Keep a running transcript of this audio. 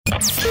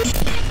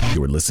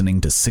You're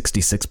listening to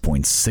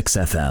 66.6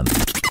 FM,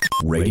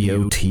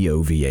 Radio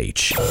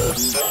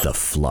TOVH, The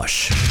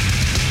Flush.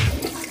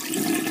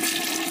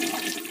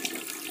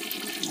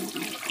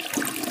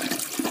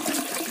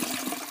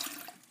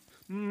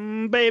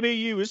 Baby,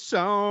 you a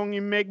song,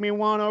 you make me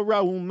want to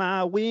roll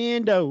my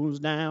windows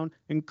down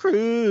and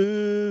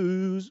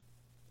cruise.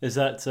 Is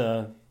that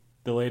the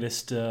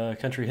latest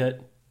country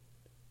hit?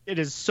 It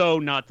is so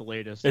not the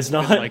latest. It's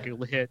not? Like a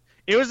hit.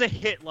 It was a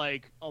hit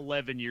like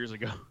 11 years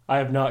ago. I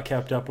have not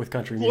kept up with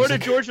country Florida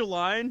music. Georgia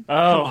Line?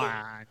 Oh.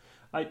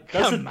 Come on.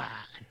 Come on.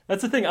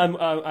 That's the thing.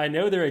 I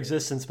know their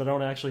existence, but I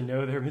don't actually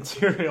know their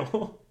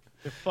material.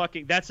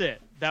 That's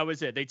it. That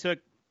was it. They took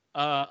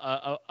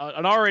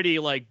an already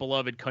like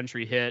beloved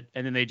country hit,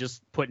 and then they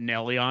just put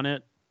Nelly on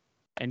it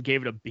and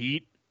gave it a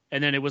beat,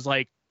 and then it was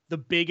like the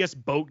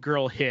biggest boat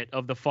girl hit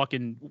of the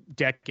fucking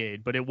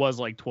decade, but it was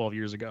like 12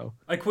 years ago.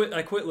 I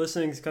quit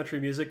listening to country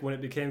music when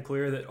it became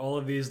clear that all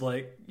of these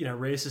like, you know,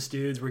 racist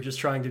dudes were just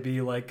trying to be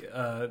like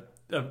a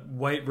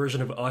white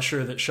version of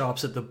Usher that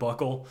shops at the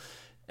Buckle.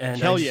 And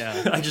Hell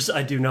yeah.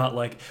 I do not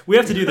like. We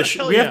have to do the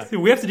show. We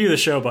have to do the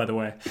show, by the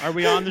way. Are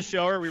we on the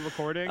show? Are we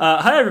recording?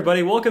 Hi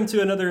everybody. Welcome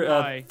to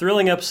another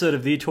thrilling episode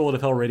of the Toilet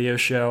of Hell radio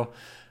show.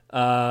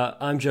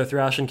 I'm Joe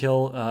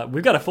Thrashenkill.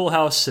 We've got a full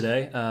house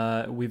today.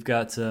 We've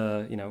got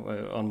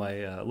on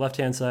my left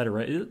hand side or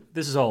right.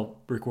 This is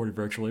all recorded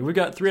virtually. We've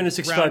got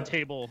 365 round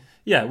table.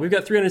 Yeah, we've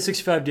got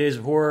 365 days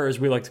of horror, as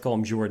we like to call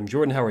them.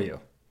 Jordan, how are you?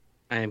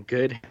 I am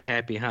good.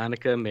 Happy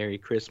Hanukkah. Merry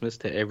Christmas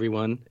to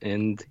everyone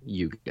and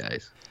you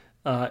guys.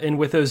 And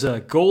with those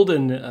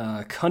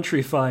golden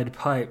countrified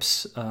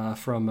pipes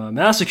from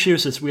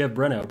Massachusetts, we have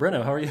Breno.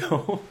 Breno, how are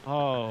you?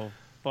 Oh,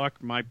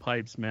 fuck my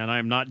pipes, man! I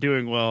am not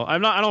doing well. I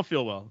don't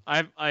feel well.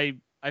 The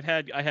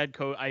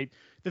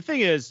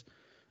thing is,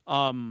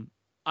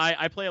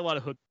 I play a lot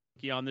of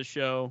hooky on this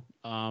show.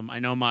 I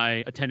know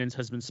my attendance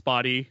has been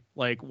spotty.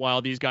 Like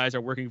while these guys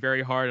are working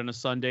very hard on a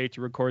Sunday to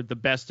record the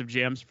best of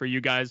jams for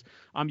you guys,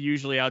 I'm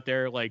usually out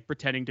there like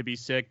pretending to be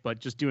sick, but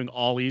just doing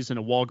ollies in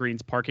a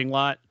Walgreens parking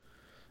lot.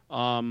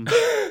 Yeah,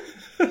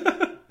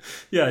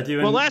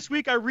 dude. Well, last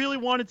week I really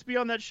wanted to be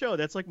on that show.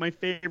 That's like my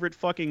favorite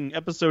fucking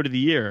episode of the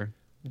year.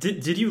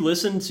 Did you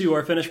listen to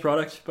our finished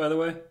product, by the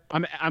way?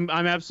 I'm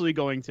absolutely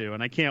going to,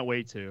 and I can't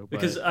wait to.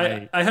 Because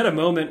I had a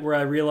moment where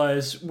I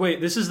realized,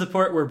 wait, this is the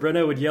part where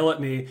Breno would yell at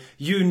me,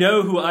 "You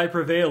know who I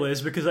Prevail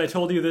is because I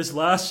told you this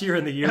last year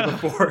and the year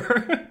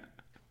before."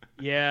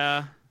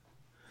 Yeah,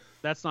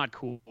 that's not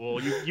cool.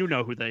 You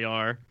know who they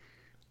are.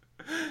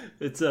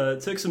 It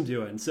took some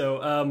doing.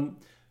 So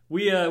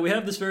we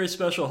have this very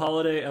special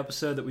holiday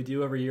episode that we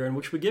do every year in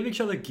which we give each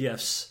other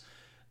gifts.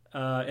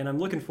 And I'm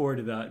looking forward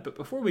to that. But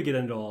before we get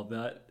into all of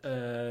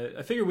that,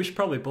 I figure we should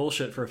probably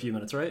bullshit for a few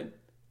minutes, right?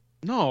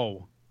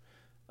 No.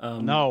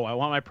 No, I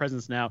want my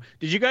presents now.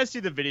 Did you guys see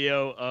the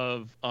video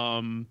of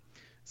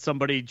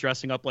somebody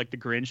dressing up like the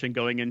Grinch and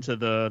going into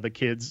the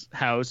kid's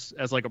house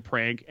as like a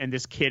prank, and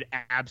this kid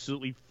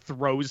absolutely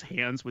throws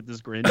hands with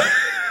this Grinch?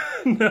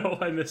 No,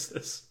 I missed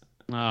this.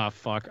 Ah,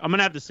 fuck. I'm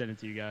gonna have to send it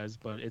to you guys,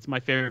 but it's my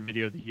favorite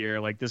video of the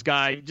year. Like this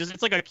guy,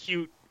 it's like a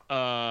cute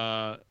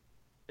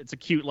it's a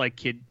cute like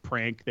kid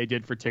prank they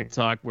did for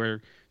TikTok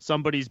where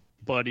somebody's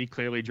buddy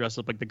clearly dressed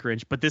up like the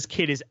Grinch, but this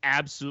kid is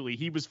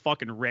he was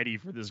fucking ready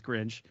for this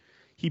Grinch.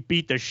 He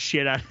beat the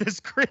shit out of this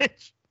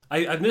Grinch.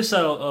 I've missed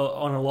out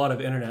on a lot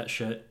of internet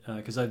shit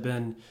because I've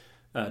been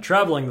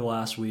traveling the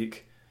last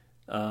week.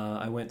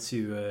 I went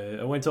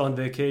on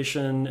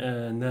vacation,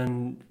 and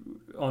then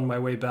on my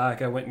way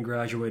back, I went and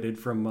graduated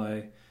from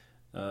my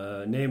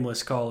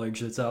nameless college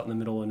that's out in the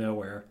middle of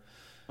nowhere.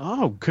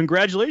 Oh,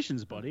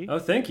 congratulations, buddy. Oh,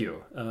 thank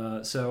you.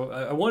 So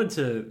I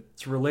wanted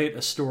to relate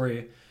a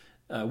story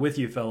with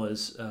you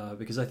fellas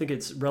because I think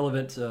it's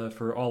relevant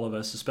for all of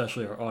us,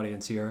 especially our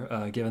audience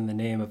here, given the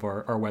name of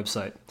our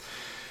website.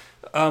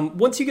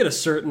 Once you get a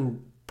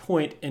certain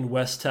point in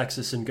West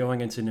Texas and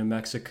going into New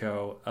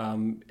Mexico,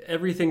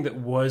 everything that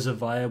was a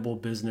viable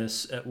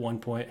business at one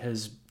point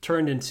has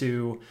turned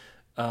into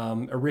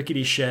a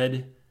rickety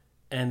shed,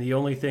 and the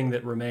only thing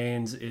that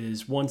remains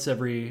is once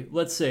every,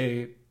 let's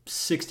say,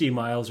 60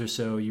 miles or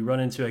so, you run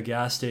into a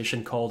gas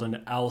station called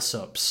an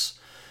Allsup's.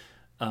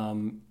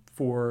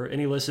 For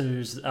any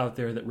listeners out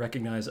there that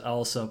recognize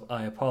Allsup,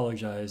 I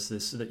apologize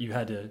that you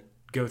had to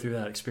go through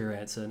that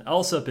experience. And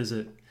Allsup is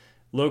a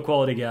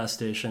low-quality gas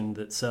station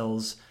that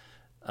sells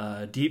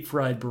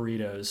deep-fried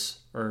burritos,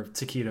 or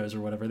taquitos,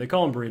 or whatever. They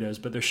call them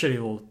burritos, but they're shitty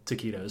little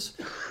taquitos.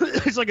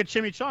 It's like a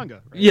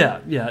chimichanga.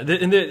 Right? Yeah.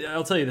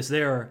 I'll tell you this,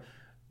 they are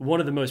one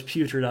of the most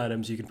putrid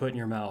items you can put in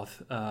your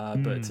mouth.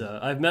 But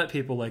I've met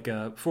people like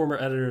a former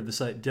editor of the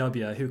site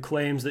W who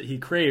claims that he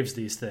craves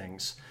these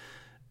things.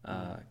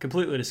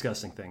 Completely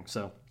disgusting thing.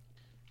 So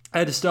I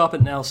had to stop at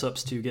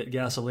Allsup's to get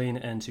gasoline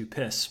and to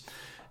piss.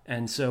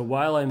 And so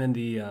while I'm in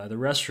the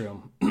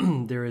restroom,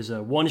 there is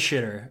one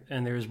shitter,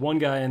 and there's one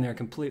guy in there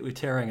completely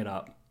tearing it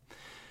up.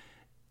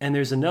 And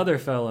there's another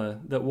fella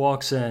that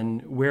walks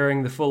in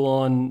wearing the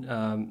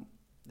full-on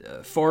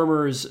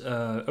farmer's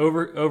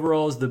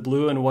overalls, the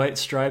blue and white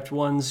striped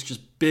ones,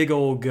 just big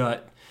old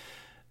gut.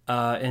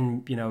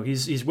 and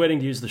he's waiting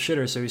to use the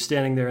shitter, so he's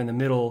standing there in the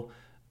middle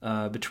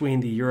between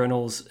the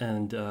urinals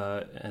and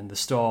the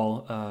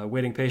stall,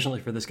 waiting patiently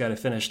for this guy to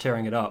finish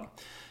tearing it up.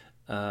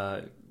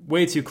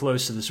 Way too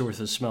close to the source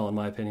of smell, in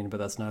my opinion, but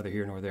that's neither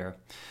here nor there.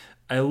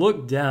 I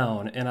look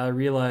down and I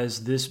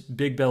realize this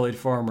big-bellied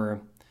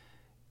farmer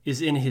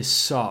is in his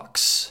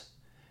socks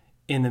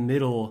in the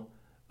middle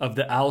of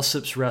the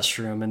Alsip's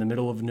restroom in the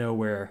middle of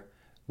nowhere,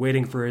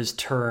 waiting for his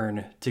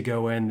turn to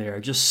go in there,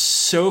 just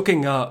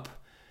soaking up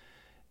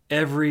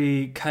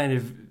every kind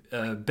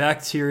of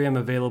bacterium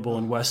available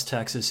in West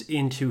Texas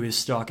into his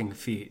stocking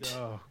feet.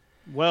 Oh,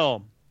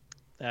 well,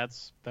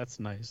 that's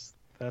nice.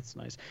 That's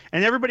nice.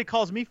 And everybody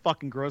calls me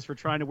fucking gross for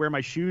trying to wear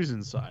my shoes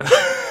inside.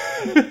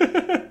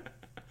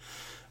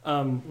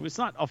 It's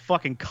not a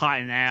fucking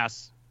cotton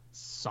ass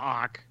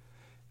sock.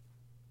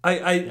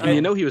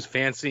 He was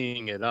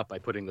fancying it up by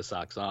putting the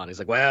socks on. He's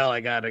like, well,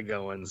 I gotta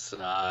go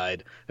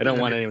inside. I don't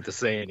want anyone to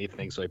say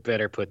anything, so I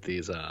better put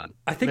these on.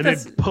 I think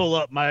Let me pull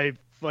up my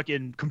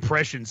fucking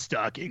compression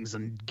stockings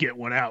and get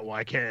one out while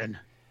I can.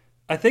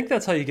 I think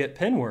that's how you get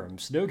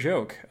pinworms. No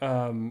joke.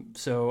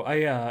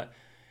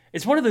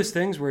 It's one of those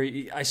things where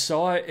I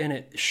saw it and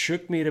it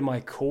shook me to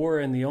my core,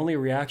 and the only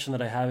reaction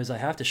that I have is I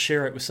have to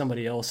share it with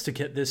somebody else to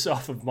get this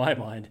off of my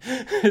mind.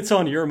 It's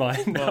on your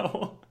mind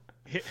now.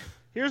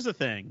 Here's the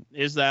thing,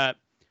 is that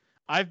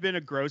I've been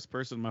a gross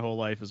person my whole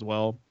life as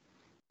well.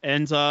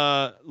 And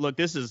look,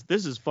 this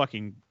is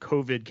fucking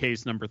COVID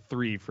case number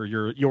 3 for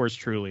yours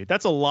truly.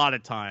 That's a lot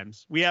of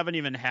times. We haven't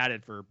even had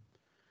it for.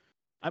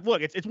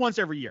 Look, it's once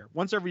every year.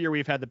 Once every year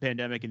we've had the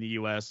pandemic in the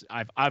U.S.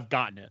 I've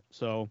gotten it.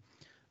 So,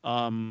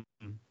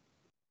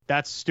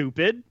 that's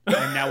stupid.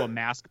 I'm now a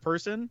mask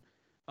person.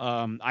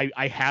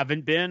 I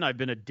haven't been. I've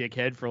been a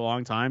dickhead for a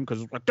long time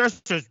because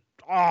this is.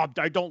 Oh,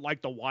 I don't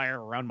like the wire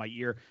around my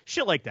ear.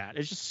 Shit like that.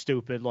 It's just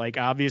stupid. Like,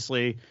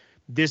 obviously,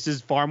 this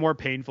is far more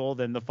painful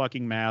than the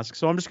fucking mask.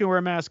 So I'm just going to wear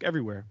a mask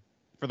everywhere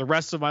for the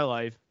rest of my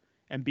life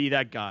and be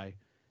that guy.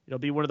 It'll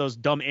be one of those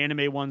dumb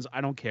anime ones.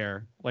 I don't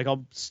care. Like,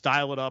 I'll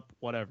style it up,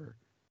 whatever.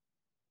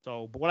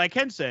 So, but what I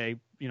can say,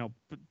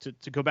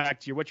 to go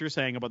back to what you're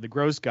saying about the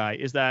gross guy,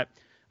 is that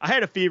I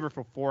had a fever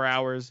for 4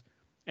 hours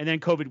and then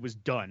COVID was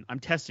done. I'm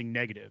testing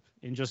negative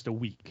in just a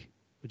week,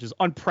 which is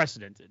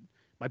unprecedented.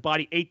 My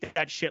body ate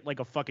that shit like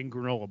a fucking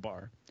granola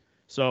bar.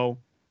 So,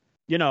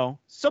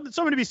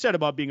 something to be said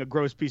about being a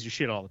gross piece of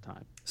shit all the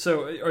time.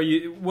 So,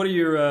 you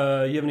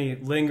have any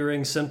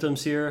lingering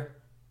symptoms here?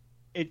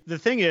 The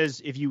thing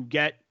is, if you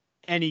get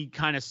any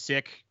kind of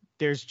sick,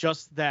 there's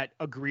just that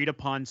agreed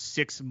upon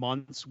 6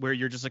 months where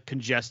you're just a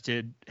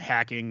congested,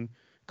 hacking,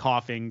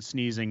 coughing,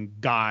 sneezing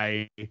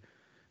guy.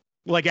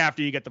 Like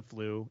after you get the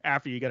flu,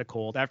 after you get a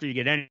cold, after you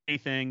get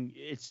anything,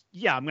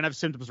 I'm going to have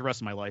symptoms the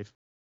rest of my life.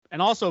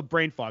 And also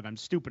brain fog. I'm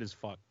stupid as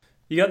fuck.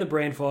 You got the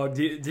brain fog.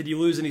 Did you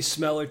lose any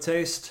smell or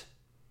taste?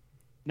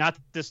 Not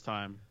this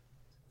time.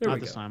 Not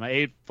this time. I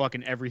ate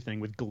fucking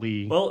everything with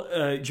glee.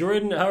 Well,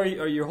 Jordan, how are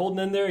you? Are you holding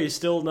in there? You're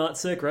still not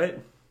sick, right?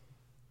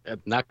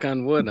 Knock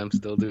on wood, I'm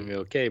still doing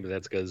okay, but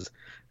that's because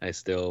I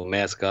still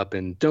mask up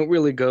and don't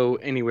really go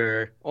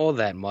anywhere all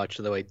that much,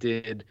 though I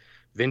did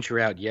venture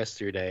out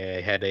yesterday.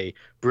 I had a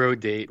bro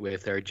date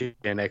with our Gen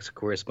X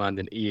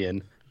correspondent,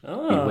 Ian.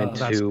 Oh,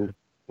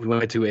 We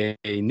went to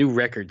a new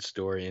record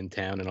store in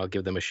town, and I'll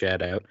give them a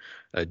shout out.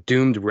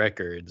 Doomed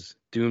Records,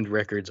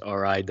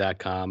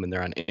 doomedrecordsri.com, and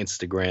they're on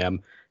Instagram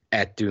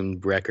at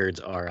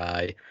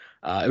doomedrecordsri.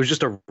 It was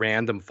just a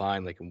random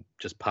find, like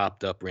just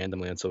popped up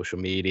randomly on social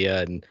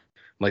media, and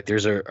I'm like,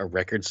 there's a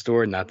record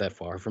store not that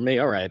far from me.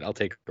 All right, I'll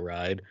take a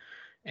ride.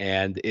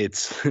 And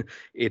it's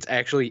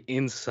actually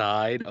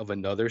inside of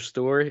another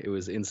store. It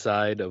was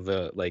inside of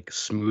a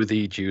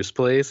smoothie juice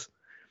place.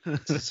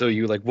 So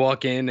you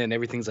walk in and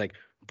everything's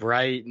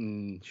bright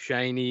and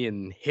shiny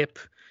and hip,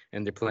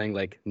 and they're playing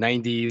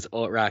 90s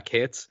alt rock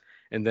hits,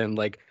 and then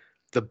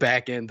the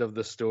back end of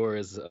the store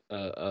is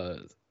a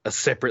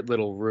separate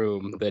little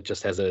room that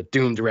just has a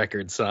Doomed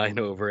Record sign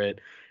over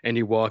it, and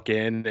you walk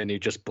in and you're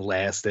just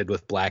blasted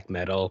with black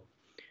metal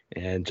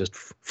and just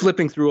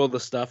flipping through all the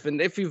stuff.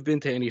 And if you've been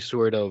to any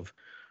sort of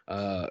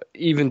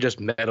even just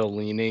metal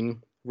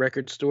leaning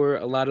record store,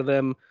 a lot of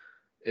them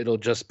it'll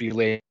just be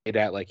laid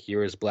out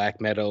here is black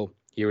metal,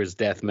 here is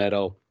death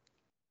metal.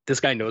 This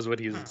guy knows what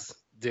he's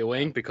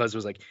doing, because it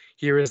was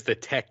here is the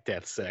tech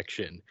death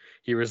section,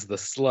 here is the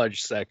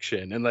sludge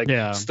section,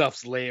 and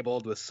stuff's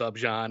labeled with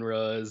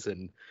subgenres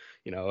and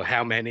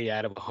how many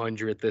out of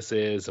 100 this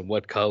is and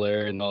what color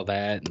and all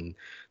that. And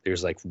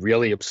there's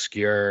really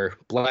obscure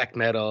black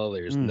metal,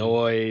 there's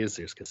noise,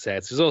 there's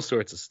cassettes, there's all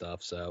sorts of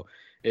stuff. So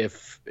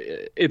if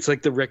it's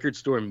the record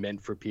store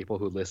meant for people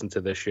who listen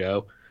to this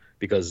show,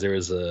 because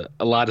there's a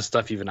lot of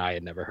stuff even I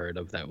had never heard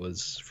of that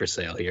was for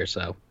sale here.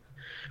 So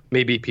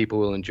maybe people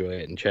will enjoy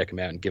it and check him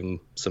out and give him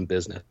some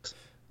business.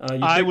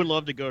 I would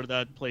love to go to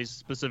that place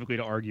specifically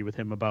to argue with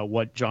him about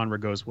what genre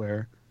goes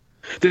where.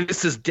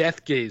 This is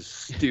death gaze,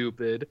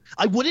 stupid.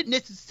 I wouldn't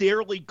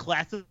necessarily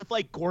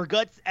classify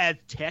Gorguts as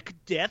tech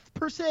death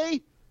per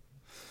se.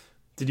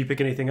 Did you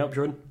pick anything up,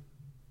 Jordan?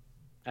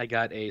 I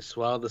got a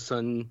Swallow the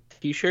Sun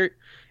t-shirt,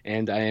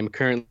 and I am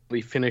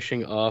currently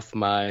finishing off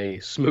my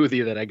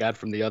smoothie that I got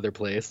from the other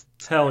place.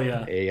 Hell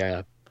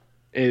yeah.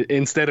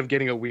 Instead of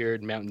getting a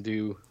weird Mountain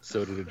Dew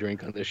soda to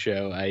drink on the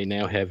show, I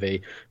now have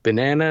a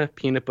banana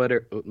peanut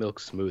butter oat milk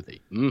smoothie.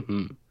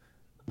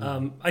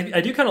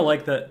 I do kind of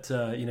like that.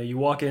 You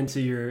walk into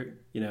your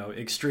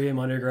extreme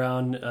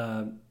underground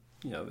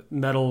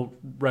metal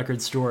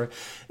record store,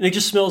 and it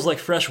just smells like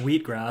fresh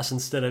wheatgrass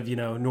instead of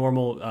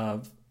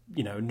normal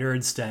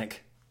nerd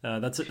stank.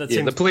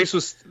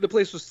 The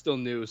place was still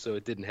new, so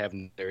it didn't have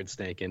nerd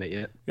stank in it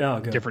yet.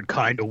 Oh, good. Different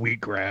kind of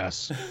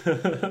wheatgrass.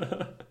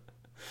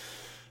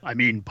 I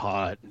mean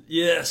pot.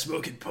 Yeah,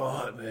 smoking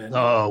pot, man.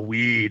 Oh,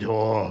 weed.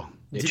 Oh.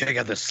 Yeah, check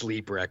out the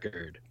Sleep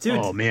record. Dude,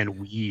 oh, man,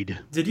 weed.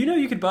 Did you know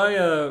you could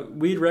buy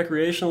weed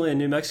recreationally in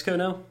New Mexico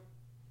now?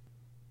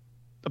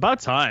 About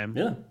time.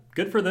 Yeah,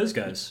 good for those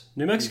guys.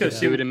 New Mexico. You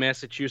can do it in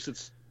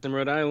Massachusetts and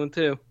Rhode Island,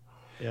 too.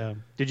 Yeah.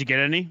 Did you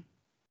get any?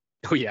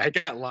 Oh, yeah, I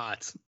got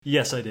lots.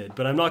 Yes, I did,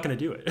 but I'm not going to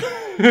do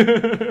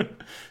it.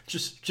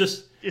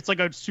 just. It's like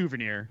a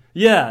souvenir.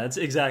 Yeah,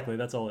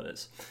 that's all it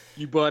is.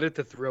 You bought it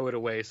to throw it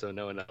away so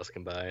no one else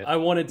can buy it. I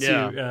wanted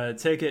to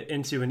take it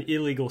into an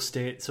illegal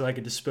state so I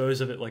could dispose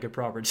of it like a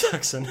proper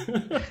Texan.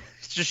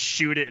 Just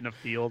shoot it in a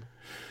field.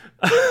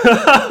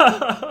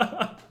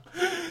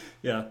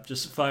 Yeah,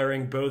 just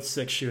firing both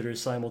 6-shooters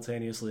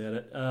simultaneously at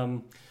it.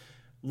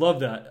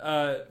 Love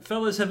that.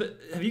 Fellas, have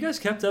you guys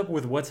kept up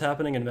with what's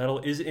happening in metal?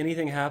 Is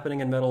anything happening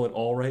in metal at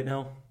all right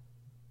now?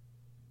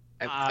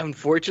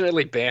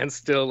 Unfortunately, bands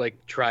still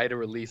try to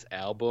release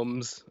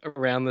albums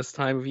around this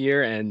time of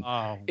year, and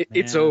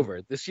it's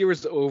over. This year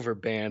is over,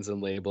 bands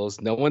and labels.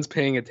 No one's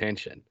paying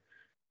attention.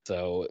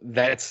 So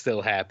that's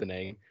still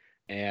happening.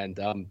 And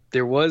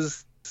there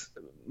was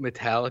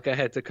Metallica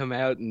had to come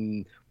out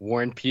and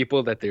warn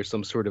people that there's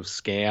some sort of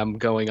scam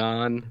going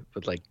on,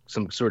 with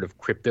some sort of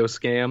crypto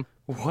scam.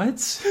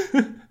 What?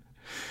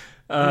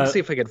 Let me see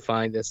if I could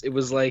find this. It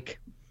was I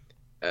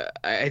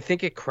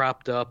think it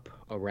cropped up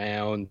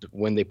around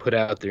when they put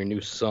out their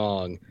new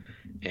song,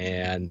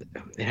 and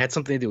it had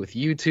something to do with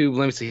YouTube.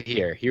 Let me see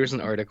here. Here's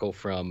an article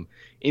from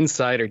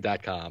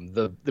Insider.com,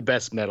 the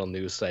best metal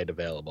news site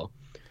available.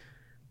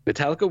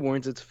 Metallica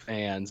warns its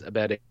fans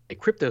about a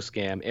crypto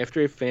scam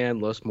after a fan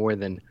lost more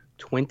than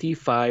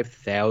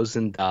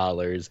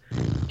 $25,000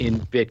 in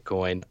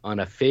Bitcoin on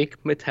a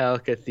fake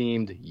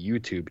Metallica-themed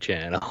YouTube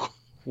channel.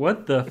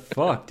 What the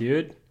fuck,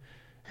 dude?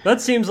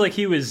 That seems like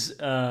he was,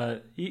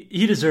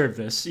 he deserved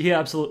this. He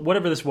absolutely,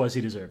 whatever this was,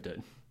 he deserved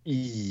it.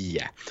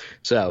 Yeah.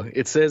 So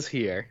it says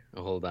here,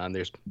 hold on,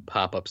 there's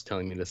pop-ups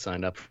telling me to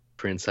sign up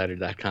for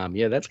Insider.com.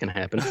 Yeah, that's going to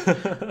happen.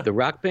 The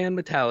rock band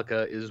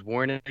Metallica is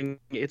warning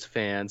its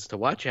fans to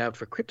watch out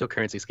for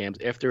cryptocurrency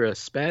scams after a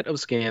spat of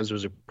scams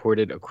was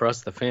reported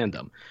across the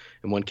fandom.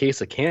 In one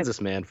case, a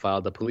Kansas man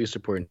filed a police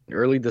report in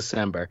early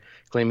December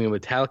claiming a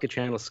Metallica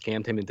channel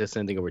scammed him into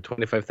sending over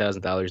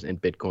 $25,000 in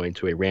Bitcoin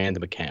to a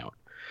random account.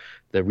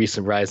 The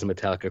recent rise in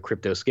Metallica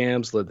crypto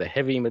scams led the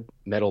heavy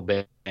metal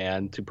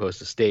band to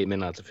post a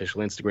statement on its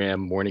official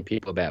Instagram warning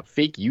people about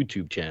fake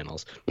YouTube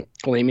channels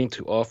claiming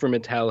to offer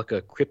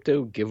Metallica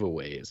crypto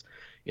giveaways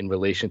in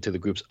relation to the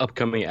group's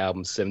upcoming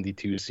album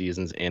 72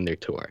 Seasons and their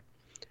tour.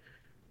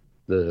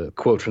 The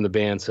quote from the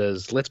band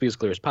says, "Let's be as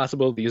clear as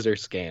possible, these are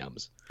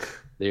scams.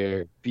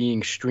 They're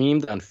being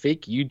streamed on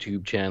fake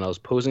YouTube channels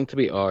posing to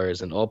be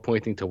ours and all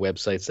pointing to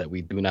websites that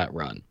we do not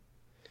run.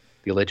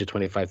 The alleged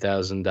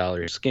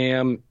 $25,000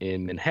 scam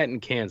in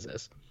Manhattan,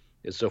 Kansas,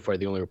 is so far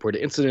the only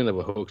reported incident of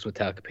a hoax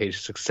Metallica page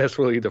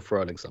successfully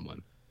defrauding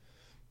someone."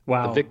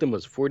 Wow. The victim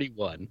was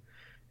 41,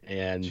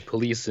 and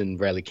police in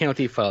Riley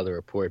County filed a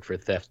report for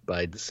theft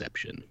by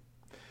deception.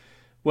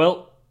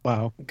 Well,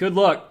 wow. Good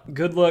luck.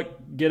 Good luck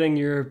getting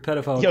your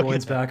pedophile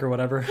coins back or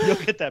whatever. You'll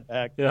get that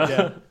back.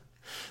 Yeah.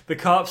 The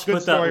cops Good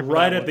put that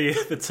right that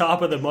at the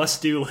top of the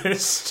must-do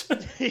list.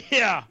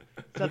 Yeah.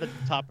 It's at the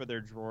top of their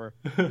drawer.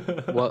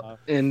 Well,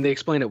 and they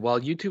explain it. While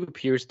YouTube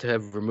appears to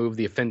have removed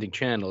the offending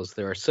channels,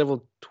 there are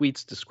several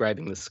tweets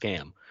describing the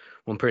scam.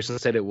 One person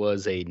said it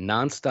was a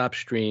non-stop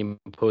stream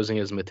posing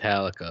as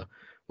Metallica,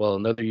 while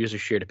another user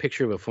shared a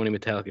picture of a phony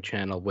Metallica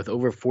channel with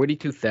over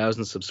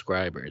 42,000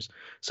 subscribers,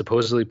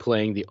 supposedly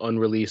playing the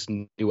unreleased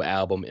new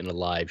album in a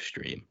live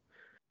stream.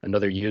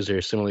 Another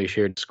user similarly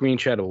shared a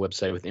screenshot of a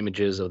website with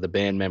images of the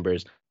band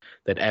members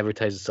that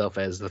advertised itself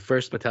as the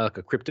first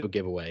Metallica crypto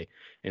giveaway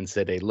and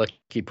said a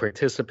lucky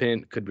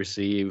participant could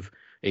receive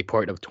a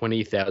part of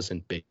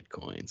 20,000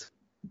 Bitcoins.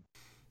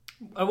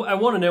 I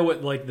want to know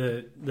what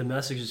the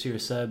messages here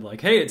said,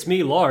 hey, it's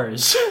me,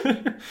 Lars.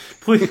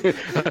 Please.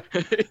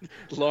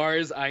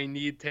 Lars, I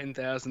need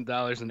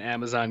 $10,000 in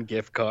Amazon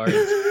gift cards.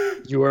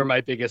 You are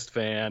my biggest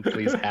fan.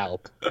 Please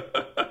help.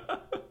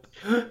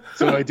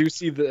 So I do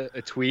see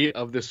a tweet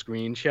of the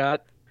screenshot,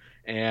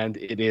 and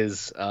it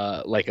is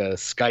like a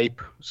Skype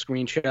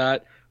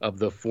screenshot of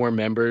the four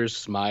members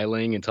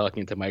smiling and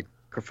talking to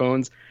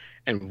microphones.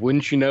 And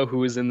wouldn't you know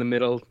who is in the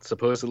middle,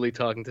 supposedly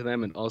talking to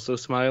them and also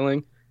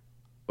smiling?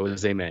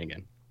 Jose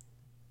Mangan.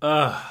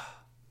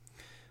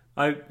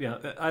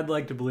 I'd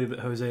like to believe that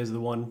Jose is the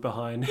one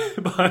behind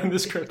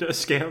this crypto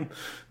scam.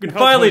 We can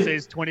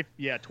Jose's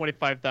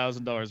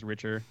 $25,000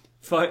 richer.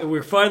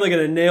 We're finally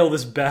gonna nail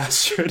this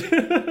bastard.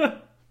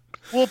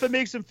 Well, if it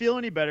makes him feel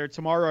any better,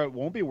 tomorrow it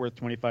won't be worth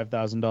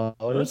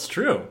 $25,000. That's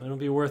true. It'll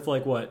be worth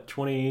like what,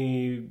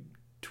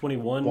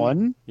 21?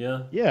 One?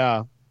 Yeah.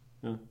 Yeah.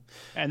 Yeah.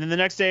 And then the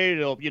next day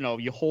it'll,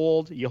 you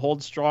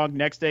hold strong.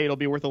 Next day it'll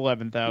be worth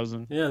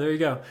 11,000. Yeah, there you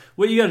go.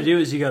 What you got to do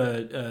is you got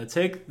to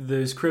take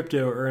those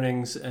crypto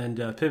earnings and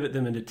pivot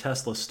them into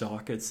Tesla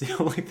stock. It's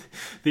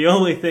the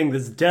only thing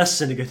that's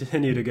destined to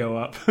continue to go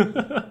up.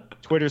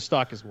 Twitter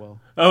stock as well.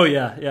 Oh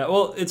yeah.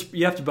 Well,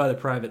 you have to buy the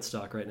private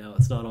stock right now.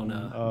 It's not on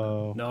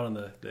not on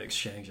the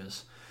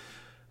exchanges.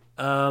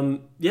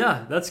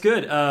 Yeah, that's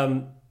good.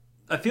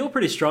 I feel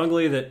pretty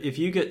strongly that if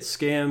you get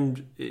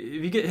scammed,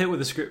 if you get hit with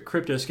a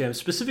crypto scam,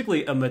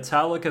 specifically a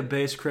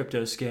Metallica-based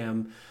crypto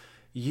scam,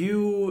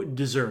 you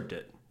deserved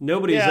it.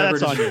 Nobody's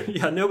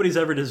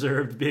ever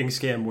deserved being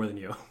scammed more than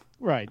you.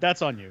 Right,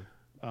 that's on you.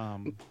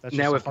 That's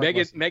now, if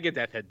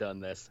Megadeth had done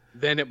this,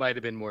 then it might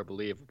have been more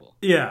believable.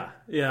 Yeah.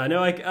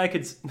 No, I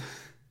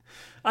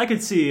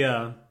could see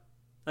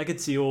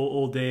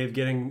old Dave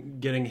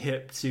getting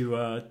hip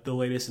to the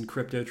latest in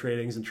crypto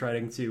tradings and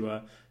trying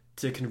to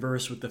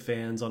converse with the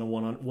fans on a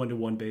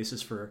one-to-one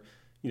basis for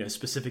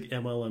specific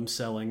MLM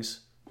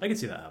sellings. I can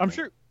see that happening. I'm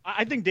sure.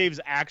 I think Dave's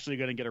actually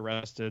going to get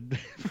arrested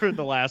for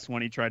the last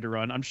one he tried to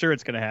run. I'm sure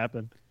it's going to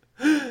happen.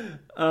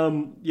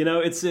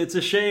 It's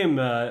a shame.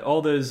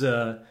 All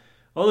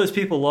those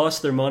people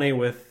lost their money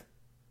with,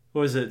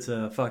 what was it?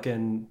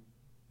 Fucking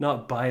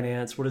not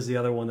Binance. What is the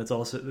other one that's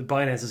also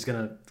Binance is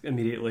going to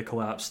immediately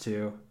collapse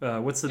too?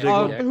 What's the big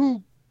one?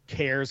 Who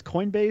cares?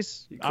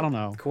 Coinbase? I don't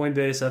know.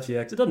 Coinbase,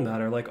 FTX. It doesn't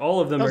matter. Like all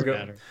of them are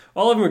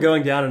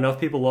going down. Enough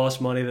people lost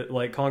money that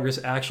like Congress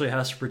actually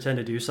has to pretend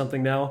to do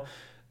something now.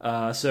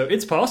 So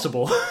it's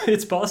possible.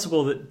 It's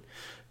possible that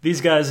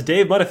these guys,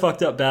 Dave might have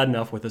fucked up bad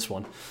enough with this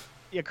one.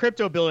 Yeah,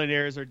 crypto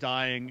billionaires are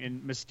dying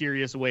in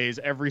mysterious ways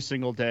every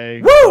single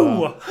day.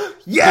 Woo!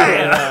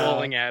 Yeah!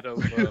 Falling out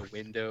of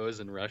windows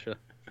in Russia.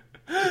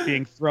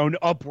 Being thrown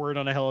upward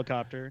on a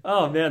helicopter.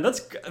 Oh man, that's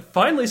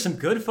finally some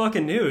good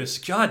fucking news.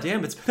 God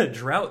damn, it's been a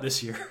drought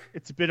this year.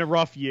 It's been a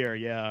rough year,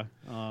 yeah.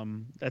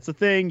 That's the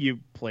thing. You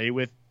play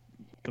with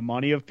the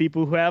money of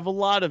people who have a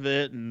lot of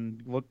it,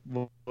 and look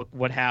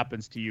what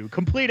happens to you.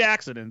 Complete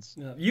accidents.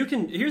 Yeah.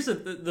 Here's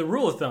the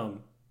rule of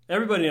thumb.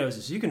 Everybody knows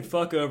this. You can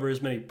fuck over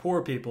as many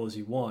poor people as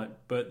you want,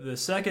 but the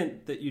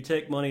second that you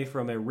take money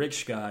from a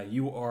rich guy,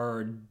 you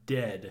are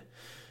dead.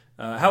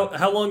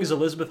 How long is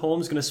Elizabeth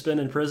Holmes going to spend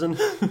in prison?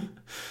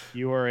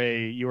 You are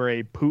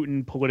a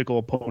Putin political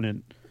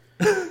opponent.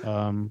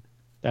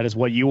 That is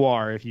what you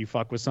are if you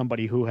fuck with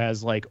somebody who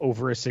has like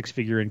over a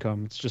 6-figure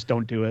income. Just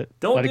don't do it.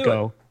 Let it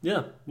go.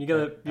 Yeah, you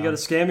gotta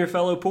scam your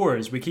fellow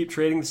poors. We keep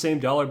trading the same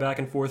dollar back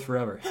and forth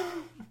forever.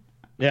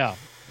 Yeah.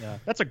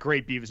 That's a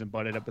great Beavis and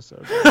Butthead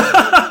episode.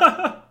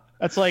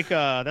 That's like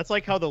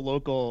how the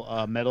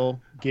local metal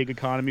gig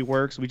economy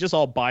works. We just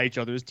all buy each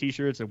other's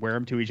T-shirts and wear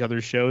them to each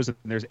other's shows, and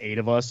there's 8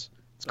 of us.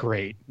 It's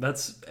great.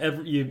 That's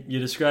you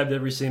described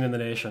every scene in the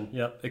nation.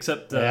 Yep,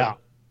 except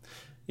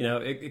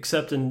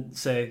except in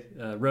say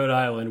Rhode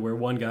Island, where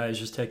one guy is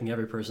just taking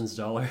every person's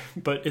dollar,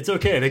 but it's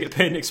okay. They get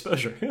paid in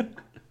exposure.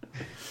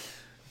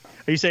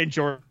 Are you saying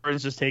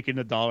Jordan's just taking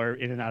the dollar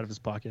in and out of his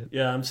pocket?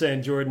 Yeah, I'm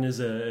saying Jordan is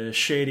a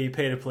shady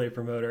pay-to-play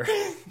promoter.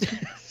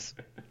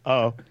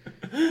 Oh.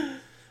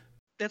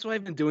 That's why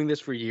I've been doing this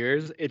for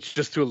years. It's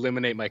just to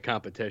eliminate my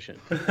competition.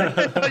 I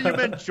thought you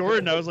meant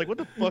Jordan. I was like, what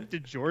the fuck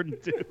did Jordan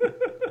do?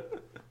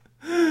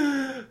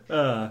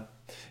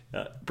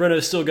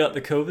 Brenno's still got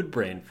the COVID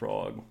brain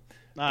frog.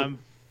 Yeah.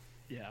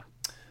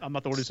 I'm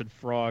not the one who said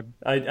frog.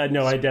 I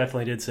know, I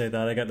definitely did say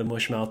that. I got the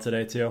mush mouth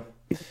today, too.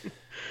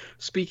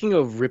 Speaking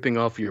of ripping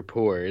off your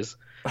pores,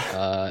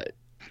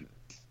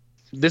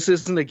 this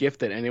isn't a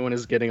gift that anyone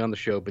is getting on the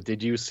show, but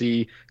did you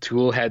see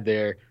Tool had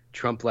their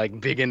Trump-like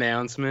big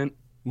announcement?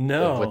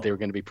 No. Of what they were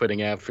going to be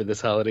putting out for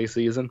this holiday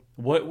season?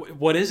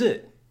 What is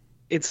it?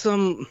 It's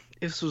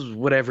this was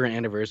whatever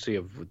anniversary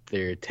of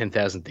their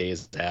 10,000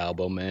 Days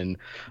album, and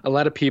a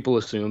lot of people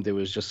assumed it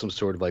was just some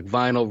sort of like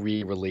vinyl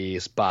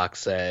re-release,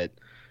 box set,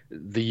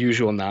 the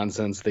usual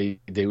nonsense they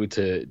do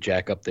to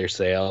jack up their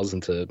sales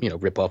and to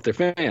rip off their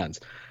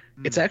fans.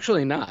 It's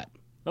actually not.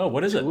 Oh,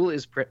 what is it?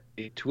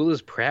 Tool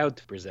is proud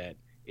to present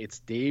its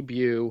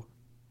debut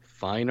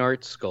fine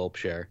art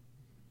sculpture,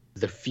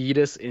 the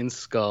Fetus in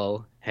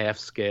Skull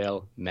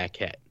half-scale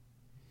maquette.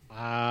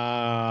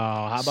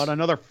 Wow. How about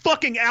another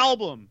fucking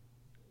album?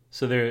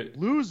 So they're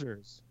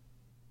losers.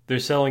 They're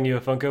selling you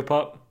a Funko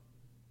Pop?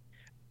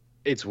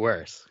 It's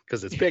worse,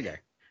 because it's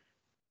bigger.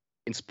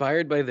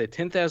 Inspired by the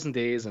 10,000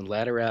 Days and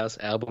Latera's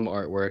album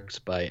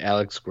artworks by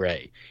Alex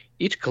Gray,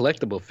 each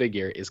collectible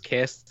figure is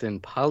cast in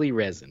poly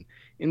resin,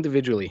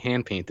 individually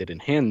hand-painted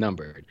and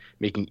hand-numbered,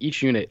 making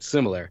each unit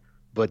similar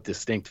but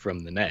distinct from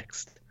the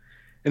next.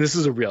 And this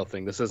is a real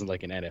thing. This isn't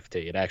like an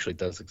NFT. It actually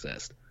does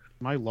exist.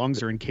 My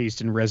lungs are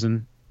encased in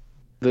resin.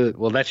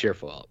 Well, that's your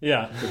fault.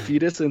 Yeah. The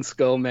Fetus and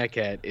Skull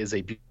Maquette is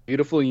a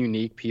beautiful,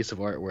 unique piece of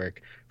artwork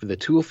for the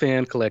Tool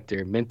fan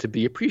collector meant to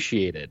be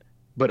appreciated,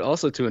 but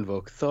also to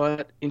invoke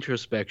thought,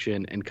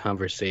 introspection, and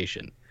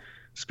conversation.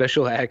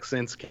 Special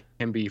accents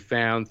can be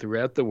found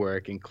throughout the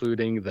work,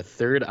 including the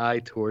third eye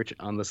torch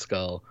on the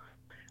skull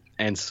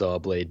and saw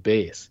blade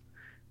base.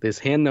 This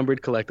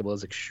hand-numbered collectible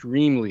is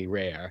extremely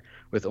rare,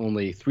 with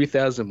only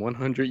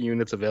 3,100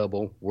 units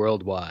available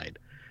worldwide.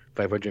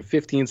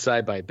 515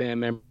 signed by band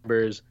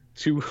members,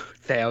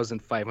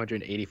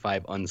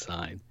 2,585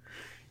 unsigned.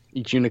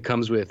 Each unit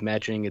comes with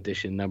matching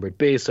edition numbered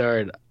base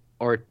art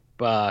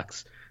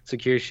box,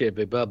 secure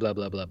shipping, blah, blah,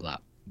 blah, blah, blah.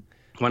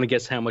 Want to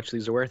guess how much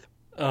these are worth?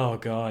 Oh,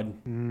 God.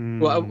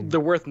 Well, they're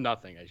worth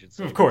nothing, I should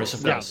say. Of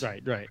course. Yeah,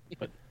 right.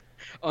 But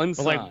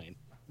Unsigned.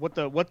 what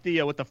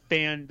the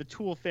fan, the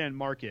Tool fan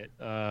market,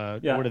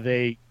 Yeah. what do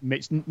they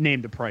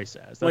name the price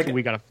as? That's Like, what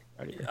we got to.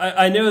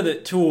 I know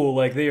that Tool,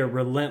 like, they are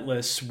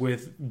relentless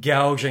with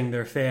gouging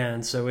their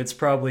fans, so it's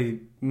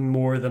probably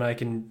more than I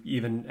can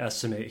even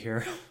estimate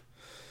here.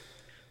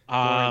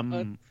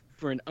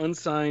 For an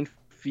unsigned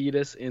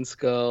Fetus in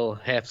Skull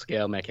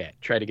half-scale maquette.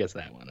 Try to guess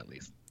that one, at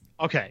least.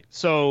 Okay,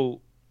 so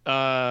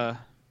I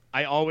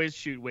always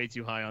shoot way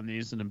too high on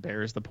these and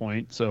embarrass the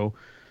point. So,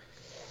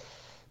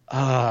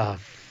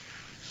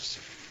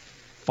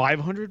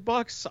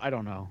 $500? I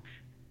don't know.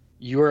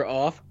 You are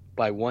off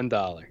by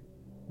 $1.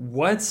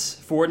 What?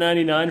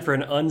 $4.99 for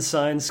an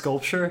unsigned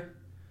sculpture?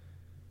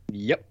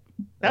 Yep.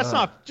 That's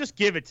not. Just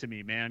give it to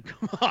me, man.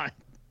 Come on.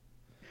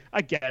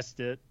 I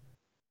guessed it.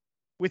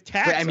 With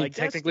tax, But, I mean, guessed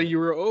technically it. you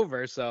were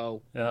over,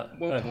 so... Yeah.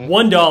 Well,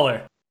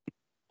 $1.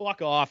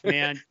 Fuck off,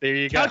 man. There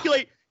you go.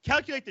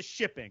 Calculate the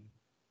shipping.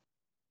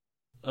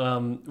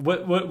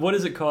 What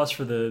does it cost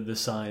for the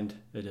signed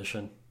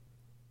edition?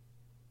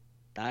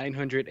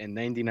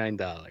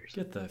 $999.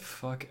 Get the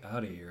fuck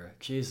out of here.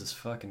 Jesus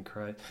fucking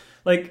Christ.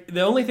 Like,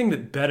 the only thing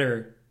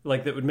that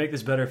would make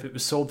this better if it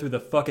was sold through the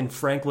fucking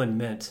Franklin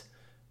Mint.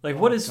 Like,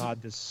 what is...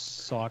 God, this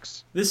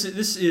sucks. This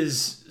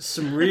is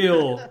some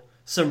real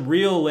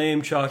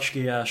lame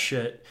tchotchke ass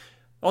shit.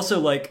 Also,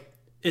 like,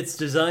 it's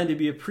designed to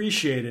be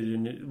appreciated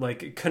and,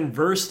 like,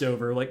 conversed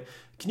over. Like,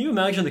 can you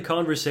imagine the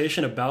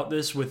conversation about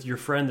this with your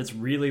friend that's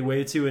really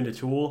way too into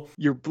Tool?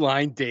 Your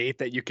blind date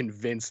that you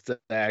convinced to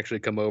actually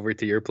come over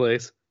to your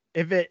place.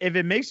 If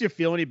it makes you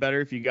feel any better,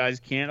 if you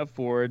guys can't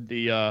afford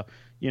the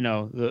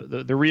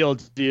the real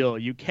deal,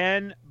 you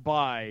can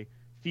buy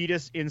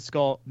Fetus in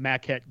Skull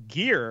Maquette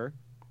gear.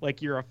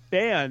 Like, you're a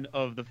fan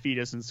of the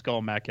Fetus and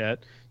Skull Maquette,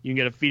 you can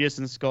get a Fetus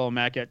and Skull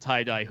Maquette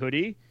tie-dye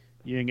hoodie.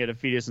 You can get a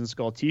Fetus and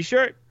Skull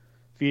t-shirt,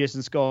 Fetus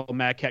and Skull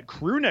Maquette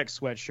crew neck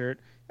sweatshirt,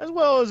 as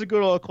well as a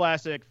good old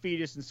classic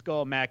Fetus and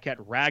Skull Maquette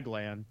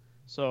raglan.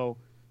 So,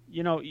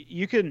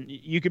 you can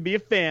be a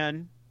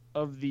fan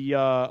of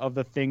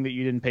the thing that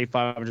you didn't pay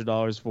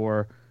 $500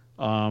 for,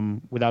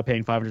 without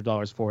paying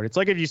 $500 for it. It's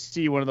like if you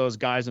see one of those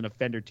guys in a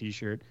Fender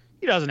t-shirt.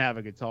 He doesn't have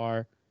a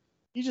guitar.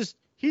 He just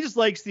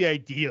likes the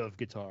idea of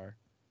guitar.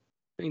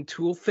 I mean,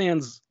 Tool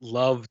fans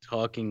love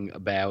talking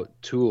about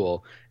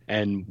Tool,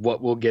 and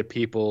what will get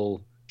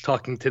people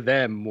talking to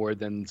them more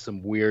than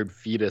some weird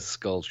Fetus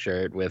skull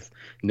shirt with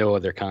no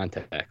other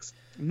context.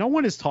 No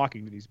one is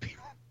talking to these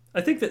people.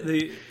 I think that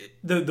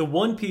the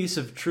one piece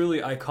of truly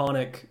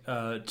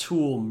iconic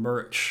Tool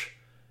merch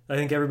I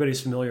think everybody's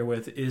familiar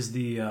with is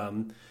the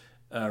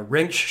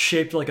wrench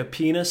shaped like a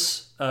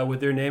penis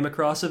with their name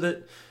across of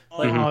it.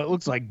 Like, it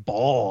looks like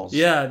balls.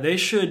 Yeah, they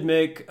should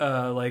make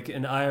like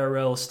an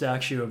IRL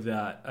statue of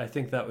that. I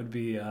think that would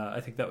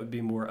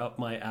be more up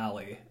my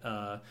alley.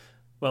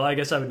 Well, I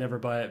guess I would never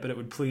buy it, but it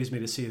would please me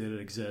to see that it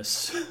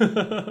exists.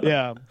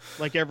 Yeah,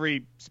 like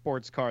every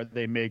sports car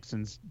they make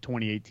since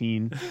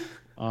 2018.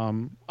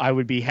 I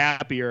would be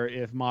happier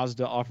if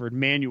Mazda offered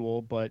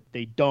manual, but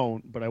they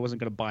don't. But I wasn't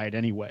going to buy it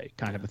anyway,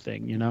 kind of a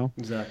thing, you know?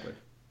 Exactly.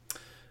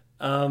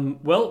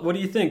 Well, what do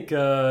you think,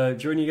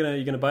 Jordan?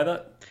 You gonna buy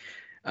that?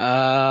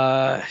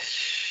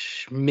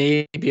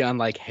 Maybe on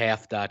like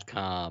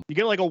half.com. You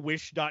get like a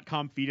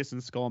wish.com Fetus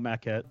and Skull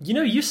Maquette. You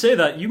know, you say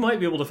that, you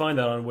might be able to find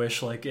that on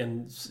Wish like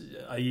in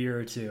a year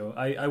or two.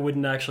 I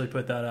wouldn't actually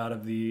put that out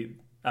of the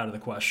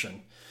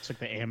question. It's like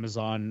the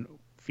Amazon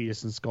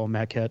Fetus and Skull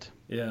Maquette.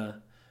 Yeah.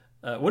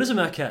 What is a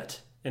maquette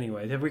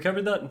anyway? Have we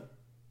covered that?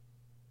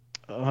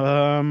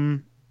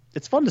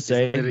 It's fun to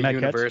say. Is it a maquette.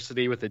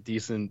 university with a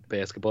decent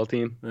basketball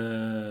team?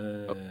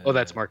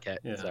 That's Marquette.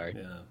 Yeah, Sorry.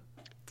 Yeah.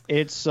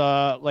 It's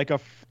like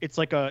a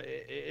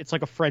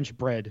French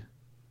bread.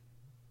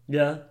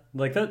 Yeah,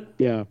 like that.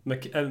 Yeah.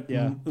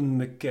 Yeah.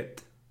 Maquette.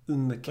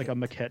 Like a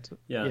maquette.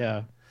 Yeah.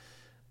 Yeah.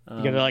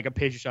 You get like a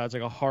pastry shot. It's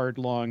like a hard,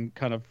 long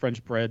kind of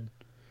French bread.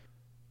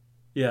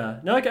 Yeah.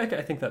 No, I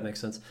think that makes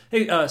sense.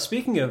 Hey,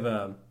 speaking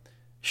of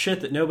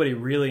shit that nobody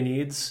really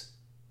needs,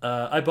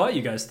 I bought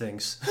you guys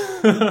things.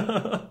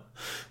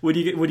 Would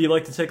you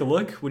like to take a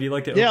look? Would you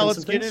like to? Yeah, open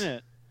let's some get things? in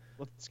it.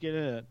 Let's get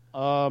in it.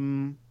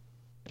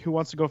 Who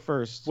wants to go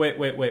first? Wait.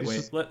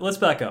 Let's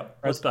back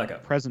up.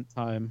 Present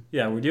time.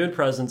 Yeah, we're doing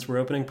presents. We're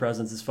opening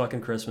presents. It's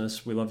fucking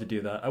Christmas. We love to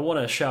do that. I want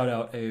to shout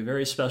out a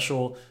very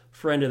special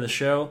friend of the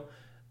show.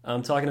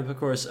 I'm talking, of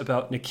course,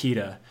 about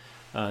Nikita.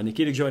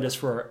 Nikita joined us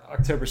for our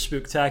October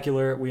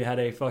Spooktacular. We had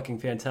a fucking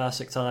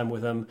fantastic time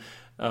with him,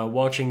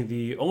 watching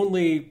the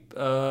only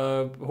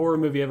horror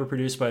movie ever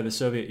produced by the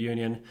Soviet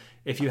Union.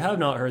 If you have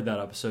not heard that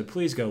episode,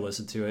 please go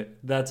listen to it.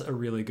 That's a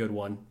really good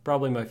one.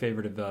 Probably my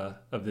favorite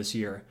of this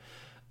year.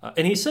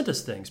 And he sent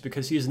us things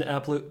because he's an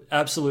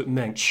absolute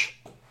mensch.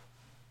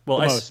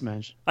 Well,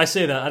 I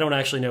say that. I don't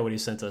actually know what he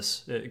sent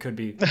us. It could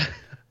be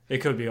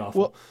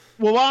awful.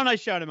 Well, why don't I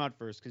shout him out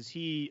first? Because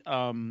we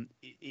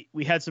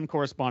had some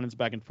correspondence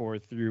back and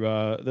forth through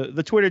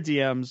the Twitter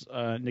DMs.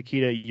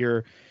 Nikita,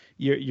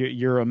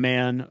 you're a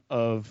man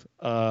of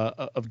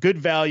good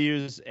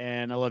values,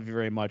 and I love you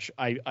very much.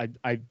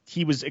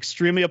 He was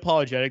extremely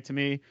apologetic to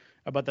me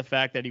about the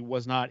fact that he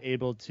was not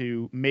able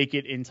to make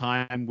it in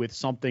time with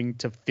something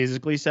to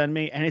physically send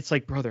me, and it's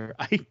like, brother,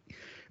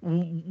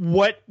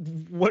 what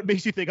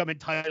makes you think I'm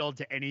entitled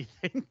to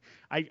anything?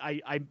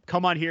 I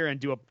come on here and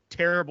do a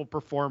terrible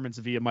performance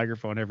via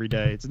microphone every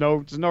day.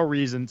 There's no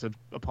reason to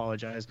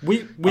apologize.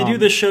 We do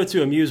this show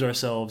to amuse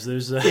ourselves.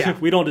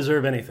 We don't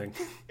deserve anything.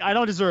 I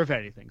don't deserve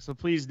anything, so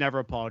please never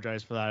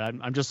apologize for that.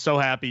 I'm just so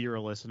happy you're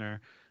a listener.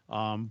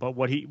 But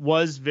what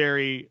was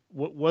very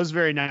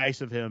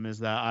nice of him is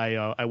that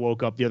I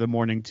woke up the other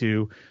morning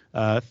to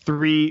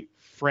 3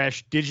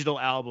 fresh digital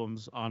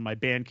albums on my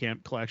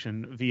Bandcamp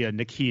collection via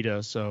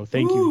Nikita. So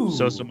thank you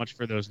so much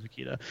for those,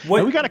 Nikita.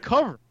 What we got to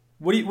cover?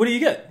 What do you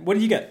get? We're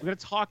gonna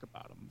talk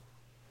about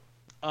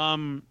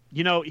them.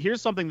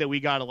 Here's something that we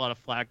got a lot of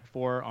flack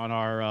for on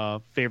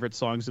our favorite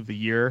songs of the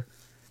year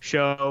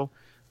show.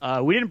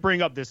 We didn't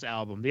bring up this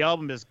album. The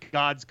album is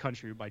God's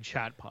Country by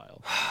Chat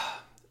Pile.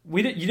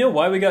 You know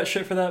why we got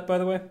shit for that, by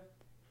the way?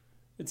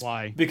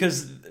 Why?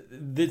 Because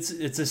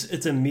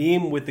it's a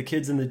meme with the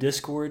kids in the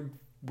Discord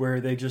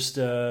where they just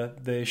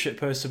they shit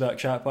post about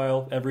Chat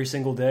Pile every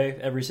single day,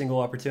 every single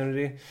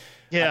opportunity.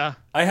 Yeah,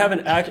 I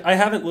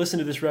haven't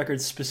listened to this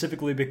record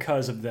specifically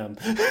because of them.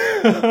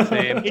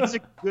 Same.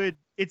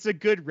 It's a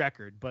good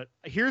record, but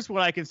here's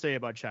what I can say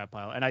about Chat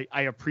Pile, and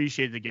I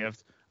appreciate the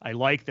gift. I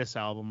like this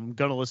album. I'm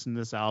gonna listen to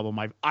this album.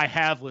 I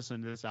have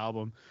listened to this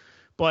album.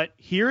 But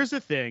here's the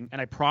thing, and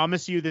I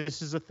promise you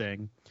this is a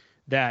thing,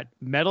 that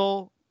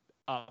metal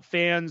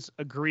fans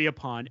agree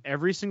upon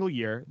every single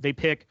year. They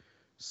pick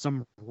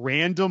some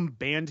random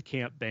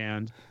Bandcamp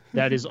band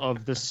that is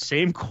of the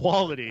same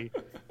quality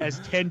as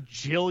 10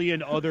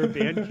 jillion other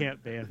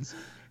Bandcamp bands,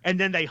 and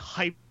then they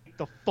hype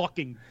the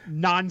fucking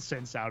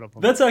nonsense out of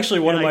them. That's actually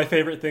one of my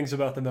favorite things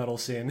about the metal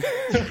scene.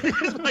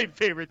 It's my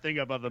favorite thing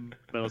about the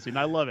metal scene.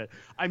 I love it.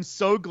 I'm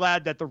so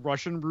glad that the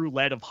Russian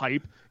roulette of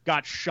hype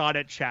got shot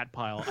at Chat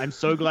Pile. I'm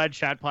so glad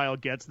Chat Pile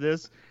gets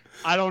this.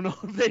 I don't know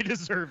if they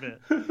deserve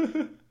it.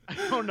 I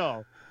don't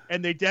know.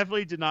 And they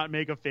definitely did not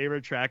make a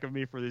favorite track of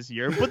me for this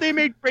year, but they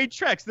made great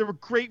tracks. They were a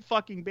great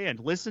fucking band.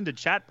 Listen to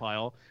Chat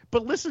Pile,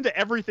 but listen to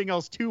everything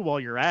else too while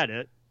you're at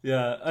it.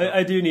 Yeah,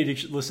 I do need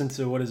to listen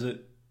to, what is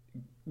it?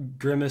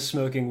 Grimace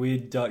Smoking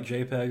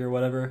Weed.jpg or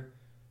whatever.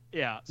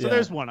 Yeah. So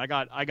there's one. I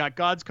got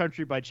God's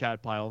Country by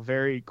Chat Pile.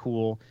 Very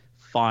cool,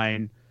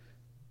 fine,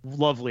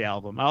 lovely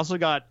album. I also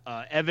got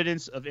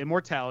Evidence of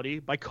Immortality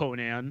by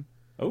Conan.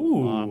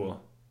 Oh.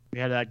 We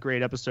had that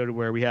great episode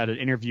where we had an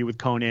interview with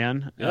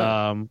Conan.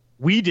 Yeah.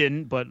 We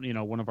didn't, but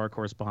one of our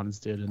correspondents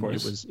did, and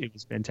it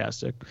was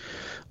fantastic.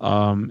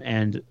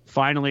 And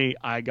finally,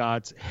 I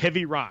got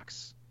Heavy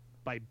Rocks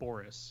by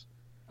Boris.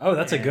 Oh,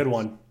 that's a good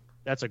one.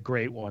 That's a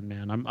great one,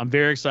 man. I'm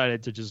very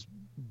excited to just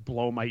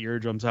blow my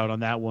eardrums out on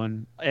that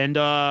one. And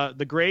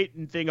the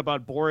great thing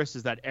about Boris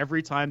is that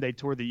every time they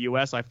tour the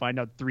U.S., I find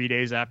out 3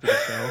 days after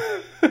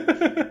the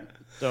show.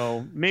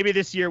 So maybe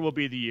this year will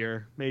be the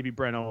year. Maybe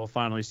Breno will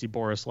finally see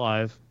Boris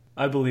live.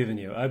 I believe in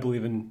you. I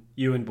believe in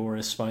you and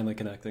Boris finally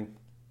connecting.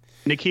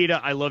 Nikita,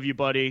 I love you,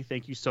 buddy.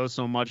 Thank you so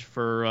much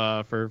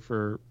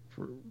for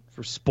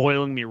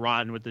spoiling me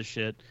rotten with this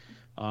shit.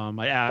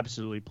 I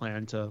absolutely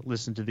plan to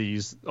listen to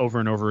these over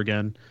and over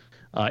again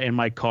in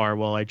my car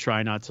while I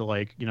try not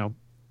to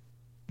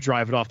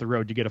drive it off the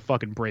road to get a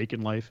fucking break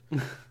in life.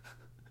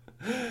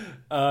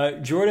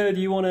 Jordan, do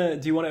you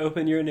want to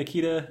open your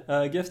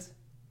Nikita gift?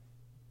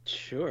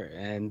 Sure.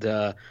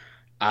 And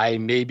I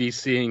may be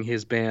seeing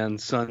his band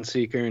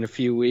Sunseeker in a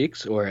few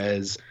weeks, or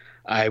as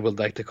I would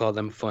like to call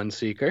them,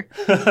 Funseeker.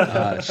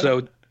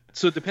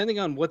 So depending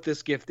on what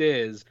this gift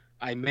is,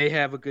 I may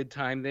have a good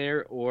time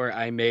there, or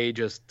I may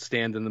just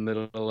stand in the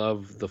middle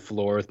of the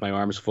floor with my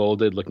arms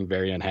folded, looking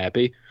very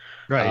unhappy.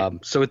 Right.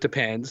 So it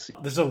depends.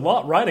 There's a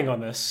lot riding on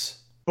this.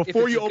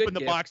 Before you open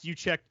the box, you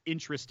check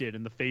interested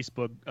in the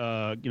Facebook,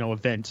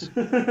 event.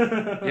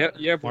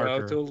 Yeah, bro,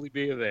 I'll totally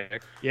be there.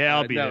 Yeah,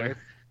 I'll be there.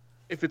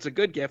 If it's a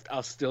good gift,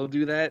 I'll still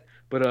do that.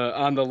 But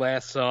on the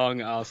last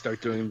song, I'll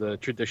start doing the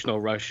traditional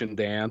Russian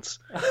dance,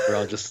 where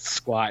I'll just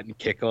squat and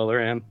kick all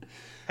around.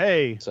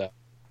 Hey. So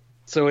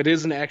So it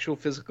is an actual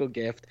physical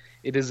gift.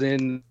 It is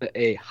in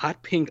a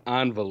hot pink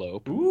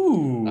envelope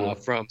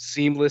from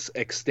Seamless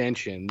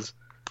Extensions.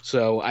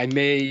 So I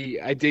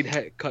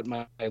did cut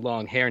my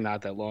long hair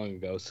not that long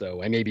ago,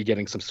 so I may be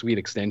getting some sweet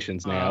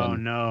extensions now. Oh,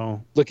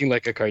 no. Looking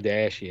like a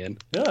Kardashian.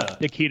 Yeah.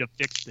 Nikita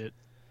fixed it.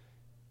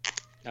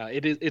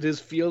 It is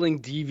feeling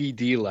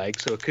DVD-like,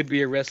 so it could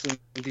be a wrestling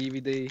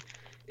DVD.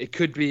 It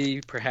could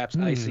be perhaps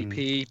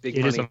ICP, Big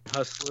Money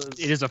Hustlers.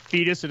 It is a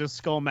fetus in a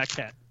skull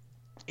maquette.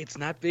 It's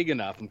not big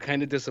enough. I'm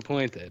kind of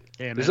disappointed.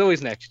 Damn There's it.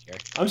 always next year.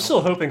 I'm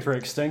still hoping for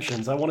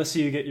extensions. I want to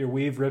see you get your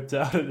weave ripped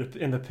out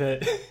in the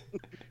pit.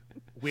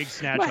 Wig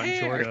snatch My on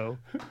hair. Jordo.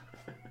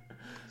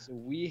 So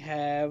we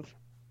have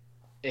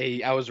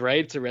I was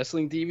right, it's a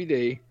wrestling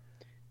DVD.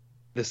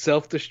 The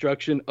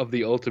Self-Destruction of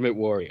the Ultimate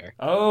Warrior.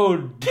 Oh,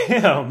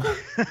 damn.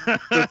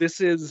 So this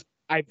is,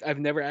 I've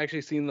never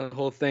actually seen the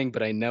whole thing,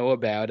 but I know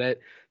about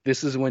it.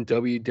 This is when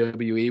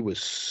WWE was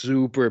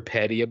super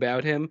petty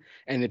about him,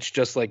 and it's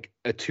just like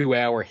a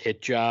 2-hour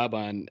hit job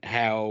on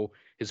how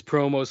his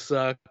promos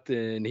sucked,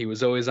 and he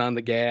was always on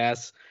the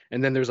gas.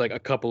 And then there's like a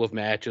couple of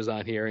matches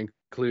on here,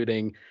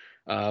 including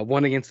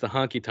one against the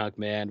Honky Tonk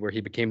Man, where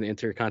he became the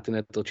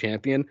Intercontinental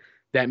Champion.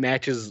 That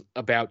match is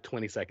about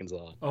 20 seconds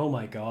long. Oh,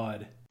 my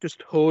God. Just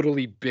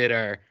totally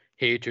bitter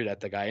hatred at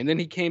the guy. And then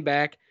he came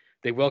back.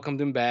 They welcomed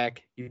him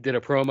back. He did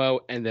a promo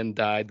and then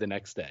died the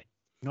next day.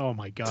 Oh,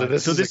 my God. So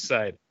this is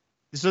exciting.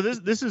 So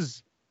this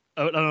is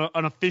an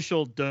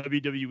official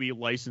WWE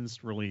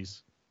licensed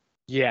release.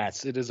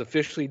 Yes, it is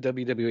officially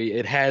WWE.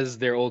 It has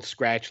their old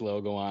Scratch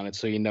logo on it,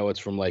 so you know it's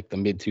from like the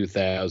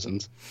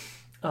mid-2000s.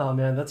 Oh,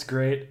 man, that's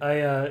great.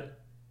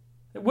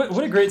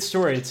 What a great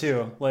story,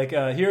 too. Like,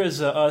 here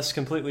is us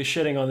completely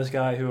shitting on this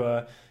guy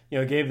who,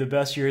 gave the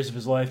best years of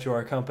his life to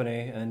our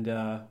company, and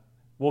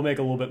we'll make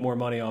a little bit more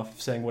money off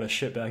saying what a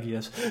shitbag he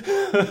is.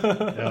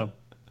 Yeah.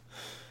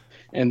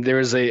 And there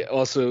is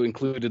also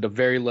included a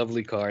very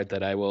lovely card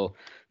that I will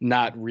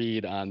not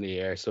read on the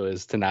air so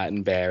as to not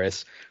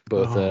embarrass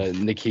both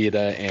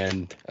Nikita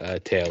and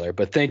Taylor.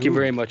 But thank you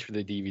very much for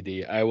the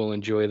DVD. I will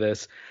enjoy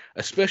this,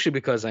 especially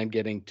because I'm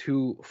getting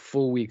 2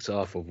 full weeks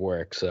off of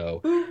work.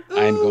 So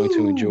I'm going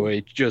to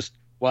enjoy just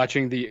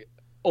watching the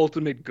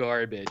ultimate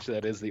garbage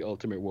that is the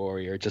Ultimate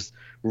Warrior, just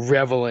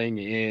reveling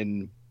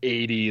in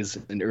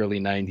 80s and early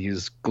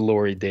 90s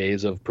glory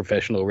days of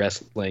professional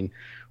wrestling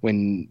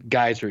when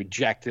guys were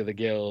jacked to the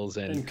gills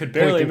and could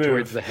barely move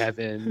towards the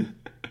heaven,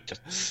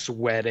 just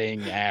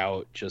sweating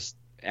out, just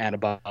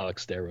anabolic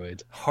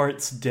steroids.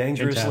 Hearts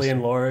dangerously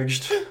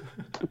enlarged.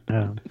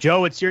 Yeah.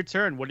 Joe, it's your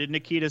turn. What did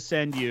Nikita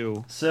send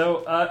you?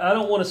 So I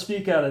don't want to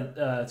speak out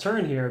of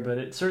turn here, but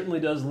it certainly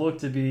does look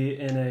to be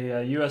in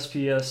a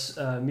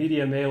USPS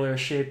media mailer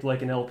shaped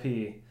like an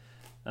LP.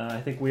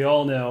 I think we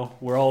all know.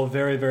 We're all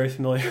very, very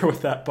familiar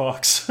with that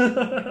box.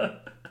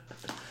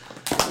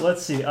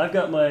 Let's see. I've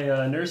got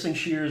my nursing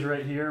shears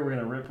right here. We're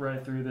going to rip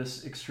right through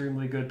this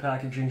extremely good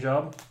packaging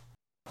job.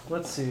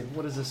 Let's see.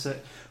 What does this say?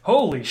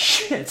 Holy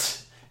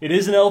shit! It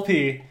is an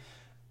LP.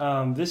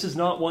 This is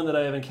not one that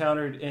I have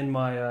encountered in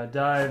my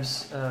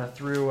dives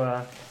through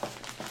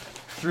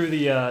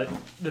the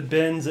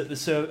bins at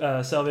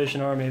the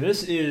Salvation Army.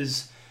 This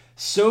is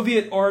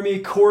Soviet Army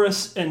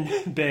Chorus and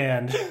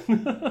Band.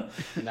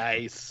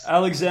 Nice.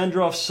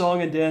 Alexandrov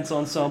Song and Dance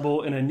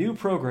Ensemble in a new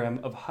program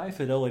of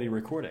high-fidelity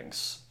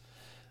recordings.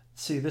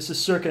 Let's see, this is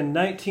circa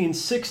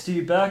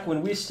 1960, back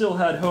when we still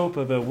had hope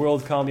of a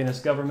world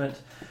communist government.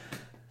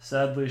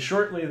 Sadly,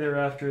 shortly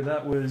thereafter,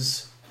 that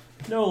was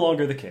no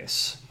longer the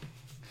case.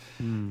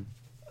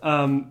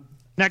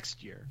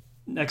 Next year.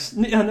 Next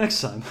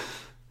time.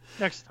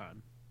 Next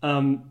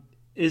time.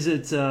 Is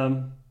it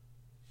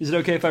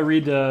okay if I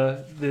read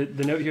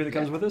the note here that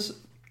comes with this?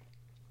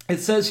 It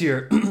says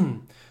here,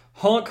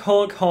 honk,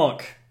 honk,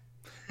 honk.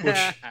 Which,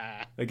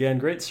 again,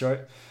 great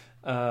start.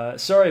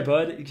 Sorry,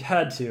 bud,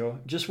 had to.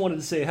 Just wanted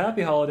to say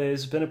happy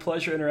holidays. Been a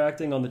pleasure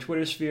interacting on the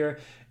Twitter sphere,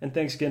 and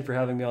thanks again for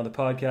having me on the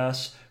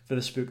podcast for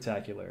the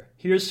Spooktacular.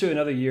 Here's to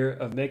another year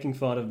of making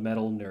fun of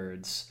metal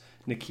nerds.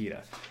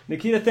 Nikita.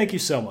 Nikita, thank you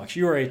so much.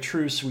 You are a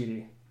true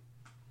sweetie.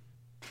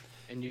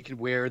 And you can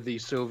wear the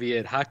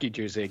Soviet hockey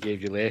jersey I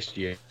gave you last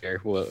year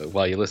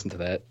while you listen to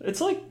that.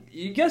 It's like,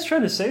 you guys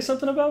trying to say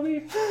something about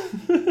me?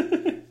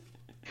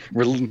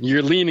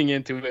 You're leaning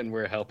into it, and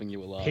we're helping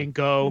you along.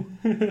 Pinko.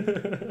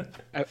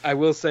 I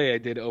will say I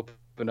did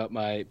open up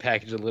my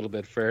package a little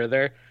bit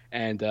further,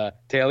 and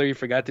Taylor, you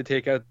forgot to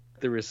take out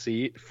the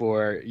receipt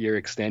for your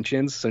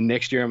extensions. So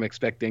next year I'm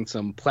expecting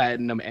some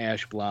platinum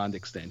ash blonde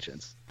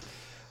extensions.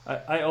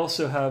 I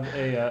also have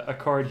a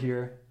card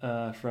here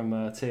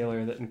from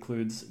Taylor that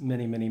includes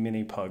many, many,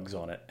 many pugs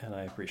on it, and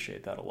I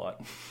appreciate that a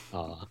lot.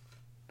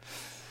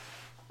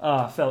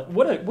 Fella,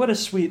 what a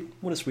sweet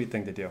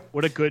thing to do.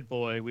 What a good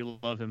boy. We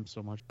love him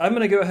so much. I'm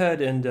going to go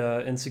ahead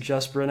and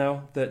suggest,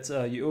 Bruno, that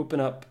you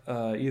open up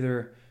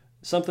either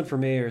something for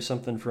me or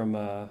something from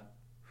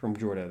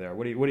Jordo there.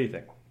 What do you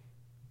think?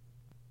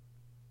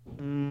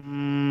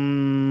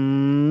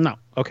 No.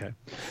 Okay.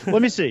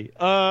 Let me see.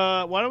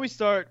 Why don't we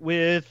start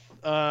with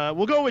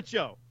we'll go with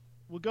Joe.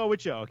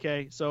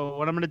 Okay. So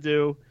what I'm going to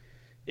do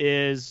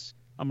is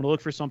I'm gonna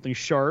look for something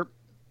sharp.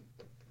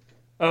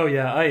 Oh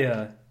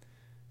yeah,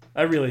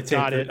 I really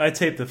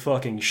taped the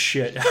fucking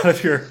shit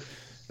out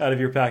of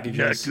your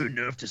packages. Not good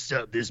enough to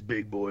stop this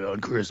big boy on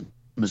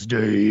Christmas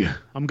Day.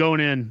 I'm going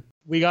in.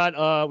 We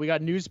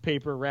got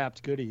newspaper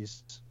wrapped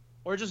goodies.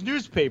 Or just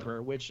newspaper,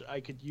 which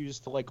I could use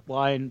to like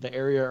line the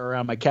area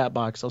around my cat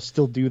box. I'll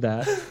still do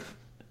that.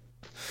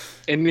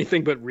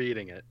 Anything but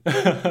reading it.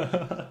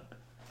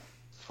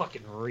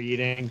 Fucking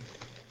reading.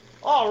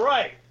 All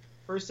right.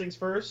 First things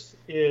first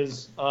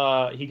is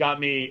he got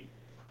me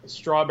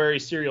strawberry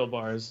cereal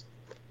bars.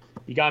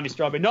 He got me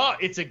strawberry. No,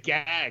 it's a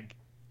gag.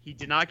 He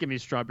did not give me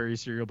strawberry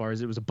cereal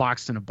bars. It was a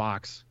box in a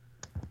box.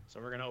 So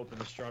we're going to open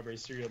the strawberry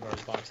cereal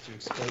bars box to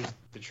expose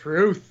the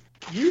truth.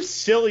 You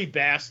silly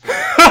bastard.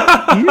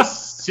 You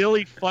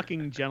silly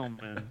fucking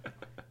gentleman.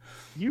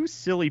 You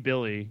silly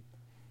Billy.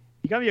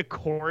 You got me a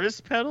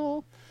chorus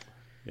pedal?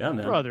 Yeah,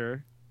 man.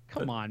 Brother,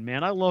 come on,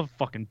 man. I love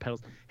fucking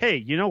pedals. Hey,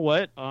 you know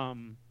what?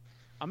 I'm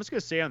just going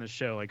to say on the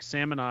show, like,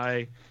 Sam and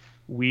I,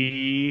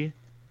 we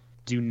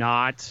do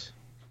not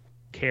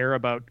care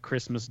about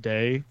Christmas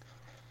Day.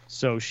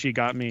 So she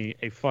got me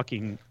a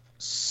fucking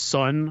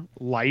Sun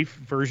Life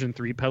version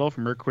 3 pedal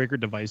from her Quaker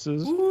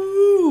Devices.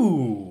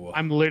 Ooh.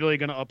 I'm literally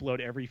going to upload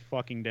every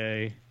fucking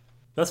day.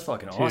 That's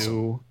fucking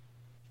awesome.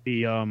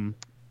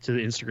 To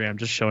the Instagram,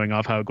 just showing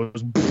off how it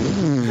goes.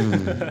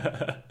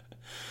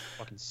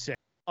 Fucking sick.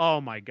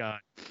 Oh my god.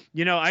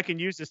 You know, I can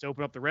use this to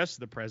open up the rest of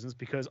the presents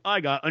because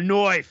I got a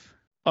knife.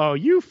 Oh,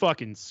 you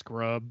fucking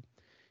scrub.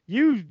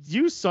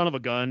 You son of a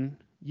gun.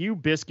 You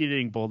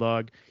biscuit-eating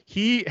bulldog.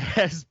 He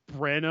has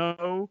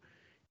Breno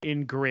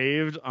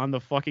engraved on the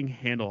fucking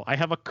handle. I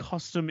have a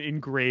custom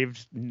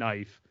engraved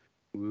knife.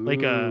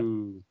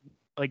 Ooh.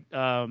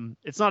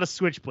 It's not a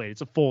switchblade,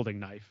 it's a folding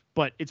knife.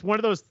 But it's one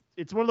of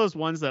those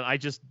ones that I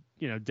just,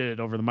 did it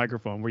over the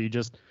microphone where you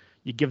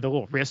give the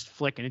little wrist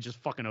flick and it just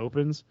fucking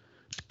opens.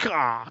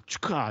 God,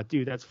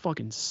 dude, that's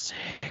fucking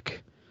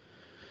sick.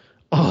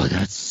 Oh,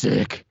 that's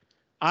sick.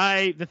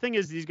 The thing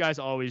is, these guys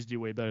always do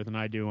way better than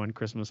I do on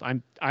Christmas. I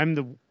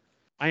am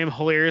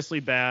hilariously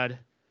bad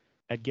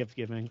at gift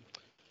giving.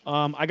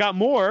 I got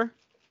more.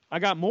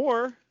 I'm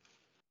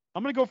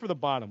gonna go for the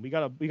bottom. We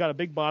got a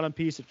big bottom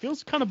piece. It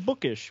feels kind of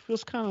bookish.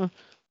 Feels kind of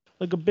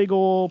like a big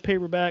old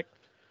paperback.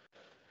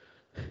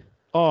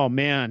 Oh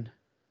man,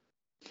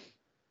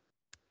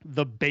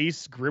 the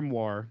Bass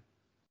Grimoire,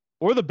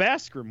 or the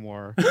Bass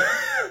Grimoire.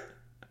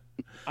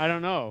 I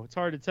don't know. It's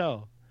hard to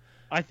tell.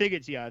 I think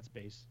it's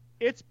Bass.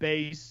 It's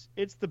Bass.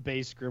 It's the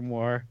Bass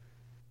Grimoire.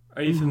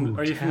 Are you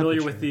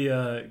familiar with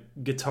the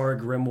Guitar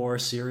Grimoire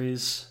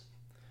series?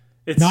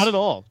 It's not at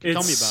all.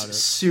 Tell me about it.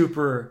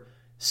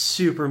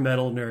 Super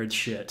metal nerd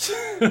shit.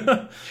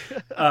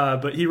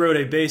 But he wrote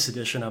a bass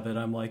edition of it.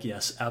 I'm like,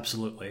 yes,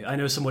 absolutely. I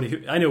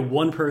know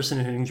one person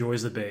who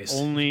enjoys the bass.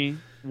 Only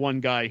one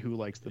guy who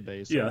likes the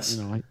bass. Yes.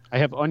 I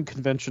have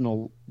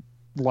unconventional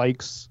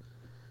likes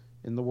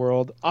in the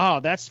world. Oh,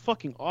 that's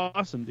fucking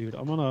awesome, dude.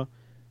 I'm gonna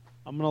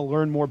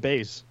learn more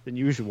bass than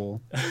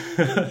usual.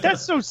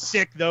 That's so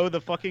sick though,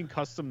 the fucking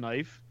custom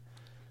knife.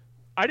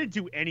 I didn't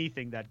do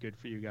anything that good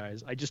for you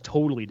guys. I just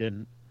totally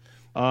didn't.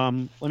 Let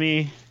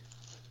me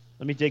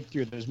dig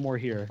through. There's more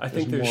here. I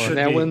think there more. should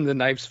Now, be. when the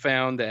knife's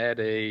found at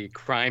a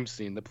crime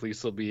scene, the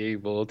police will be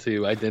able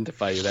to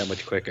identify you that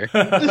much quicker.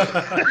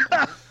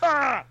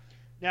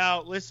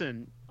 Now,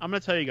 listen. I'm going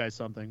to tell you guys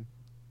something.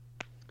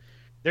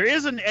 There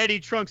is an Eddie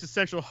Trunks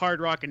Essential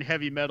Hard Rock and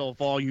Heavy Metal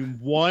Volume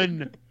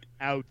 1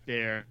 out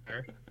there.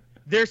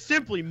 There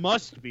simply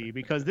must be,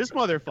 because this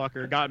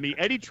motherfucker got me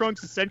Eddie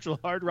Trunks Essential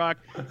Hard Rock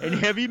and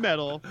Heavy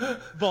Metal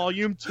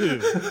Volume 2.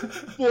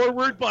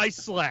 Forward by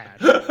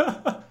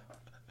Slad.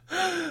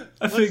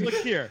 Let's look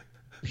here.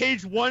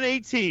 Page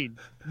 118,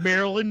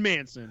 Marilyn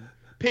Manson.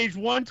 Page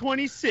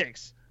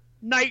 126,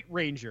 Night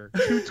Ranger.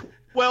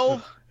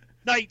 212,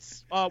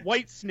 Knights,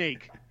 White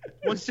Snake.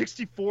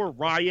 164,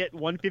 Riot.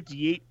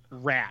 158,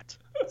 Rat.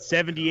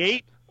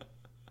 78,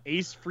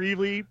 Ace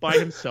Frehley by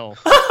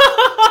himself.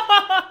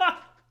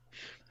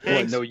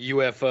 What, no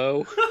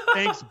UFO?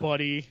 Thanks,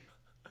 buddy.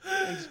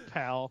 Thanks,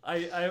 pal.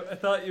 I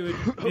thought it would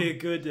be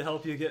good to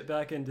help you get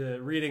back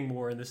into reading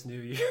more in this new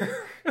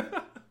year.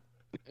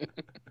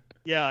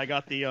 Yeah, I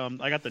got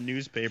the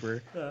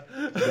newspaper to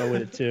go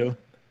with it too.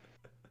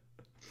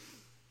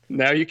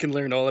 Now you can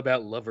learn all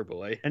about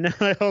Loverboy. And then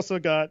I also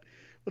got,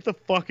 what the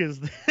fuck is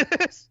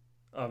this?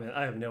 Oh man,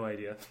 I have no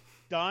idea.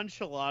 Don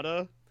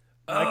Chelada.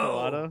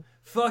 Oh,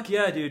 fuck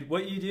yeah, dude.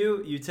 What you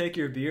do, you take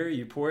your beer,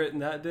 you pour it in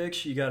that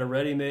bitch, you got a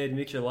ready-made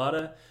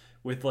michelada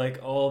with like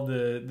all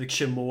the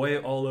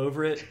chamoy all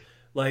over it.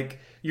 Like,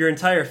 your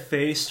entire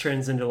face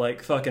turns into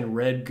like fucking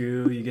red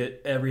goo. You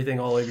get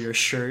everything all over your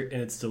shirt,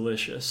 and it's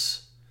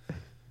delicious.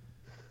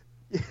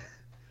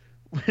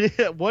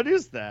 What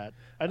is that?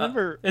 I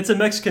never... It's a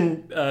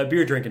Mexican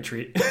beer drinking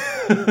treat.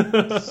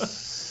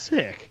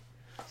 Sick.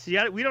 See,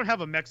 we don't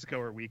have a Mexico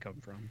where we come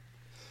from.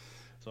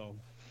 So...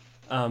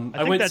 I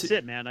think that's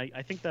it, man.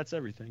 I think that's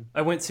everything.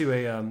 I went to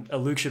a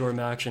Luchador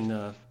match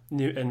in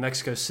in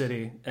Mexico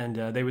City, and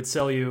they would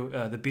sell you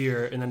the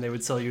beer, and then they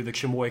would sell you the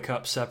chamoy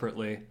cup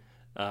separately.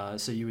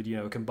 So you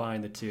would,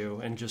 combine the two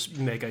and just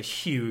make a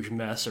huge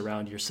mess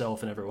around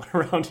yourself and everyone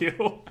around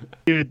you.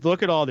 Dude,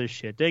 look at all this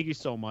shit. Thank you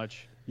so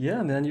much.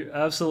 Yeah, man, you're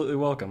absolutely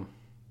welcome.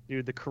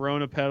 Dude, the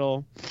Corona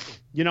pedal.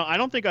 I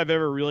don't think I've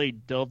ever really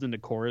delved into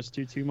chorus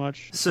too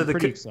much. So I'm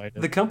pretty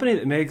excited. The company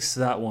that makes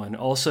that one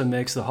also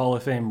makes the Hall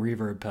of Fame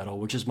reverb pedal,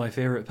 which is my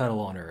favorite pedal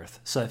on earth.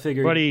 So I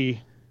figured,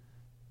 Buddy,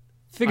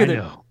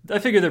 I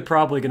figure they're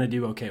probably going to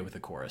do okay with the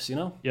chorus,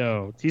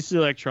 Yo, TC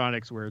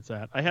Electronics, where it's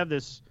at. I have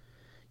this.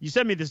 You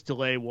sent me this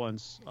delay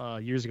once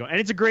years ago, and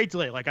it's a great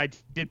delay. Like, I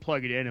did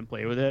plug it in and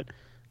play with it.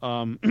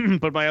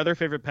 But my other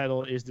favorite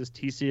pedal is this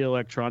TC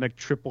Electronic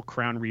Triple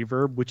Crown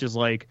Reverb, which is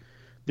like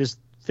this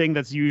thing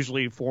that's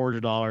usually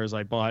 $400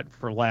 I bought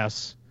for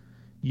less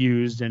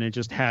used, and it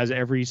just has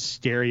every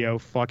stereo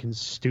fucking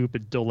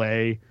stupid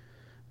delay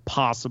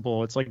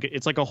possible. It's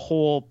like a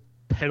whole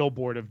pedal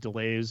board of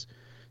delays.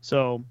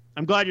 So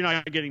I'm glad you're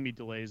not getting me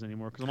delays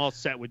anymore, because I'm all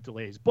set with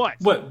delays. But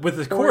with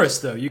the chorus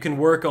though, you can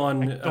work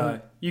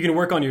on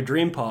your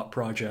Dream Pop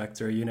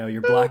project or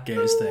your Black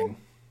Gaze thing.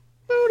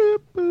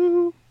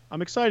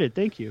 I'm excited.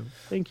 Thank you.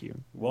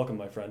 Welcome,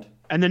 my friend.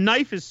 And the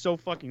knife is so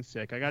fucking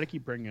sick. I got to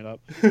keep bringing it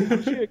up.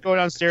 I'm just go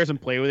downstairs and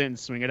play with it and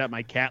swing it at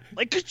my cat.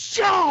 Like,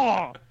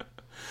 Shaw!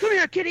 Come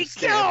here, kitty.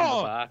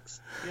 Shaw!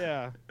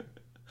 Yeah.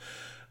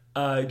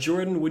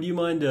 Jordan, would you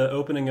mind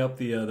opening up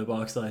the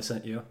box that I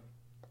sent you?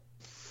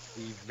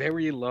 The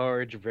very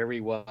large,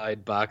 very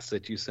wide box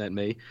that you sent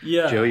me.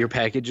 Yeah. Joe, your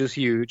package is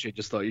huge. I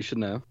just thought you should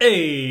know.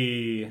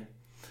 Hey!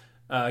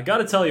 Got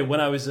to tell you, when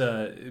I was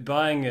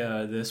buying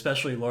the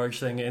especially large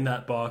thing in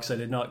that box, I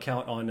did not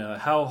count on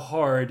how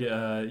hard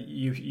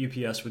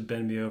UPS would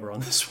bend me over on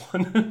this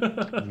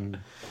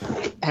one.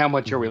 How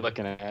much are we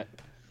looking at?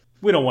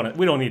 We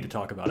don't need to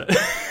talk about it.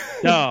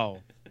 No.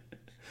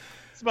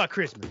 It's about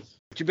Christmas.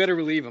 But you better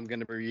believe I'm going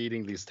to be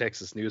reading these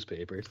Texas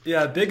newspapers.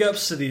 Yeah, big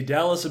ups to the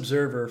Dallas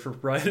Observer for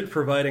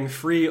providing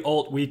free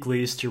alt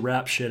weeklies to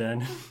wrap shit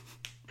in.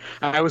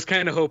 I was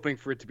kind of hoping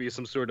for it to be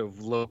some sort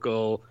of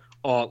local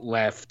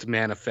alt-left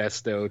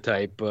manifesto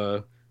type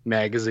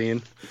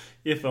magazine.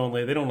 If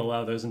only. They don't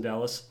allow those in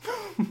Dallas.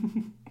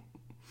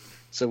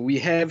 So we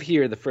have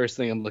here the first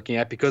thing I'm looking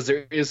at, because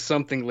there is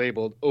something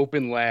labeled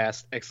open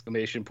last, !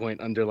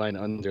 Underline,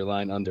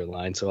 underline,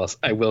 underline. So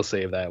I will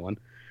save that one.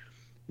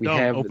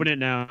 Open it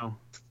now.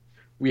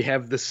 We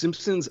have the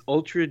Simpsons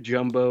Ultra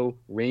Jumbo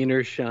Rain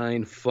or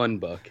Shine Fun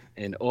Book,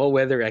 an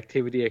all-weather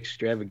activity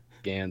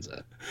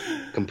extravaganza,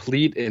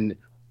 complete and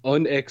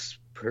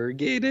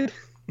unexpurgated.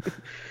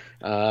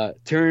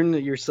 Turn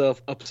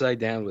yourself upside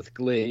down with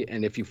glee,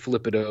 and if you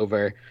flip it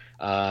over,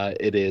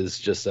 it is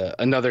just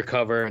another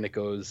cover, and it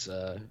goes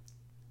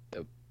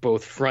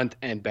both front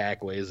and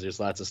back ways. There's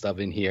lots of stuff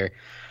in here.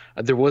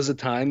 There was a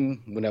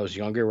time when I was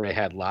younger where I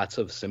had lots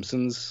of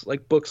Simpsons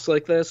books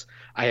like this.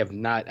 I have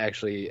not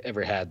actually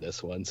ever had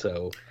this one,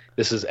 so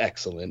this is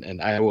excellent,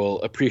 and I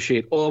will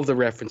appreciate all of the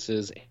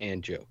references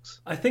and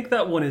jokes. I think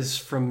that one is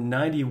from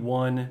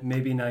 91,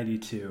 maybe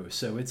 92,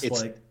 so it's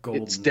like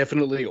golden. It's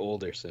definitely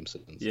older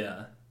Simpsons.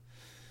 Yeah.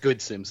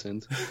 Good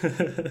Simpsons.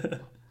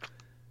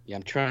 Yeah,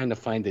 I'm trying to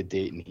find a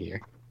date in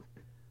here.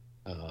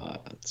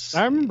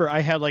 I remember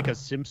I had a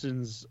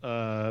Simpsons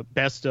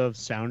best of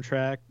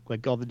soundtrack,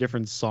 all the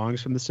different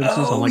songs from the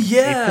Simpsons on tape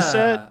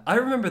cassette. I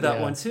remember that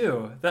one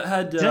too. That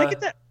had. Did I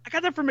get that? I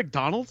got that from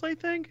McDonald's, I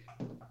think.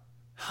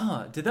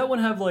 Huh? Did that one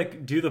have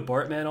Do the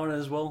Bartman on it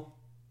as well?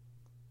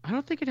 I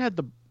don't think it had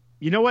the.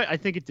 You know what? I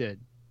think it did.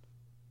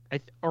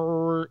 It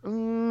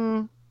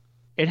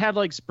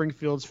had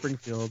Springfield.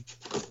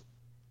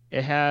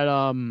 It had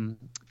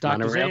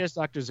Dr.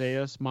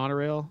 Zayas,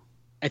 Monorail.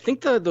 I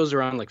think those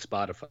are on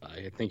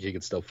Spotify. I think you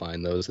could still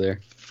find those there.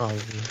 Probably.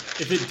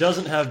 If it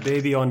doesn't have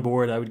Baby on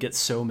Board, I would get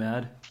so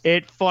mad.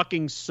 It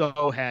fucking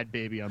so had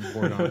Baby on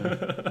Board on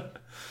it.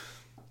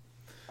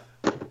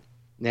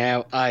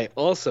 Now, I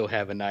also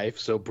have a knife,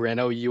 so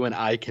Breno, you and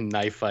I can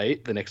knife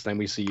fight the next time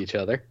we see each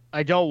other.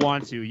 I don't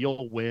want to.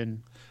 You'll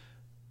win.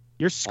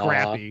 You're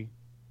scrappy.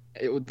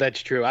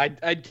 That's true.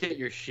 I'd get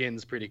your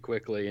shins pretty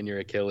quickly and your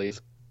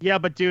Achilles. Yeah,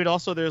 but dude,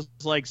 also there's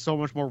so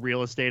much more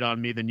real estate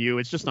on me than you.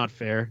 It's just not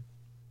fair.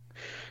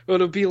 Well,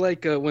 it'll be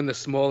like when the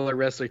smaller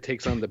wrestler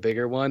takes on the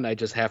bigger one. I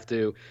just have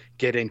to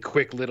get in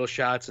quick little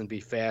shots and be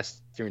faster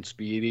and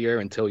speedier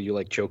until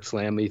you choke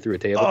slam me through a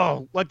table.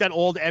 Oh, like that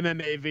old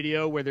MMA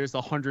video where there's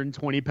a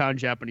 120-pound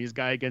Japanese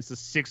guy against a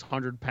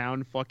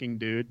 600-pound fucking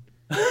dude.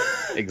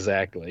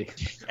 Exactly.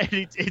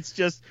 And it's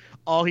just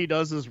all he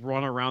does is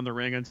run around the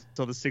ring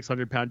until the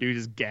 600-pound dude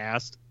is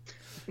gassed.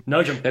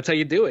 Nudge him. That's how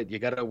you do it. You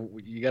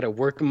gotta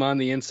work him on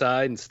the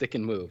inside and stick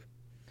and move.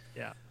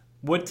 Yeah.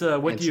 What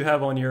do you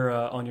have on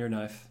your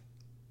knife?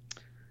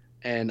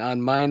 And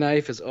on my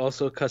knife is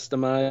also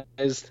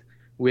customized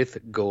with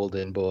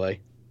Golden Boy.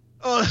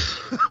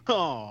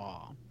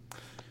 Oh.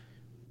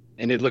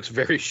 and it looks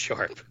very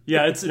sharp.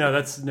 Yeah,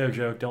 that's no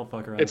joke. Don't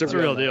fuck around. It's It's a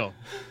real deal.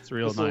 It's a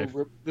real knife.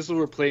 This will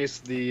replace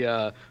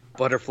the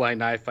butterfly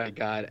knife I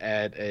got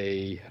at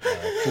a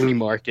flea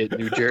market,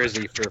 New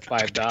Jersey, for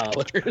 $5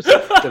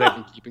 that I've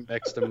been keeping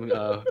next to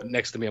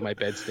me on my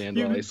bedstand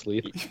while I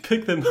sleep. You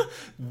pick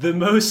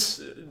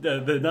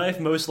the knife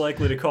most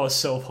likely to cause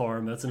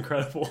self-harm. That's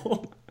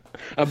incredible.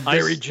 I'm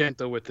very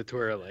gentle with the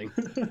twirling.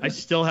 I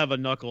still have a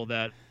knuckle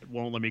that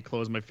won't let me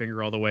close my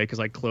finger all the way because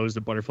I closed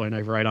the butterfly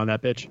knife right on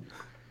that bitch.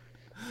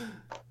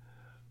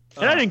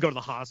 And I didn't go to the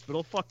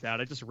hospital. Fuck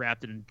that. I just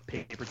wrapped it in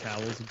paper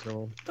towels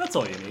until... That's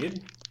all you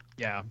need.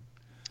 Yeah.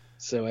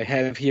 So I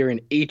have here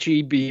an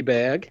HEB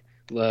bag.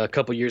 A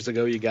couple years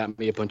ago, you got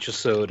me a bunch of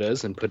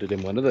sodas and put it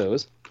in one of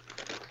those.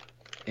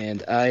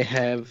 And I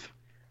have...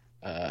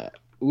 I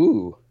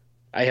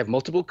have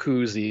multiple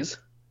koozies.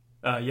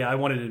 Yeah, I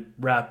wanted to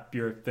wrap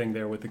your thing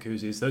there with the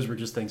koozies. Those were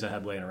just things I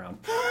had laying around.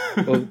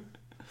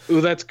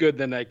 That's good.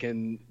 Then I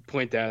can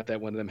point out that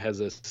one of them has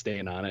a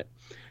stain on it.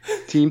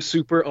 Team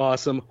Super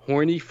Awesome,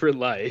 Horny for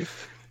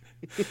Life.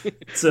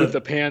 With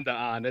a panda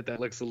on it that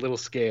looks a little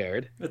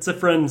scared. It's a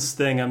friend's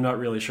thing. I'm not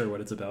really sure what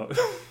it's about.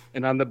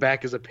 And on the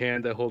back is a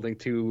panda holding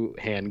 2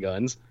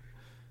 handguns.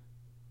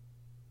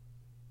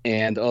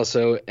 And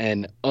also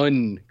an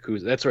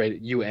koozie. That's right,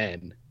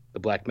 UN, the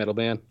black metal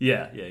band.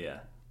 Yeah.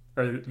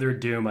 Or they're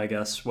Doom, I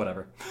guess.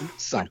 Whatever.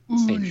 Same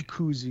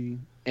koozie.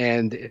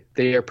 And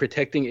they are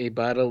protecting a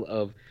bottle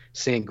of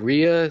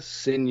Sangria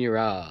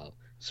Señorial,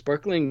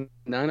 sparkling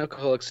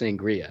non-alcoholic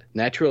sangria,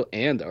 natural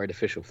and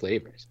artificial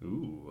flavors.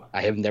 Ooh.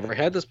 I have never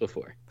had this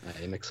before.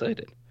 I am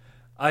excited.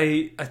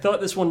 I thought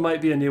this one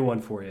might be a new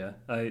one for you.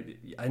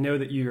 I know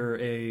that you're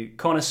a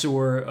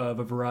connoisseur of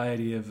a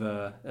variety of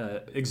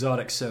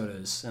exotic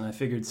sodas, and I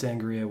figured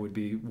sangria would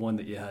be one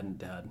that you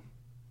hadn't had.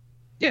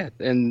 Yeah,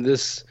 and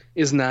this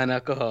is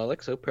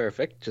non-alcoholic, so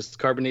perfect. Just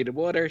carbonated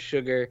water,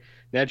 sugar,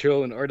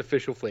 natural and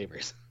artificial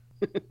flavors,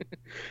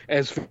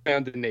 as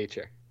found in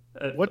nature.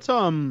 What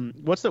do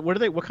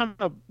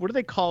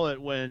they call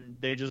it when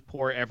they just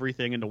pour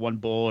everything into one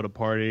bowl at a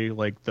party,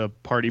 like the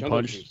party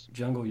punch?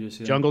 Jungle juice.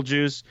 Yeah. Jungle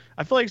juice.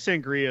 I feel like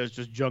sangria is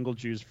just jungle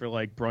juice for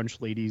like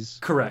brunch ladies.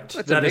 Correct.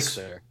 That's a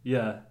mixer.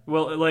 Yeah.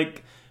 Well,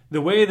 like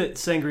the way that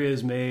sangria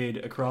is made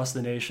across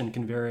the nation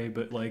can vary,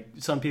 but like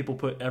some people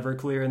put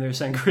Everclear in their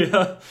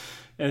sangria,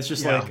 and it's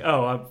just like,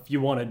 if you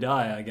want to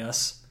die, I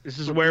guess. This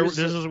is where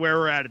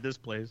we're at this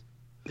place.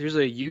 There's a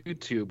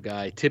YouTube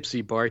guy,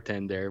 Tipsy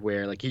Bartender,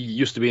 where like he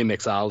used to be a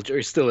mixologist, or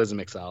he still is a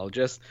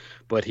mixologist,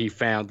 but he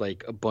found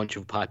like a bunch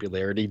of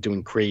popularity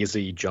doing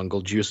crazy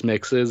jungle juice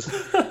mixes,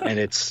 and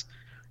it's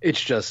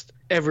just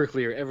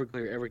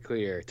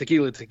Everclear,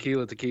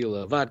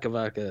 tequila, vodka,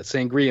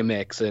 sangria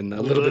mix, and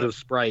a little bit of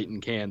Sprite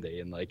and candy,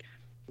 and like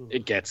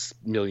it gets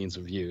millions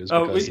of views.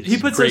 Oh, because he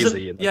puts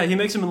crazy. he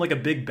makes them in like a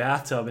big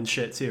bathtub and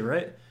shit too,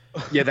 right?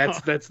 Yeah,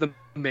 that's the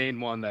main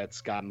one that's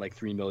gotten like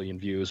 3 million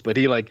views. But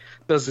he like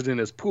does it in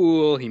his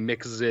pool. He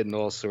mixes it and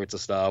all sorts of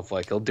stuff.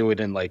 Like he'll do it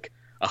in like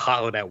a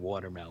hollowed out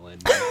watermelon.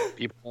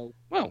 People,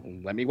 well,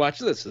 let me watch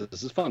this.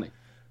 This is funny.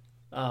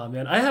 Oh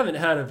man, I haven't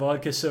had a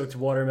vodka soaked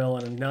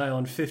watermelon in nigh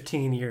on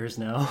 15 years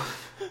now.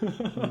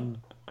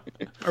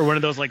 Or one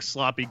of those like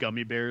sloppy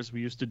gummy bears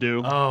we used to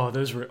do. Oh,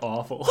 those were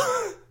awful.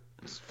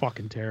 It's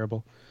fucking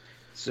terrible.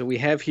 So we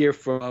have here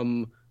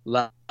from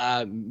La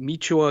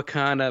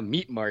Michoacana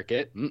Meat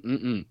Market,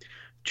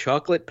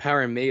 chocolate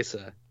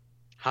paramesa,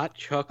 hot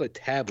chocolate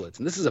tablets,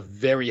 and this is a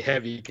very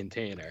heavy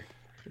container.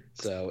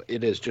 So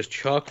it is just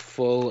chock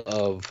full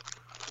of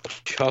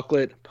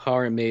chocolate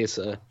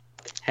paramesa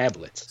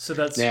tablets. So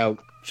that's now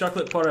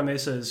chocolate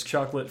paramesa is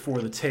chocolate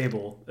for the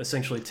table,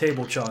 essentially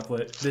table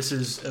chocolate. This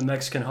is a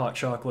Mexican hot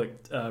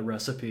chocolate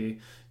recipe.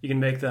 You can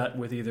make that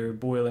with either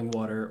boiling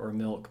water or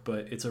milk,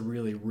 but it's a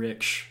really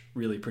rich,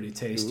 really pretty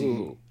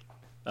tasty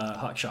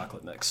hot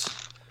chocolate mix.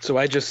 So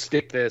I just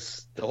stick the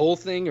whole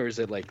thing, or is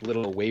it like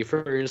little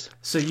wafers?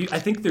 So I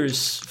think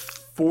there's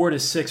 4 to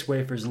 6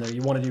 wafers in there.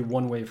 You want to do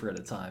one wafer at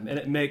a time, and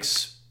it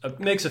makes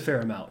a fair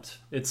amount.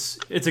 It's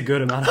a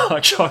good amount of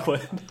hot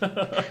chocolate.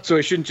 So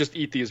I shouldn't just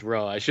eat these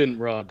raw. I shouldn't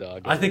raw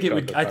dog. I think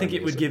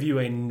it would give you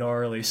a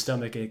gnarly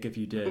stomach ache if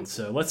you did.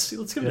 So let's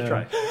give it a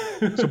try.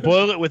 So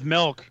boil it with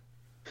milk.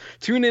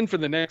 Tune in for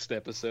the next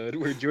episode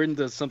where Jordan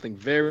does something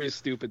very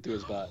stupid to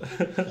his body.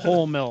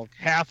 Whole milk,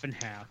 half and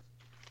half.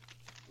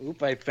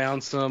 Oop! I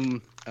found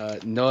some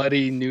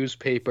naughty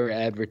newspaper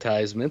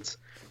advertisements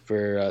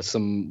for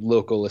some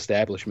local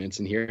establishments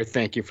in here.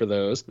 Thank you for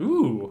those.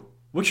 Ooh,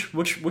 which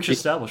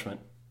establishment?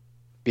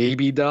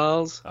 Baby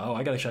Dolls. Oh,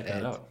 I gotta check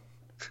that out.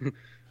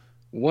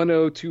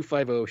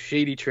 10250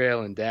 Shady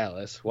Trail in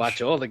Dallas.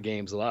 Watch all the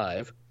games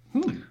live.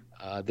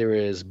 There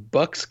is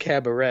Bucks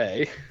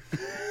Cabaret,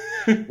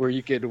 where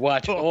you could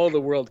watch all the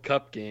World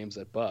Cup games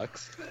at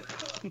Bucks.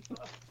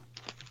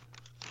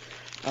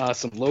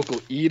 Some local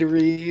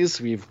eateries.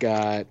 We've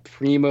got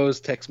Primo's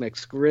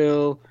Tex-Mex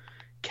Grill,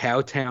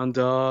 Cowtown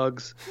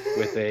Dogs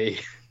with a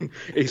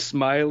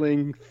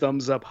smiling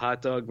thumbs up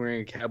hot dog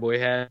wearing a cowboy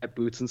hat,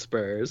 boots and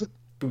spurs.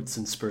 Boots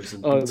and spurs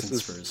and Oh, boots and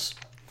spurs.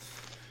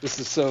 This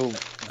is so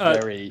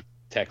very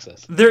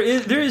Texas. There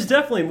is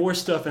definitely more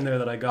stuff in there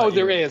that I got. Oh,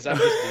 there is. I'm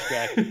just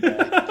distracted.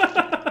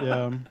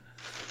 Yeah.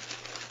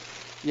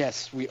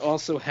 Yes, we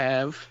also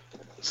have.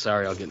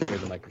 Sorry, I'll get near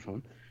the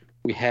microphone.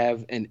 We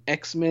have an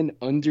X-Men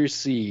Under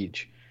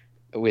Siege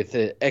with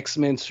an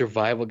X-Men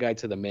Survival Guide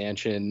to the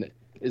Mansion.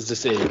 Is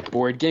this a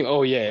board game?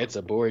 Oh yeah, it's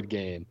a board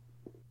game.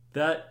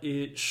 That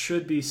it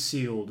should be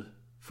sealed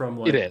from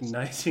It is.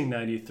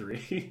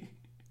 1993.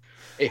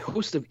 A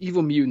host of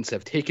evil mutants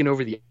have taken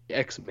over the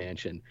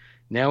X-Mansion.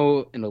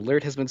 Now an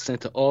alert has been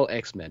sent to all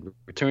X-Men.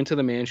 Return to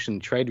the mansion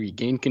and try to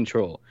regain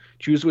control.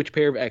 Choose which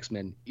pair of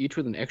X-Men, each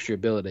with an extra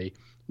ability,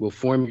 will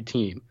form your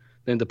team.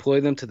 Then deploy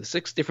them to the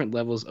 6 different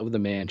levels of the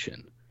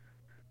mansion.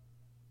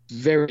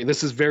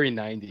 This is very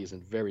 90s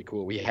and very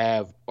cool. We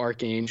have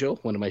Archangel,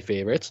 one of my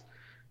favorites,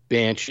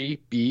 Banshee,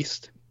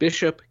 Beast,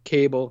 Bishop,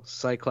 Cable,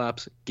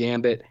 Cyclops,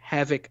 Gambit,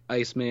 Havoc,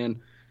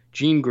 Iceman,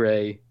 Jean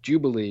Grey,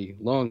 Jubilee,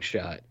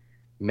 Longshot,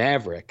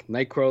 Maverick,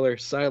 Nightcrawler,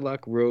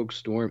 Psylocke, Rogue,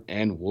 Storm,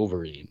 and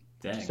Wolverine.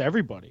 Dang. It's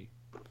everybody.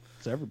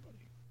 It's everybody.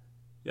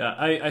 Yeah,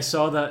 I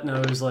saw that and I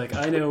was like,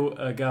 I know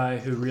a guy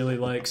who really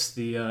likes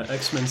the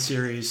X-Men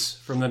series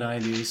from the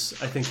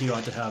 90s. I think he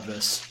ought to have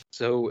this.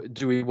 So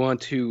do we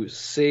want to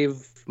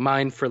save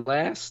mine for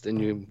last, and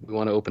we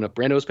want to open up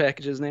Brando's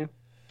packages now?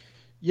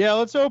 Yeah,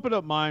 let's open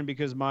up mine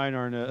because mine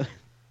aren't.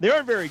 They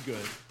aren't very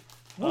good.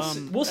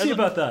 We'll see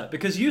about that,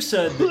 because you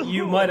said that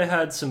you might have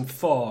had some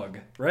fog,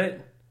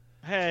 right?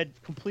 I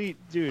had complete,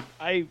 dude.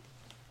 I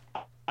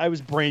was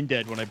brain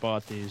dead when I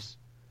bought these.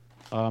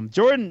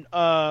 Jordan,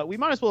 we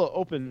might as well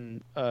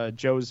open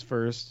Joe's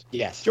first.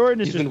 Yes.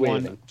 Jordan is He's just been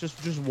one, waiting.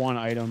 just one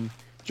item.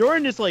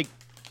 Jordan is like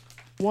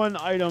one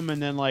item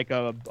and then like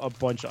a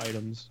bunch of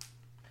items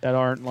that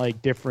aren't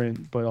like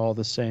different but all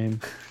the same.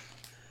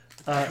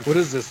 What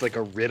is this, like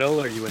a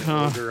riddle? Are you an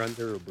ogre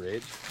under a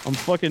bridge? I'm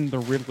fucking the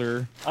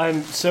Riddler.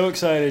 I'm so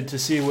excited to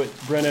see what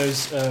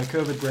Breno's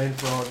COVID brain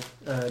frog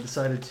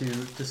decided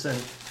to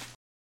send.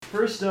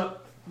 First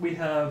up, we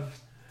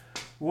have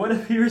what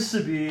appears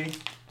to be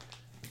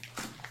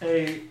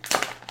a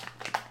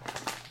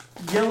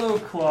yellow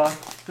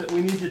cloth that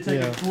we need to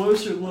take a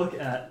closer look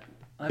at.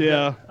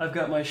 I've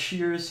got my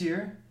shears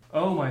here.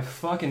 Oh my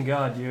fucking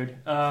god, dude.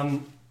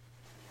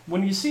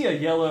 When you see a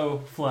yellow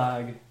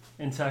flag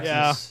in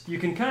Texas, you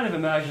can kind of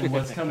imagine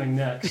what's coming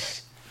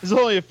next. There's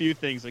only a few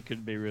things it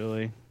could be,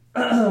 really.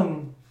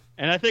 And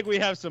I think we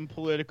have some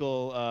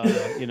political,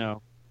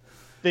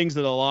 things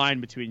that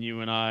align between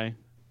you and I.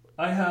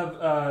 I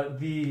have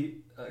the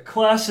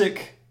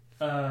classic,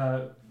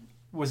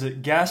 was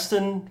it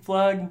Gaston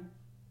flag?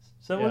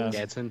 Is that what it is?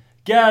 Gadsden.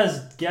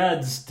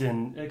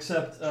 Gadsden,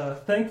 except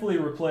thankfully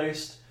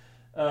replaced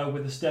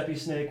with a steppy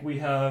snake. We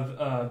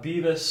have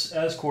Beavis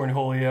as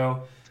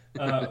Cornholio,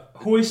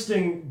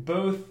 hoisting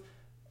both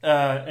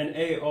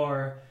an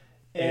AR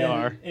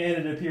and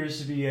it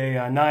appears to be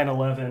a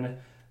 911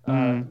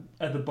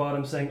 at the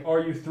bottom saying,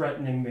 "Are you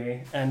threatening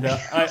me?" And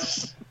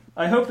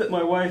I hope that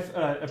my wife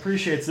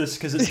appreciates this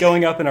because it's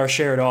going up in our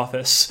shared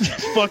office.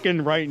 It's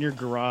fucking right in your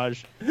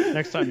garage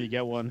next time you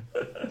get one.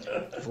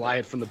 Fly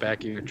it from the back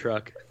of your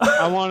truck.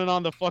 I want it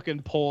on the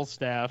fucking pole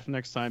staff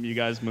next time you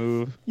guys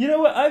move. You know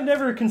what? I've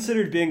never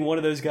considered being one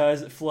of those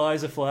guys that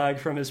flies a flag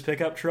from his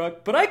pickup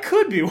truck, but I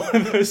could be one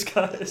of those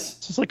guys.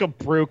 It's just like a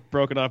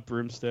broken off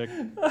broomstick.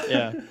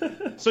 Yeah.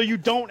 So you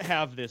don't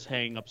have this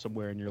hanging up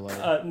somewhere in your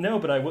life? No,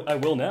 but I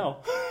will now.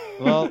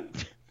 Well,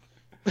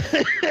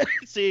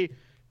 see,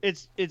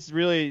 it's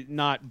really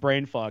not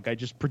brain fog. I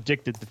just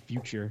predicted the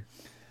future.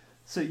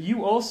 So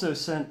you also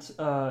sent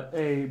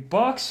a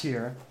box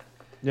here.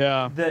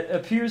 Yeah. That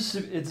appears to,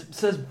 it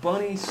says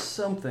Bunny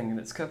something, and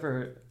it's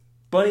covered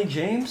Bunny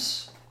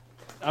James?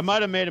 I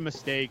might have made a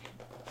mistake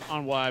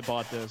on why I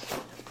bought this.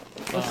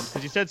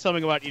 Because you said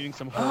something about eating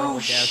some horrible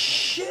gas.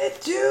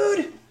 Shit,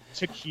 dude!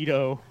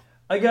 Taquito.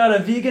 I got a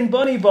vegan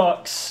bunny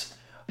box.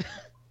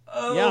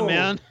 Oh. Yeah,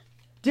 man.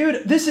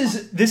 Dude, this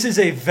is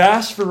a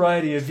vast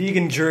variety of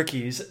vegan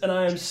jerkies, and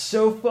I am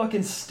so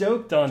fucking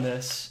stoked on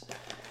this.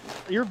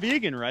 You're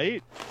vegan,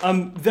 right?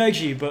 I'm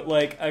veggie, but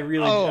like I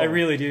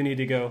really do need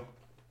to go.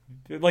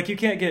 Like you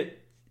can't get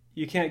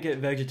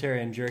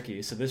vegetarian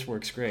jerky, so this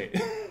works great.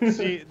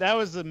 See, that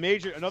was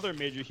another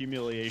major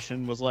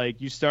humiliation. Was like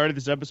you started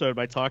this episode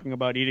by talking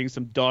about eating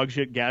some dog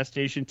shit gas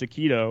station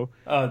taquito.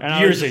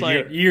 Years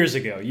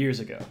ago.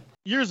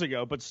 Years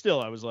ago, but still,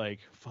 I was like,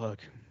 fuck.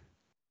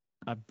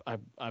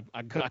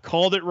 I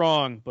called it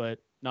wrong, but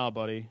nah,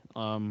 buddy.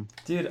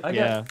 Dude, I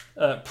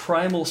got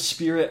Primal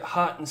Spirit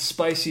hot and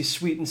spicy,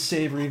 sweet and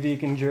savory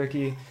vegan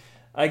jerky.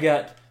 I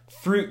got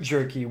fruit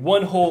jerky,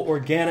 one whole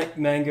organic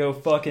mango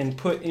fucking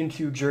put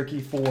into jerky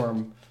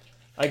form.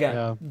 I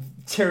got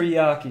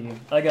teriyaki.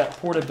 I got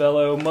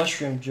portobello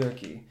mushroom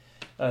jerky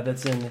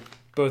that's in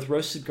both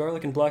roasted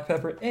garlic and black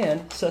pepper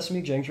and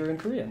sesame, ginger, and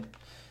Korean.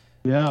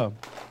 Yeah.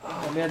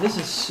 Oh man, this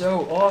is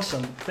so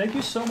awesome. Thank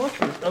you so much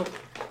for.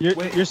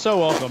 You're so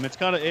welcome. It's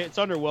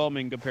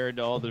underwhelming compared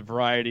to all the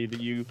variety that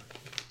you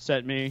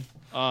sent me.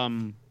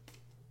 But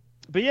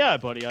yeah,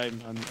 buddy, I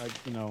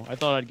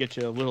thought I'd get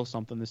you a little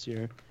something this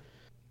year.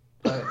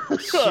 I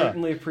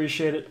certainly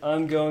appreciate it.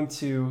 I'm going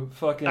to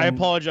fucking... I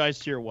apologize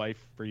to your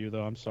wife for you,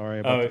 though. I'm sorry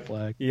about the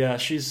flag. Yeah,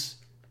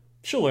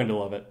 she'll learn to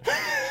love it.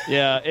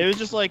 Yeah, it was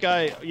just like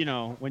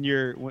when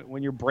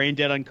you're brain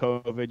dead on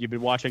COVID, you've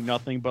been watching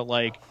nothing but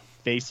like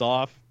Face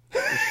Off,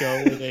 the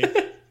show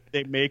where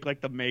they make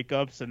like the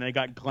makeups, and they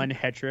got Glenn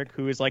Hetrick,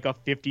 who is like a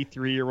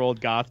 53-year-old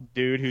goth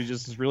dude who's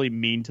just is really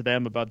mean to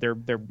them about their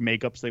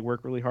makeups they work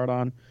really hard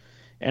on,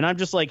 and I'm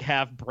just like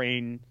half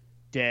brain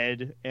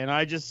dead, and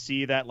I just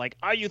see that like,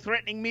 are you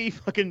threatening me,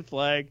 fucking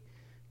flag,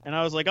 and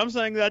I was like, I'm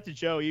saying that to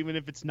Joe even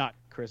if it's not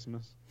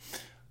Christmas.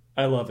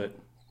 I love it.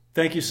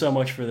 Thank you so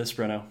much for this,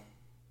 Breno.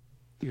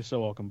 You're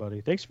so welcome,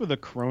 buddy. Thanks for the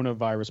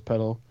coronavirus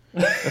pedal.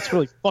 That's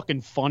really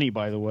fucking funny,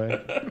 by the way.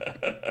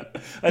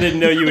 I didn't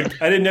know you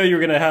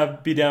were gonna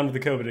be down with the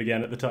COVID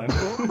again at the time.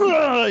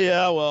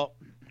 Yeah, well,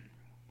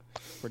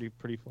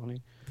 pretty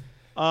funny.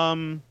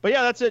 But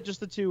yeah, that's it. Just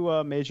the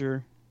two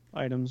major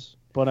items.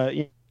 But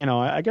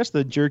I guess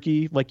the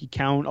jerky, like you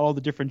count all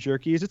the different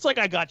jerkies. It's like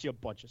I got you a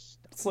bunch of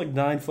stuff. It's like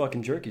 9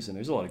 fucking jerkies, and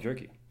there's a lot of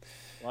jerky.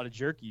 A lot of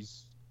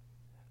jerkies.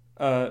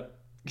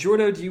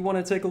 Jordo, do you want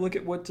to take a look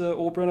at what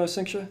old Breno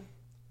sent you?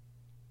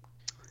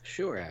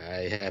 Sure,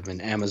 I have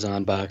an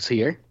Amazon box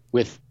here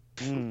with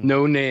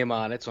no name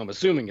on it, so I'm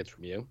assuming it's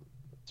from you.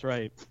 That's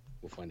right.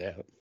 We'll find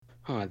out.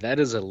 Huh, that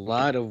is a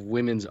lot of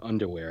women's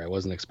underwear. I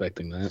wasn't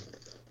expecting that.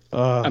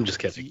 I'm just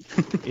kidding.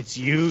 It's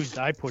used.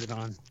 I put it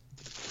on.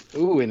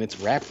 Ooh, and it's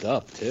wrapped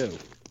up, too.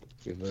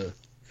 We have a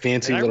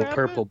fancy little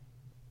purple...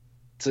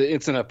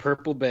 It's in a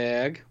purple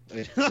bag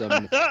with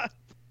some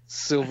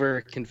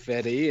silver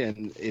confetti,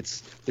 and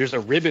there's a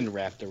ribbon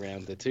wrapped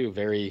around it, too,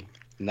 very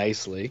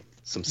nicely.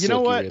 Some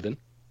silky ribbon.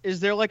 Is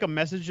there like a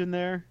message in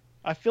there?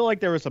 I feel like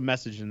there was a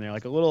message in there,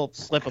 like a little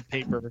slip of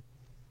paper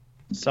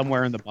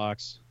somewhere in the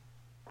box.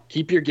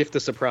 Keep your gift a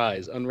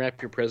surprise.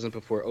 Unwrap your present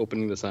before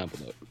opening this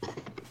envelope.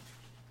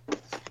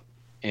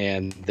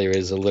 And there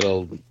is a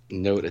little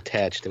note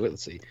attached to it.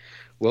 Let's see.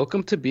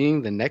 Welcome to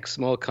being the next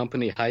small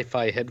company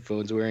hi-fi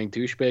headphones wearing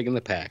douchebag in the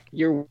pack.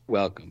 You're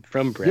welcome.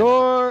 From Brent.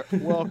 You're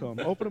welcome.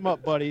 Open them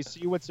up, buddy.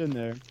 See what's in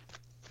there.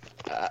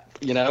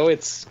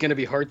 It's going to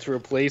be hard to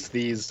replace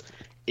these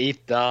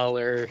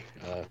 $8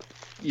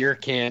 ear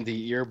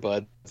candy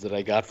earbuds that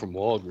I got from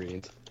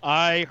Walgreens.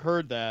 I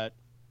heard that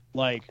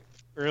like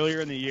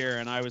earlier in the year,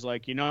 and I was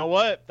like, you know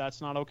what? That's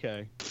not okay.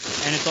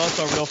 And it's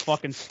also real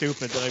fucking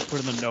stupid that I put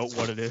in the note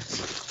what it is.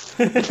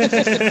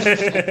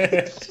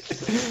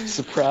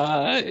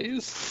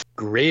 Surprise.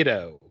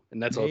 Grado.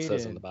 And that's all it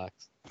says on the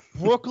box.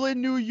 Brooklyn,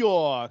 New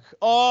York.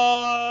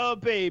 Oh,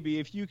 baby.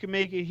 If you can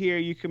make it here,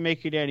 you can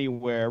make it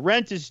anywhere.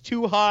 Rent is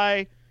too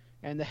high,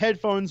 and the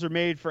headphones are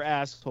made for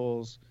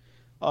assholes.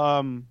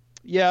 I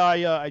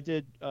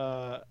did.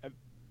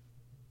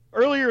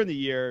 Earlier in the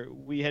year,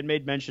 we had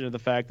made mention of the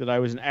fact that I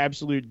was an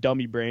absolute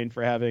dummy brain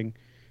for having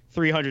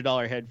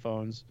 $300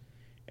 headphones.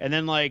 And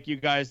then, like, you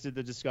guys did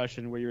the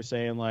discussion where you were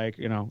saying, like,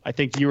 I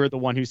think you were the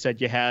one who said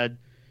you had,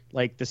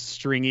 like, the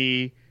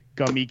stringy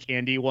gummy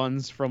candy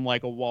ones from,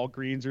 like, a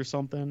Walgreens or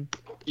something.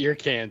 Ear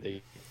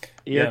candy.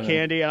 Yeah,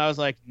 candy. Man. And I was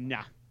like,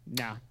 nah.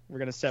 We're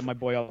going to set my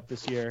boy up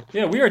this year.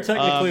 Yeah, we are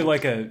technically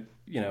like a,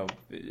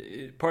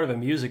 part of a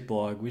music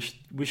blog. We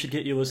should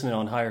get you listening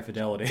on higher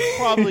fidelity.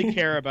 Probably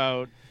care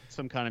about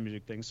some kind of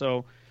music thing.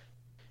 So,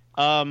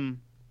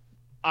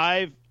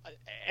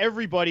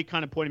 everybody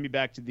kind of pointed me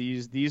back to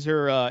these. These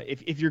are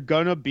if you're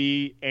gonna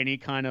be any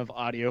kind of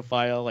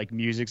audiophile, like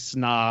music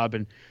snob,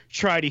 and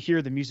try to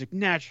hear the music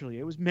naturally,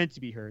 it was meant to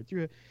be heard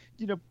through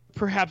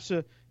perhaps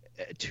a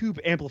tube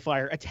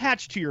amplifier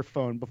attached to your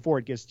phone before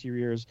it gets to your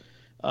ears.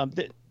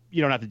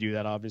 You don't have to do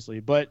that, obviously,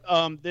 but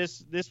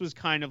this was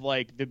kind of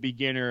like the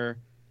beginner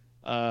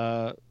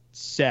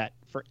set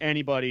for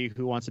anybody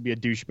who wants to be a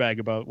douchebag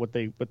about what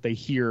they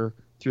hear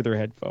through their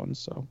headphones.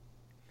 So.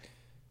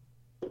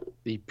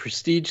 The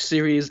Prestige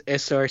Series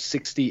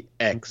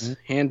SR60X,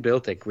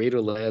 hand-built at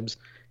Grado Labs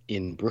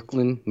in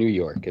Brooklyn, New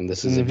York. And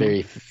this is a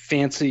very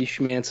fancy,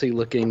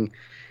 schmancy-looking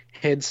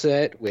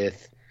headset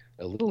with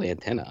a little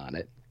antenna on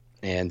it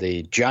and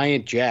a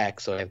giant jack,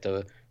 so I have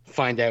to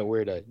find out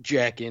where to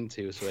jack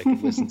into so I can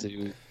listen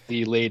to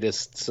the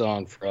latest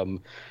song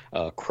from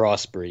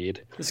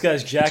Crossbreed. This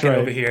guy's jacking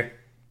over here.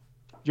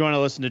 If you want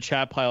to listen to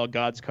Chat Pile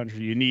God's Country,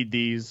 you need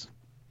these.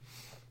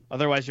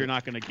 Otherwise, you're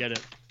not going to get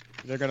it.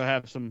 They're going to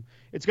have some...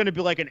 It's going to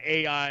be like an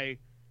AI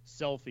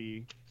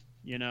selfie,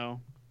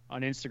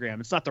 on Instagram.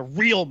 It's not the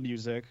real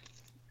music.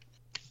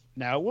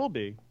 Now it will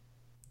be.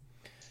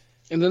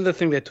 And then the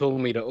thing that told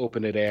me to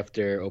open it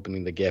after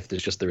opening the gift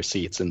is just the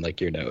receipts and, like,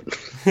 your note.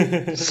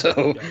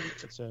 So...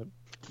 That's it.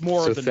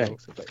 More of the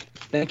thanks. Note.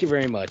 Thank you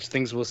very much.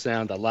 Things will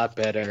sound a lot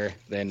better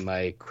than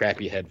my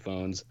crappy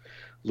headphones.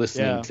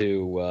 Listening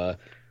to...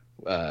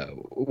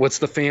 what's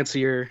the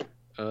fancier...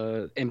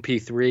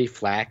 MP3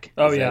 FLAC.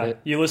 Oh yeah,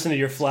 you listen to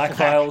your FLAC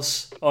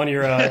files on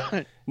your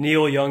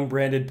Neil Young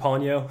branded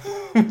Ponyo.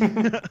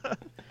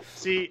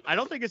 See, I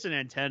don't think it's an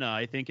antenna.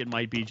 I think it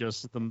might be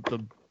just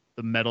the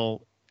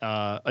metal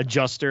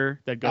adjuster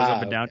that goes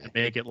up and down to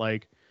make it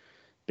like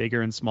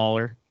bigger and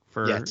smaller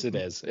Yes, it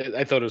is.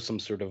 I thought it was some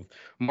sort of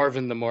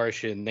Marvin the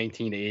Martian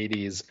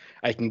 1980s.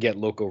 I can get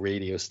local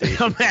radio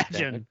station.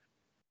 Imagine.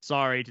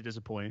 Sorry to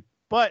disappoint,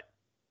 but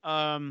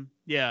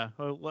yeah.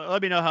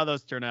 Let me know how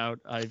those turn out.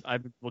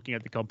 I've been looking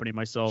at the company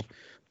myself.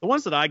 The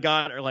ones that I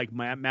got are like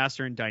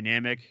Master and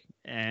Dynamic,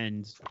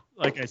 and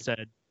like I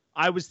said,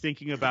 I was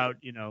thinking about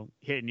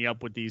hitting you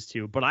up with these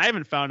two, but I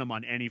haven't found them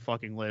on any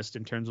fucking list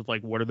in terms of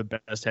like what are the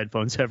best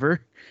headphones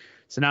ever.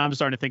 So now I'm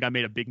starting to think I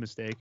made a big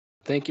mistake.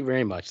 Thank you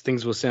very much.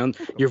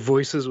 Your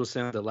voices will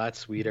sound a lot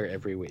sweeter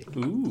every week.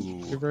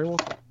 Ooh. You're very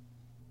welcome.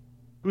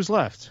 Who's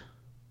left?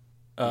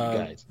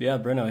 Guys. Yeah,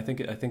 Breno, I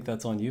think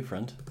that's on you,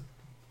 friend.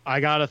 I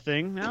got a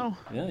thing now?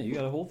 Yeah, you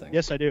got a whole thing.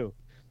 Yes, I do.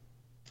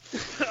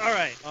 All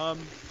right.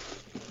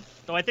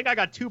 So I think I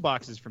got 2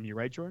 boxes from you,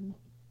 right, Jordan?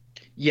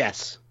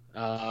 Yes.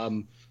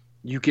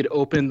 You could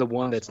open the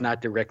one that's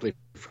not directly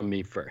from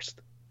me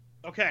first.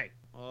 Okay.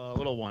 A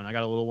little one. I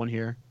got a little one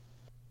here.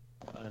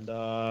 And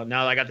now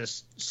that I got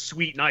this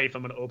sweet knife,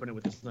 I'm going to open it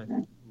with this knife.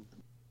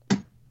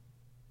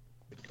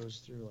 It goes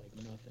through like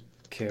nothing.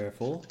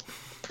 Careful.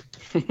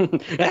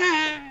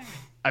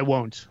 I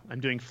won't.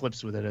 I'm doing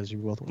flips with it, as you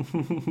will.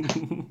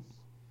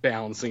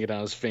 Balancing it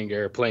on his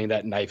finger, playing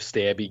that knife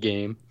stabby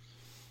game.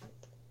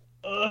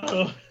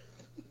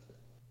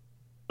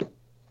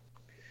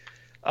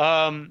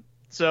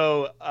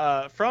 So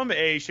from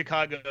a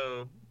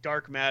Chicago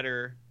Dark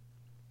Matter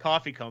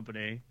coffee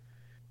company,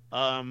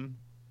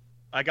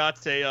 I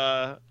got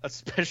a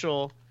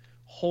special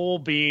whole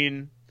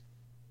bean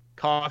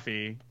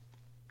coffee,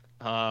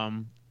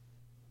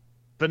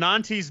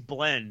 Benante's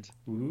Blend.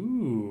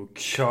 Ooh,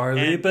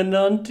 Charlie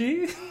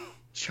Benante?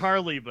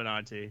 Charlie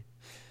Benante.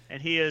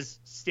 And he is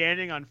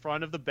standing on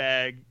front of the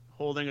bag,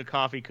 holding a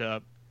coffee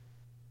cup,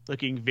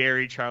 looking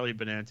very Charlie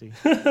Benante.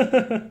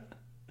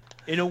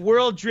 In a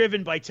world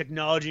driven by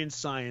technology and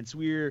science,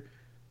 we're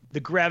the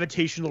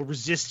gravitational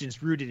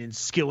resistance rooted in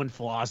skill and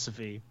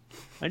philosophy.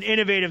 An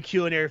innovative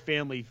culinary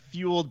family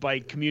fueled by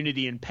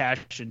community and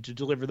passion to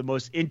deliver the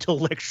most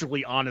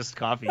intellectually honest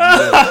coffee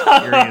you've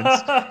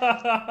experienced.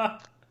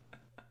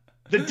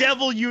 The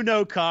devil you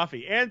know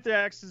coffee.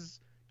 Anthrax's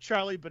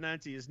Charlie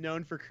Benante is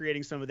known for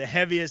creating some of the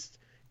heaviest,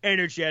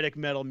 energetic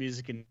metal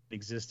music in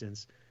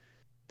existence,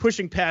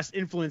 pushing past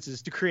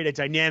influences to create a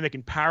dynamic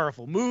and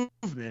powerful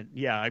movement.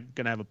 Yeah, I'm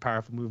going to have a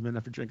powerful movement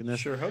after drinking this.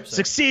 Sure hope so.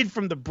 Succeed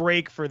from the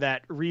break for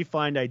that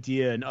refined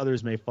idea, and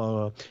others may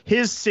follow.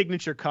 His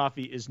signature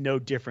coffee is no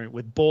different,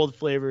 with bold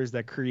flavors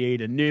that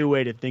create a new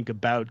way to think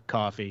about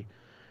coffee.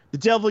 The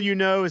Devil You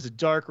Know is a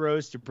dark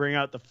roast to bring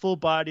out the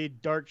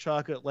full-bodied dark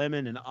chocolate,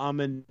 lemon, and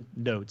almond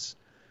notes.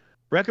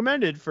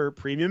 Recommended for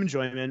premium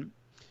enjoyment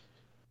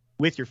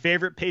with your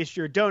favorite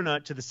pastry or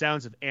donut to the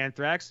sounds of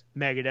Anthrax,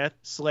 Megadeth,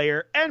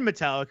 Slayer, and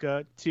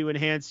Metallica to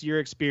enhance your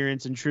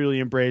experience and truly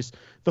embrace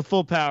the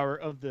full power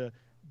of the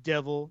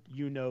Devil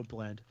You Know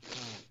blend.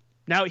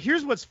 Now,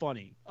 here's what's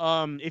funny.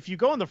 If you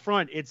go on the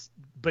front, it's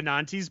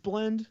Benante's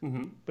Blend,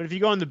 but if you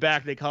go on the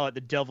back, they call it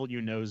the Devil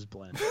You Know's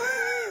Blend.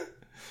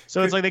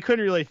 So it's like they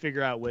couldn't really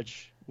figure out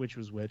which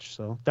was which.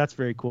 So that's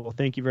very cool.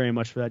 Thank you very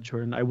much for that,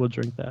 Jordan. I will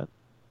drink that.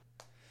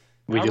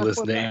 Would you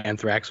listen to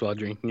Anthrax while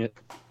drinking it?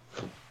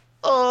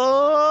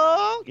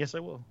 Oh, yes,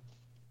 I will.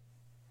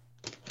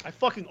 I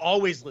fucking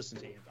always listen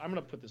to him. I'm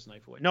gonna put this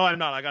knife away. No, I'm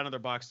not. I got another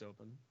box to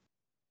open.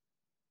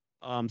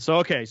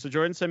 So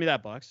Jordan sent me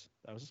that box.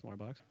 That was a smart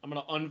box. I'm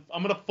gonna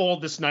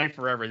fold this knife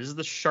forever. This is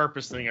the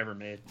sharpest thing ever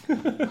made.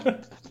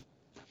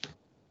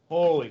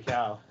 Holy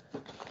cow.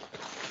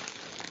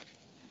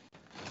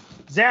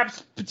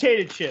 Zapp's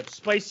potato chips,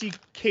 spicy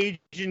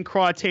Cajun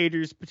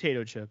Crawtators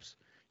potato chips.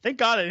 Thank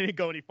God I didn't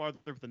go any farther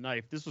with the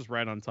knife. This was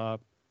right on top.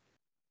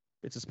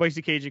 It's a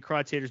spicy Cajun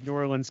Crawtators New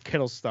Orleans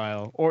kettle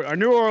style. Our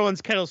New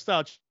Orleans kettle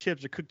style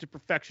chips are cooked to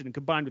perfection and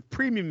combined with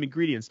premium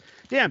ingredients.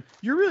 Damn,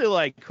 you're really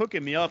like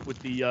hooking me up with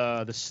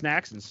the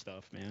snacks and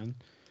stuff, man.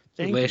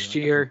 Last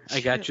year I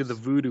got you the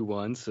voodoo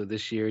ones, so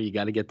this year you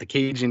got to get the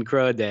Cajun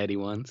Crawdaddy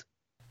ones.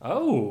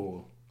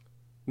 Oh,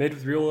 made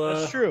with real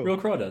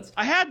crawdads.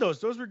 I had those.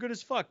 Those were good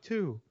as fuck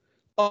too.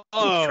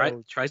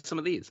 Try some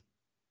of these.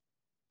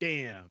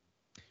 Damn.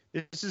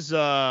 This is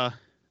an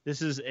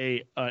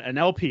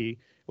LP.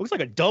 Looks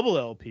like a double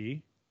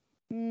LP.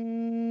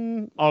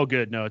 Oh,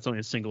 good. No, it's only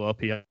a single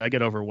LP. I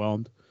get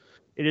overwhelmed.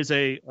 It is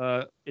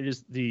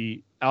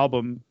the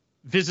album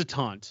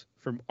Visitant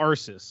from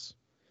Arsis.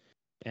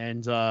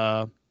 And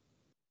oh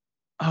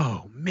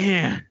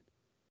man.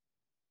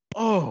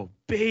 Oh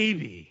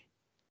baby.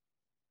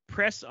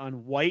 Press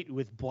on white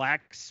with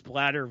black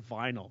splatter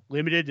vinyl.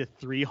 Limited to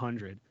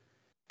 300.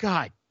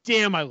 God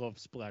damn, I love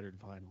splattered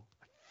vinyl.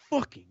 I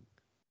fucking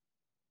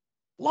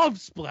love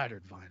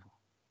splattered vinyl.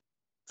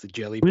 It's a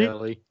Jelly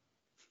Belly.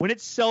 When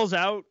it sells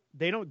out,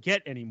 they don't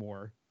get any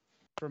more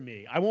from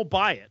me. I won't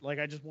buy it. Like,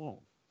 I just won't.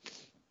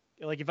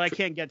 Like, if I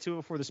can't get to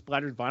it for the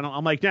splattered vinyl,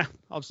 I'm like, nah,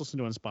 I'll just listen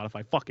to it on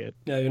Spotify. Fuck it.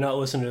 Yeah, you're not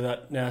listening to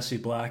that nasty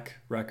black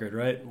record,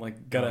 right?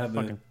 Like, gotta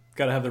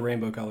have the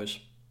rainbow colors.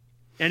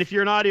 And if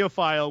you're an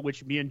audiophile,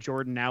 which me and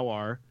Jordan now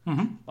are,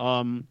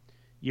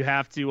 You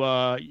have to.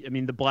 I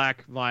mean, the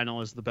black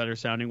vinyl is the better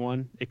sounding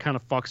one. It kind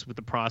of fucks with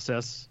the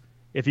process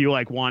if you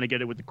like want to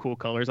get it with the cool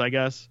colors. I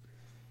guess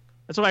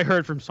that's what I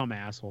heard from some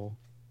asshole.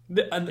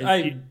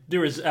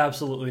 There is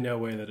absolutely no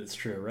way that it's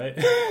true, right?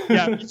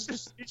 Yeah, it's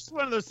just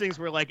one of those things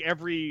where like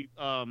every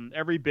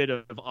bit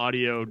of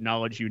audio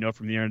knowledge you know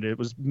from the internet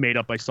was made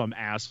up by some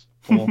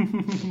asshole.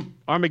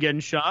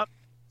 Armageddon Shop,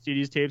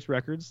 CDs, tapes,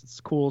 records. It's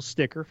a cool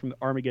sticker from the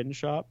Armageddon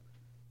Shop.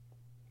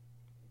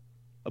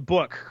 A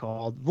book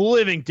called The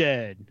Living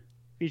Dead,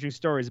 featuring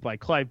stories by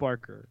Clive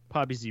Barker,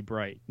 Poppy Z.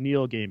 Bright,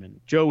 Neil Gaiman,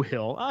 Joe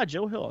Hill.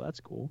 Joe Hill, that's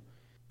cool.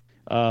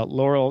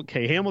 Laurel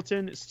K.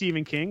 Hamilton,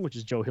 Stephen King, which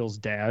is Joe Hill's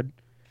dad,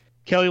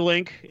 Kelly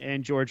Link,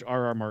 and George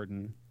R.R.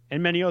 Martin,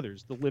 and many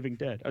others. The Living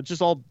Dead. It's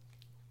just all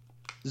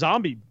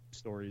zombie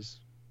stories.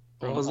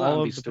 All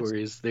zombie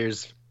stories.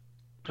 There's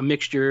a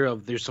mixture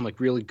of, there's some like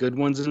really good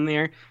ones in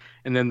there,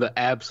 and then the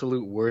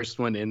absolute worst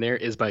one in there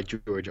is by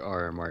George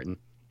R.R. Martin.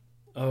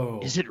 Oh.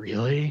 Is it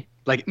really?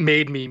 Like,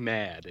 made me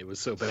mad. It was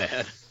so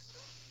bad.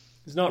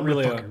 He's not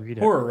really a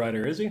horror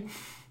writer, is he?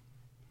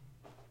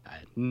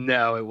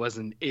 No, it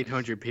wasn't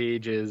 800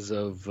 pages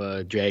of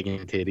dragging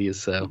titties,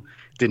 so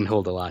didn't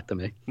hold a lot to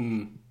me.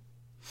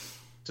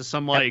 To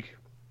some, like,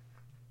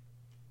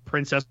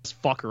 princess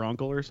fuck her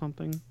uncle or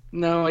something?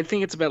 No, I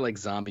think it's about, like,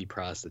 zombie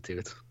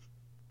prostitutes.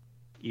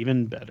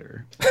 Even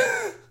better.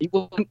 Eat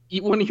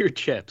one of your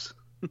chips.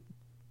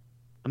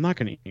 I'm not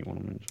going to eat one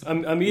of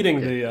them. I'm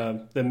eating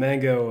the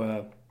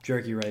mango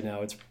jerky right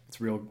now. It's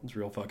real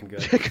fucking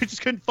good. I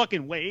just couldn't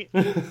fucking wait.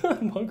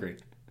 I'm hungry.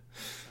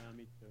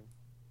 Me too.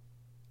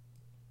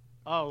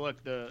 Oh, look,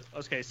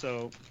 okay,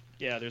 so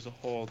yeah, there's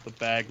the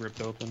bag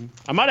ripped open.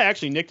 I might have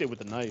actually nicked it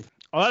with a knife.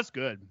 Oh, that's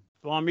good.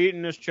 While I'm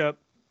eating this chip,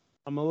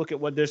 I'm gonna look at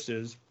what this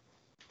is.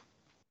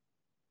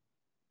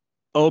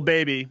 Oh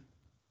baby,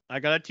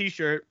 I got a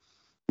T-shirt.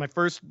 My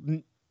first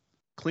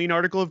clean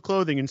article of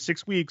clothing in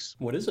 6 weeks.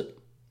 What is it?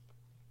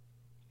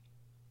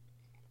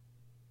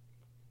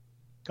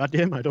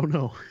 Goddamn, I don't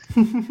know.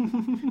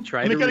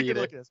 Try to read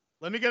it.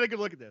 Let me get a good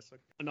look at this.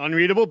 An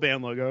unreadable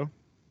band logo.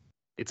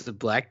 It's a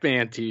black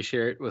band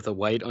T-shirt with a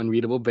white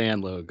unreadable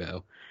band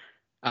logo.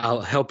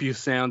 I'll help you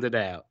sound it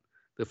out.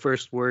 The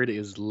first word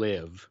is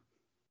live.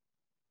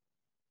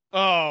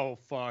 Oh,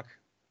 fuck.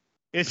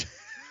 It's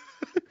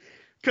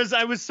because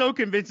I was so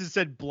convinced it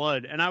said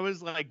blood, and I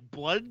was like,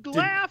 blood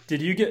laugh?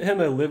 Did you get him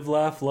a live,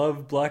 laugh,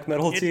 love black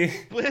metal tee?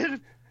 Live,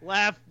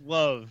 laugh,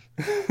 love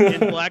in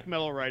black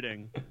metal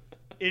writing.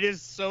 It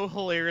is so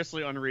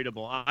hilariously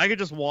unreadable. I could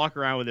just walk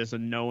around with this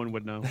and no one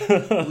would know.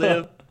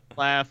 Live,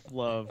 laugh,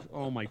 love.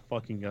 Oh my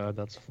fucking god,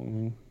 that's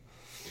funny.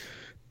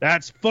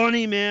 That's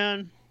funny,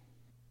 man.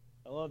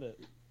 I love it.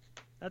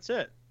 That's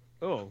it.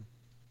 Oh.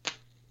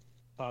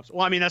 Pops.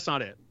 Well, I mean, that's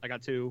not it. I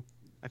got two.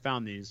 I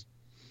found these.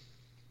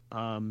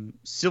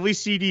 Silly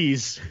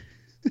CDs.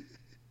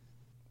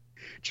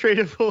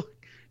 Tradable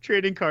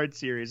trading card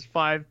series,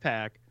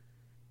 5-pack.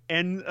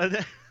 And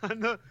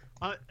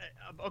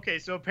okay,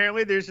 so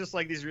apparently there's just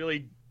like these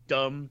really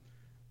dumb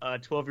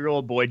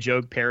 12-year-old boy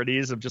joke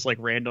parodies of just like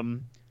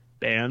random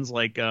bands.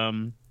 Like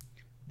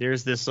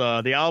there's this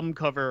the album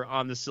cover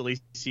on the Silly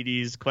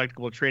CDs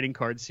collectible trading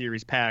card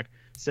series pack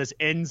says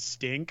 "End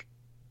Stink."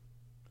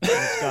 And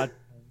it's got...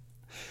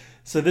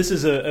 So this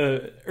is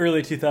a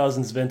early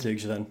 2000s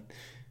vintage then.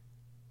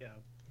 Yeah.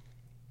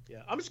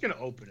 I'm just gonna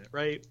open it,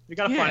 right? You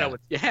gotta find out what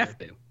you have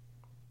to.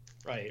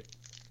 Right.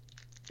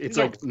 It's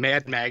like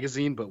Mad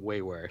Magazine, but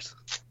way worse.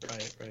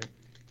 Right.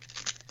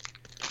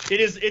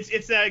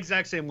 It's that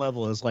exact same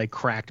level as like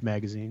Cracked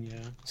Magazine,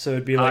 yeah. So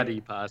it'd be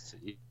like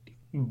Posse.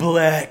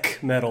 Black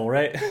metal,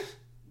 right?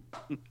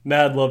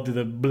 Mad love to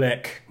the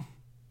black.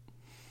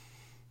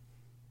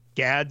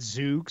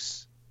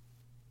 Gadzooks,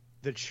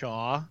 The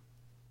Chaw,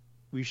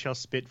 We Shall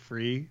Spit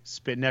Free,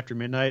 Spittin' After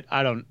Midnight.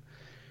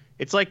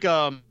 It's like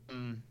a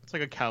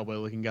cowboy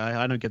looking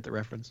guy. I don't get the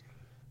reference,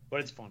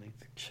 but it's funny.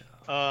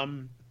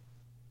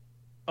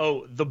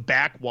 The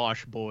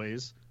Backwash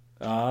Boys.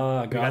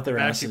 Got their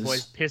asses. Backstreet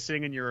Boys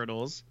pissing in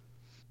urinals,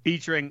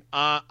 featuring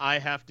I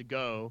Have to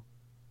Go.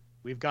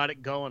 We've got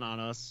it going on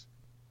us.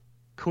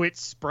 Quit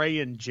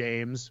spraying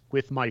James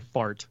with my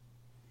fart.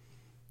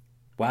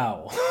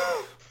 Wow.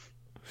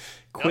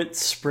 Quit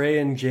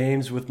spraying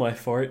James with my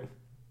fart.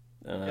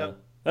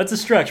 That's a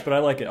stretch, but I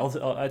like it.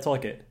 I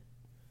like it.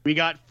 We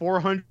got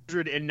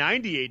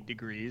 498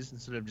 degrees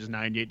instead of just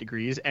 98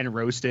 degrees and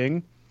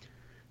roasting.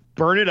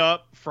 Burn it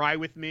up, fry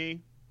with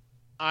me.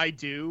 I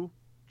do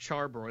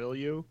charbroil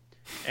you,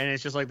 and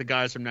it's just like the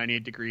guys from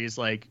 98 degrees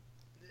like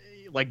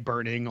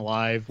burning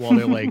alive while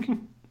they're like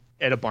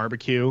at a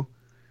barbecue.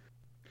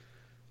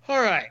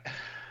 All right,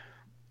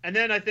 and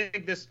then I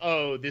think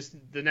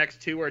the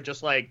next two are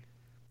just like,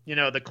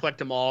 the collect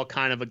them all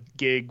kind of a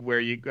gig where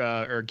you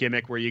or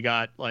gimmick where you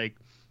got like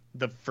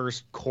the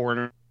first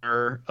corner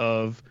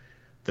of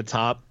the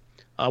top.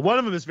 One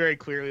of them is very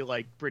clearly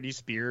like Britney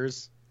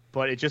Spears,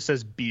 but it just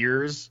says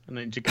beers, and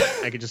then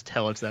I could just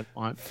tell it's that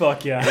font.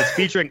 Fuck yeah. And it's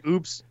featuring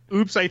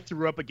Oops, I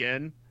Threw Up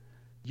Again.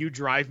 You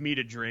Drive Me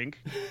to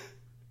Drink.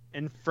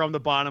 and from the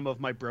bottom of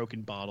my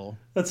broken bottle.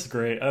 That's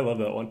great. I love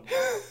that one.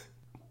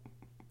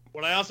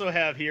 What I also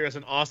have here is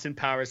an Austin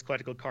Powers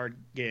collectible card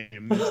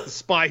game. It's The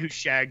Spy Who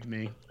Shagged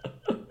Me.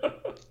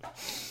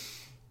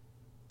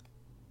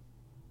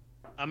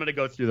 I'm gonna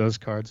go through those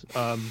cards,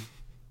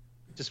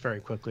 just very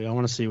quickly. I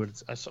want to see what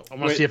it's. I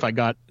want to see if I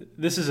got.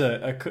 This is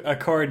a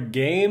card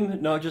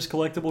game, not just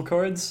collectible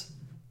cards.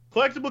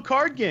 Collectible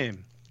card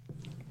game.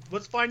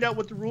 Let's find out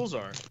what the rules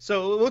are.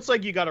 So it looks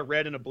like you got a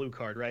red and a blue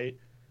card, right?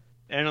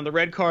 And on the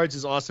red cards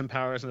is Austin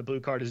Powers, and the blue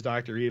card is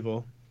Dr.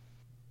 Evil.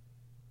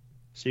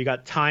 So you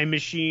got Time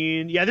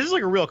Machine. Yeah, this is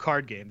like a real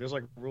card game. There's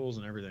like rules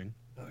and everything.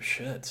 Oh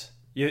shit!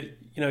 You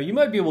know you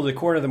might be able to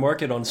corner the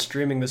market on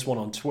streaming this one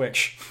on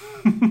Twitch.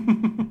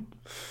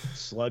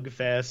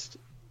 Slugfest,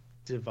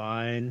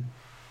 Divine,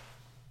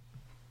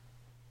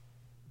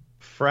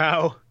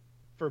 Frau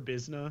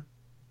Verbisna,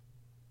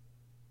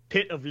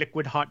 Pit of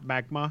Liquid Hot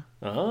Magma.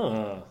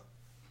 Ah,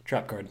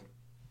 trap card.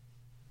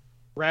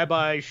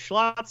 Rabbi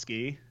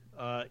Schlotsky,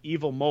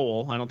 Evil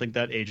Mole. I don't think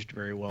that aged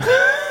very well.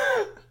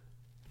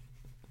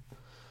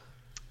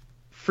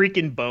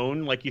 Freaking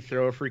bone, like you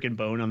throw a freaking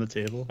bone on the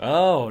table.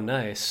 Oh,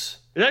 nice.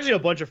 There's actually a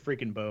bunch of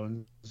freaking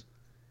bones.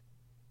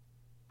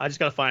 I just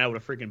gotta find out what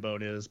a freaking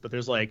bone is, but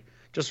there's like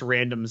just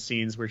random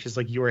scenes where it's just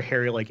like you're a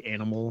hairy like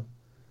animal.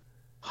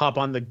 Hop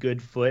on the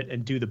good foot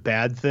and do the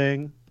bad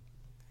thing.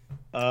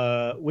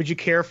 Would you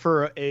care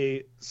for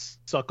a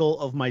suckle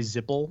of my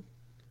zipple?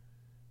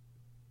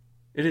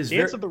 It is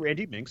Dance of the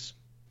Randy Minks.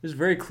 It's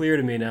very clear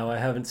to me now. I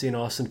haven't seen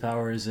Austin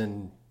Powers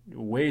in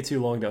way too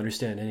long to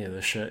understand any of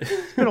this shit.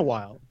 It's been a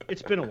while.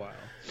 It's been a while.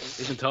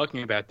 We've been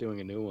talking about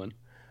doing a new one.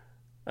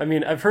 I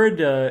mean, I've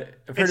heard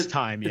it's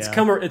time. Yeah,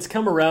 it's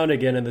come around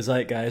again in the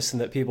zeitgeist,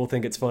 and that people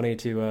think it's funny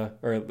to,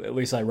 or at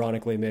least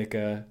ironically, make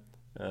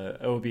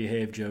 "oh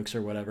behave" jokes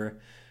or whatever.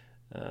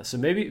 So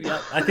maybe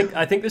I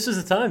think this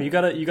is the time. You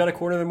gotta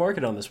corner the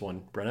market on this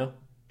one, Breno.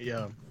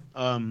 Yeah.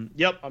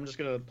 Yep. I'm just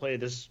gonna play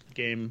this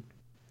game.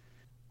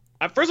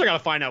 At first, I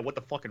gotta find out what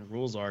the fucking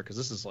rules are, because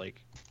this is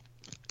like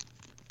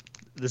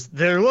this.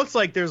 There looks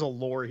like there's a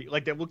lore.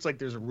 Like there looks like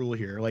there's a rule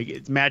here. Like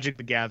it's Magic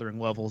the Gathering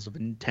levels of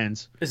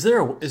intense. Is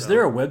there a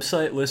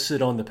website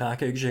listed on the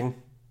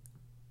packaging?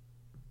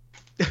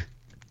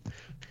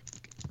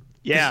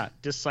 Yeah,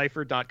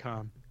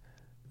 decipher.com.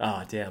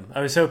 Ah, damn.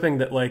 I was hoping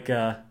that like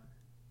there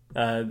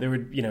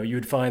would you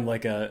would find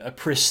like a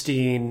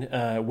pristine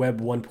Web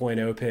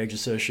 1.0 page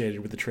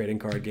associated with the trading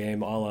card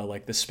game, a la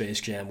like the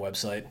Space Jam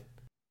website.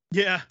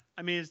 Yeah,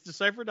 I mean it's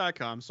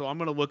decipher.com, so I'm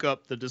gonna look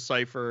up the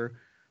Decipher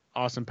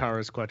Austin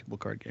Powers collectible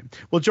card game.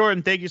 Well,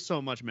 Jordan, thank you so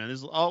much, man. This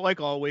is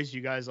like always. You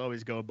guys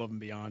always go above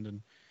and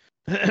beyond,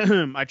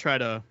 and I try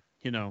to,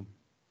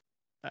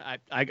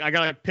 I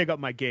gotta pick up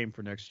my game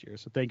for next year.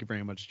 So thank you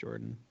very much,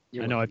 Jordan.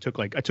 I know I took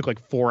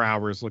like 4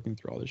 hours looking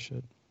through all this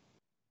shit.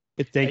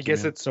 I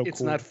guess it's so it's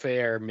cool. not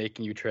fair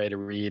making you try to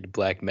read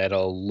black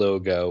metal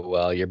logo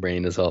while your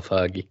brain is all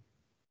foggy.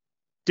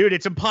 Dude,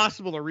 it's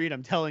impossible to read.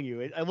 I'm telling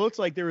you. It looks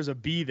like there was a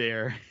B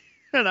there,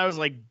 and I was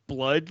like,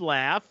 blood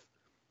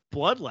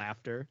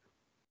laughter.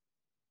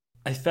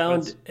 I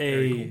found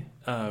a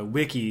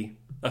wiki,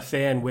 a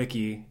fan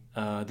wiki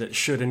that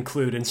should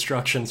include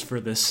instructions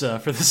for this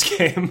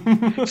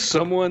game.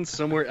 Someone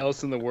somewhere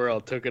else in the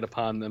world took it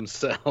upon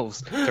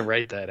themselves to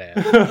write that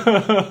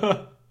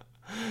ad.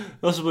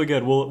 This will be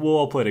good. We'll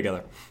all play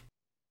together.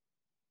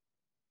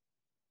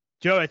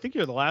 Joe, I think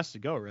you're the last to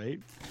go, right?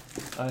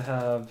 I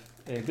have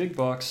a big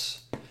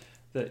box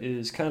that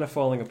is kind of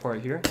falling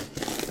apart here.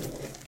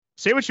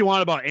 Say what you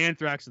want about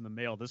anthrax in the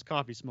mail. This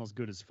coffee smells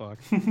good as fuck.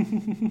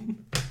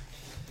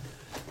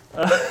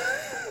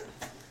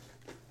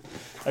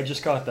 I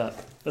just caught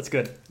that. That's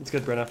good. That's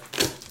good, Brenna.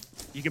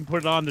 You can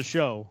put it on the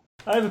show.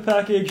 I have a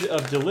package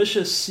of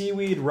delicious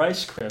seaweed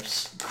rice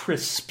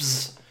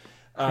crisps.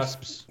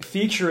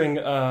 Featuring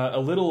a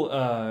little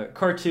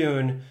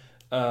cartoon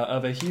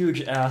of a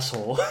huge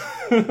asshole.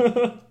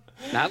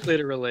 Not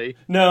literally.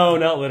 No,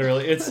 not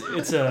literally.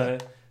 It's a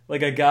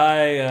like a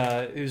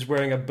guy who's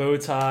wearing a bow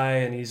tie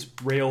and he's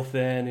rail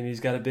thin and he's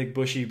got a big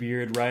bushy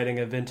beard riding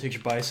a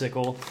vintage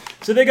bicycle.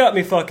 So they got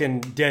me fucking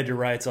dead to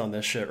rights on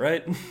this shit,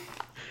 right?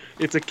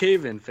 It's a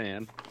Cave-In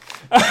fan.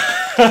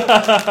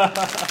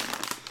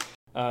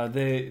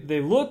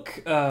 They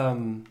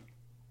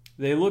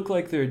look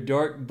like they're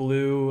dark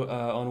blue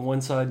on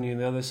one side, and on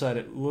the other side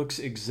it looks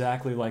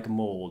exactly like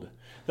mold.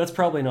 That's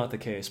probably not the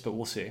case, but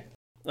we'll see.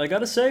 I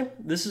gotta say,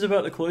 this is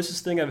about the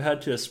closest thing I've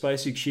had to a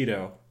spicy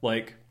Cheeto,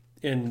 like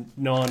in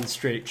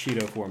non-straight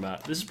Cheeto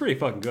format. This is pretty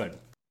fucking good.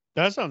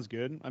 That sounds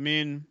good. I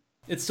mean,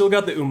 it's still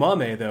got the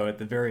umami though at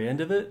the very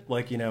end of it,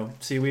 like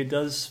seaweed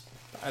does.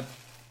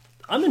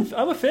 I'm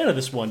a fan of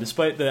this one,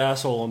 despite the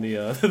asshole on the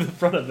the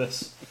front of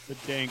this.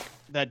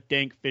 That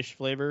dank fish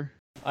flavor.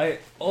 I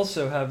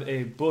also have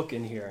a book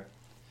in here.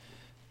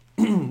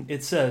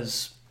 It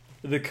says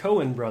The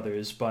Coen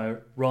Brothers by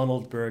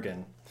Ronald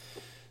Bergen.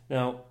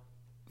 Now,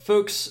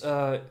 folks,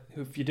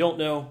 if you don't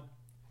know,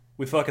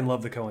 we fucking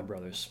love the Coen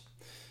Brothers.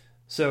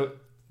 So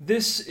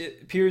this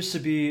appears to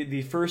be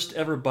the first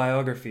ever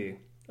biography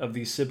of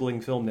these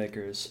sibling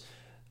filmmakers.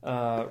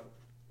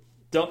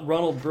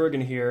 Ronald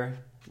Bergen here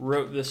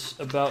wrote this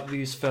about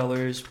these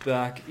fellers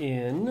back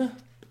in,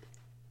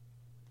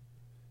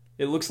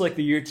 it looks like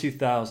the year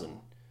 2000.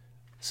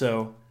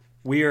 So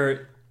we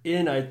are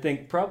in, I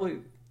think,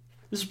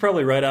 this is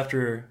probably right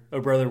after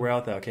Oh Brother Where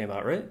Art Thou came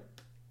out, right?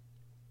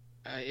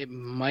 It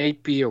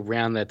might be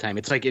around that time.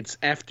 It's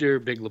after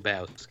Big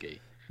Lebowski.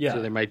 Yeah.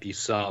 So there might be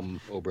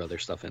some Oh Brother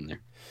stuff in there.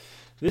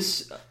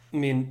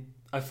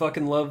 I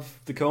fucking love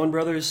the Coen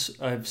brothers.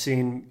 I've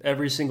seen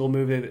every single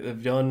movie that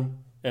they've done,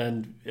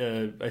 and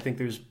I think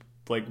there's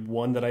like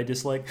one that I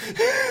dislike.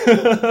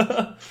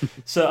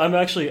 So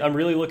I'm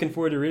really looking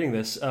forward to reading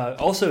this.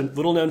 Also,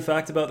 little known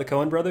fact about the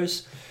Coen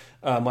brothers: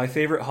 my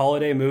favorite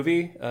holiday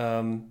movie,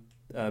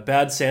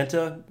 Bad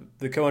Santa.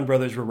 The Coen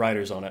brothers were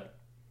writers on it.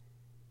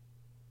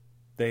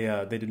 They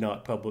did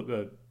not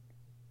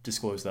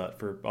disclose that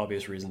for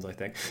obvious reasons, I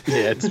think.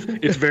 Yeah,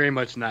 it's very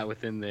much not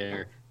within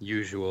their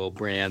usual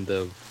brand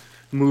of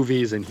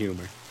movies and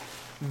humor.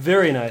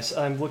 Very nice.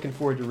 I'm looking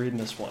forward to reading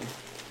this one.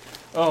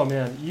 Oh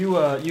man,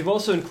 you've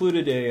also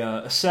included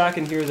a sack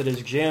in here that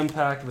is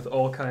jam-packed with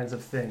all kinds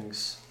of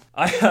things.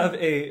 I have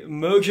a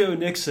Mojo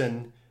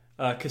Nixon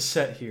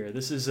cassette here.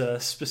 This is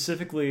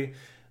specifically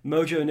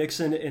Mojo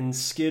Nixon and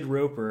Skid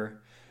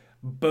Roper,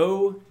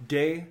 Beau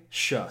de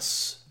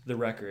Chasse, the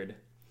record.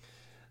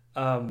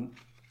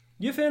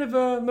 You a fan of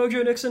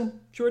Mojo Nixon,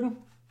 Jordan?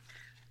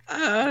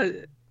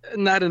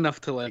 Not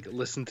enough to like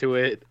listen to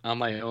it on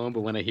my own,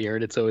 but when I hear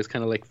it, it's always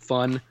kind of like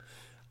fun.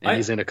 And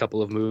he's in a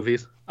couple of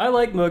movies. I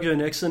like Mojo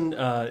Nixon.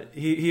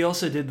 He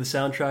also did the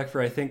soundtrack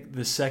for, I think,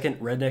 the second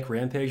Redneck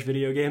Rampage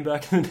video game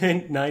back in the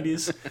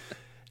 90s.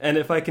 And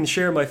if I can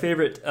share my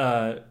favorite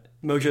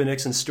Mojo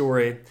Nixon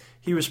story,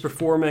 he was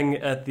performing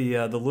at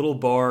the little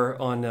bar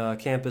on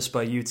campus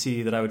by UT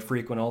that I would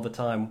frequent all the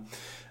time.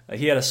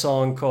 He had a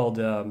song called,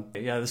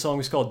 the song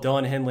was called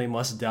Don Henley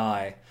Must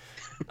Die.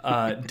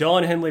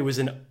 Don Henley was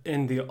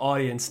in the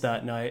audience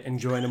that night and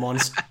joined him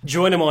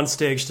on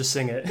stage to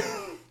sing it.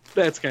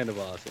 That's kind of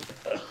awesome.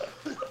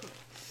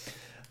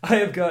 I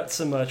have got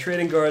some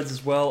trading cards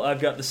as well.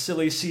 I've got the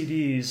silly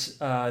CDs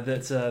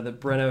that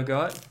Breno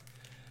got,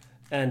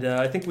 and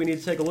I think we need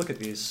to take a look at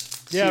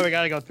these. Yeah, we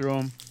gotta go through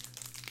them.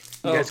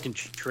 You guys can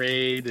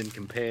trade and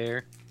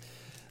compare.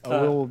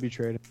 We'll be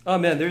trading. Oh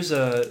man, there's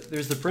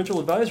the parental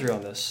advisory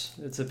on this.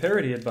 It's a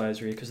parody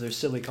advisory because there's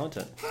silly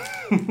content.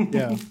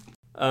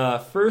 Yeah.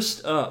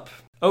 First up,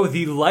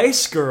 the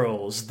Lice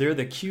Girls. They're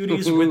the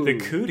cuties with the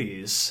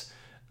cooties,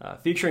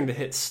 featuring the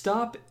hit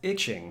 "Stop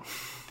Itching."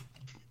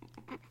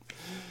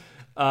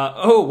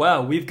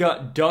 Wow, we've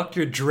got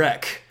Dr.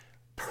 Drek,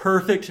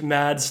 perfect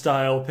Mad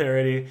style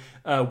parody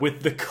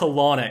with the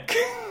colonic.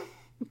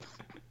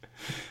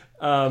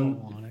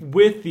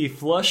 With the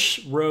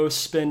Flush Row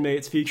Spin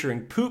Mates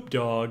featuring Poop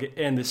Dog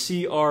and the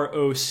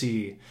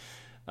CROC,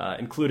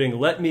 including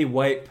Let Me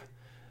Wipe,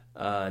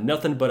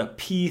 Nothing But a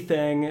Pee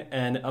Thing,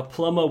 and A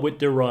Plumma with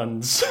the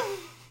Runs.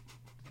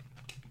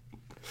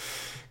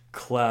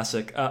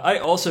 Classic. I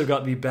also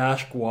got the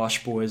Bash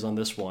Wash Boys on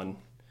this one.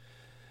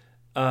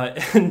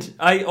 And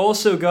I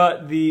also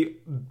got the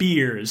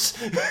Beers.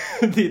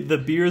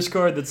 the Beers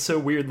card that's so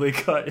weirdly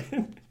cut.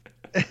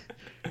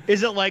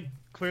 Is it like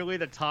clearly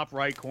the top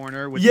right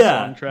corner with the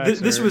song tracks?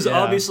 This was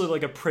obviously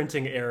like a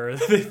printing error.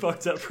 They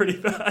fucked up pretty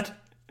bad.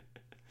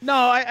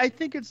 No, I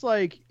think it's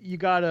like you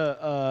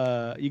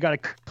gotta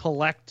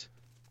collect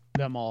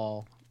them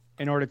all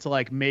in order to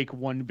like make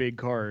one big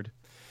card.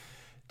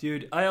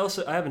 Dude, I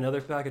have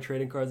another pack of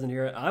trading cards in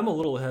here. I'm a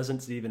little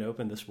hesitant to even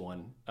open this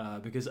one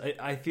because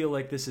I feel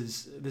like this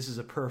is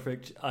a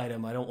perfect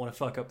item. I don't want to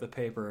fuck up the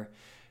paper.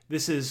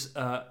 This is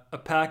a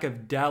pack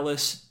of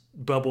Dallas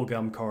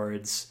bubblegum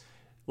cards.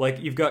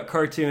 Like, you've got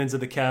cartoons of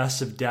the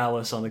cast of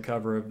Dallas on the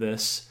cover of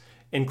this.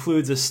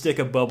 Includes a stick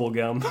of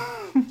bubblegum.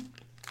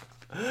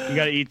 You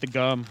gotta eat the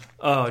gum.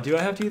 Oh, do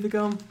I have to eat the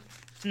gum?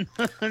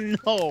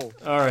 No.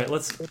 All right,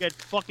 let's get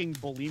fucking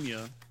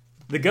bulimia.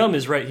 The gum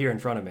is right here in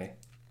front of me.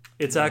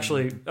 It's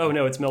actually... Oh,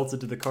 no, it's melted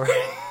to the card.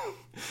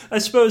 I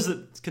suppose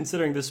that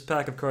considering this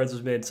pack of cards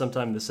was made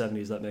sometime in the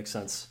 70s, that makes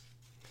sense.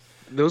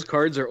 Those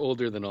cards are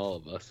older than all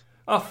of us.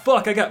 Oh,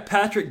 fuck, I got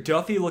Patrick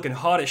Duffy looking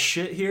hot as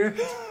shit here.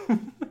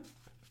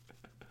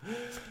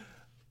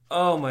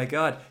 Oh, my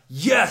God.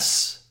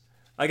 Yes!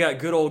 I got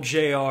good old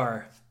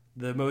JR,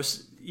 the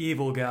most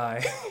evil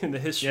guy in the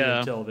history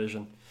of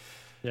television.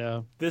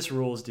 Yeah. This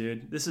rules,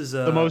 dude. This is...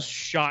 the most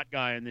shot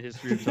guy in the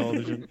history of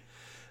television.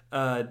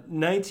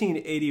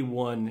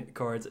 1981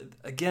 cards.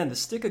 Again, the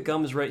stick of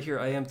gum is right here.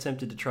 I am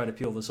tempted to try to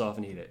peel this off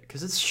and eat it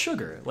because it's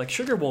sugar. Like,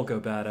 sugar won't go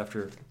bad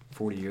after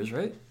 40 years,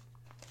 right?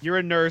 You're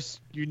a nurse.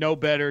 You know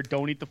better.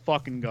 Don't eat the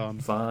fucking gum.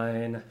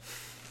 Fine.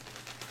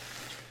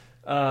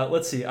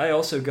 Let's see. I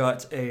also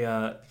got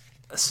a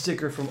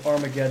sticker from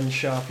Armageddon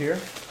Shop here.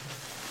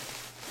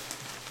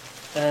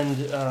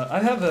 And I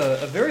have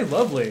a very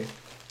lovely,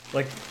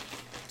 like,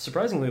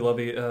 surprisingly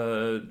lovely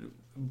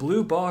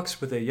blue box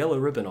with a yellow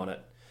ribbon on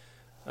it.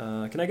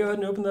 Can I go ahead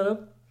and open that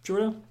up,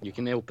 Jordan? You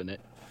can open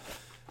it.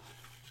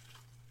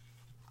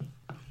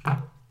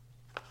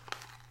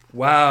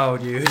 Wow,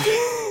 dude.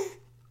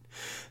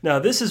 Now,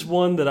 this is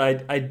one that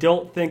I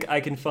don't think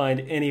I can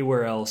find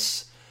anywhere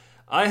else.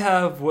 I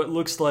have what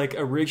looks like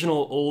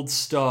original old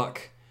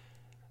stock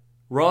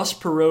Ross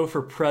Perot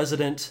for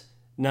President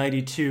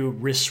 92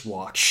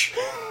 wristwatch.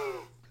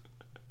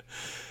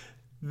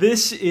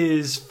 This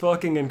is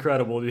fucking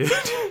incredible, dude.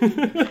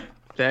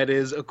 That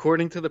is,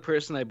 according to the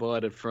person I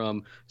bought it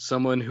from,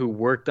 someone who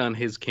worked on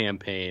his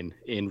campaign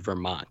in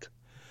Vermont.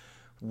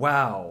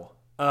 Wow.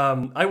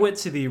 I went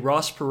to the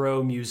Ross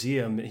Perot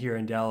Museum here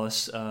in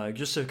Dallas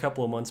just a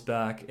couple of months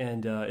back,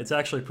 and it's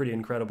actually a pretty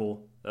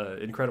incredible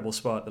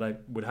spot that I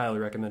would highly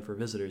recommend for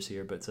visitors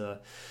here. But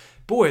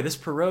boy, this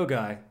Perot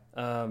guy,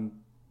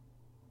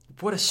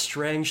 what a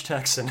strange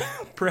Texan.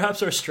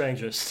 Perhaps our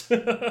strangest.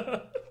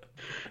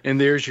 And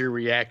there's your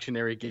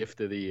reactionary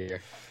gift of the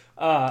year.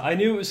 I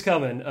knew it was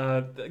coming.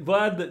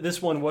 Glad that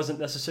this one wasn't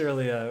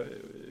necessarily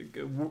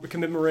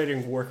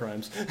commemorating war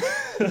crimes.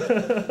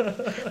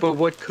 But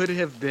what could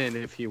have been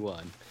if he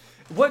won?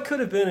 What could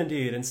have been,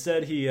 indeed.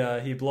 Instead,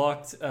 he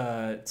blocked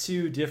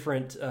two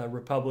different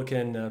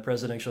Republican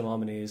presidential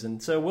nominees,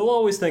 and so we'll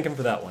always thank him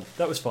for that one.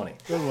 That was funny.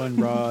 Good one,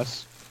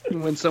 Ross.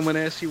 When someone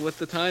asks you what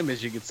the time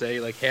is, you could say,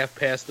 like, half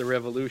past the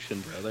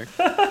revolution, brother.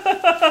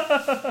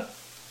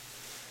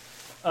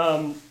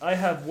 I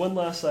have one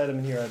last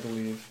item here, I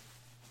believe,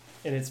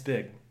 and it's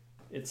big.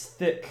 It's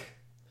thick.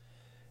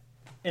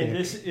 And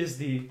this is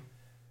the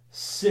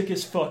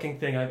sickest fucking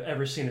thing I've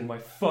ever seen in my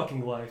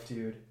fucking life,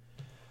 dude.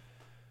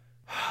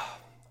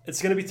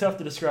 It's going to be tough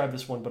to describe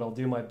this one, but I'll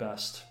do my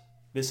best.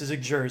 This is a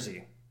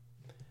jersey.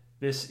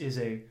 This is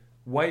a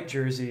white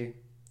jersey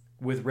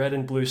with red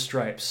and blue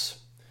stripes.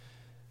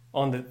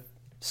 On the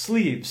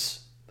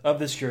sleeves of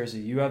this jersey,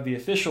 you have the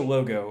official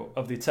logo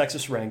of the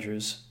Texas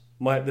Rangers,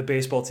 the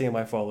baseball team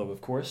I follow,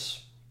 of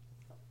course.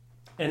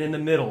 And in the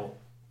middle,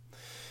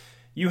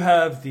 you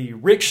have the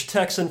rich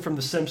Texan from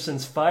The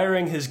Simpsons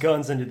firing his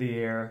guns into the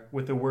air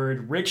with the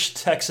word "Rich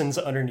Texans"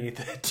 underneath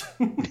it.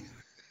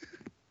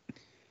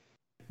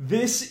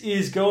 This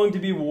is going to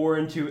be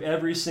worn to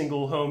every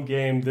single home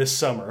game this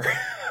summer.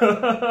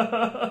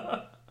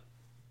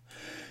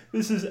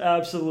 This is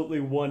absolutely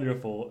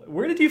wonderful.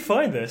 Where did you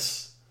find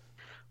this?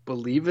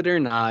 Believe it or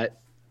not,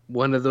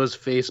 one of those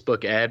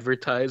Facebook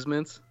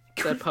advertisements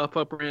that pop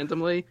up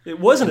randomly. It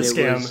wasn't a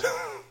scam.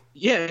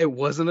 Yeah, it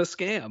wasn't a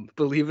scam.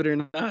 Believe it or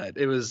not.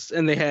 It was,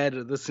 and they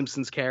had the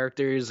Simpsons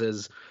characters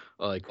as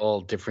like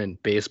all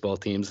different baseball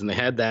teams, and they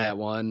had that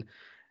one.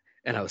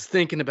 And I was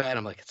thinking about it.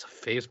 I'm like, it's a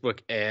Facebook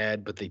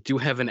ad, but they do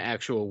have an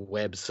actual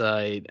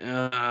website.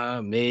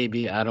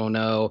 Maybe, I don't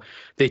know.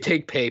 They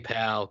take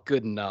PayPal.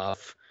 Good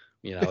enough.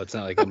 You know, it's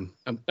not like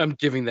I'm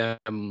giving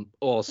them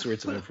all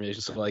sorts of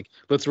information. So like,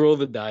 let's roll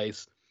the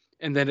dice.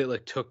 And then it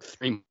like took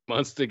 3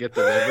 months to get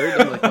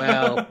delivered. I'm like,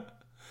 well,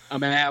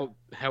 I'm out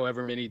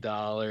however many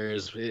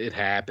dollars. It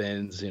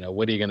happens. You know,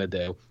 what are you gonna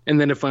do?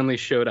 And then it finally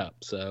showed up.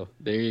 So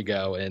there you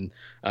go. And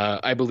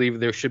I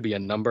believe there should be a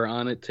number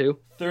on it too.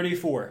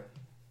 34.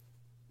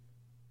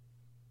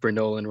 For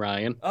Nolan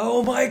Ryan.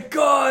 Oh my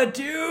god,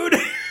 dude!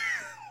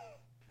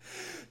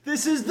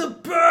 This is the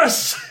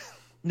best!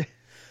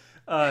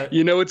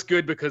 You know it's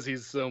good because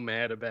he's so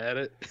mad about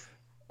it.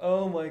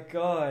 Oh my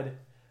god.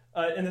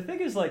 And the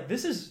thing is, like,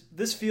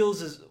 this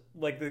feels as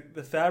like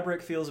the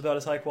fabric feels about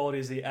as high quality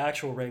as the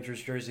actual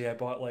Rangers jersey I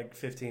bought like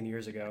 15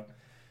 years ago.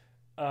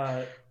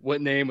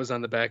 What name was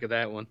on the back of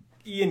that one?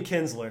 Ian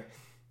Kinsler.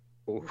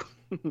 Oh.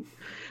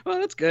 Well,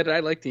 that's good.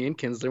 I liked Ian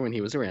Kinsler when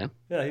he was around.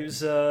 Yeah, he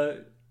was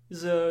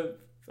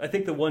I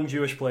think the one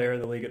Jewish player in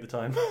the league at the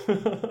time.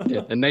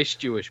 Yeah, a nice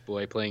Jewish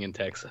boy playing in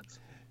Texas.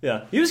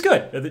 Yeah, he was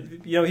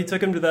good. You know, he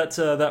took him to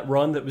that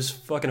run that was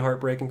fucking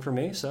heartbreaking for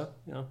me. So,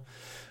 you know,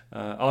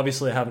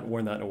 obviously I haven't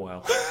worn that in a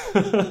while.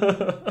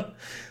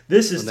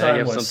 This is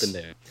timeless. Have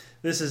something there.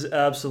 This is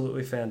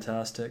absolutely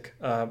fantastic.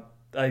 I'm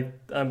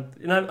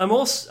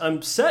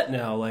set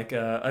now. Like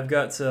I've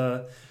got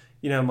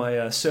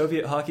my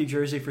Soviet hockey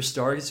jersey for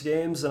Stars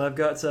games, and I've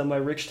got my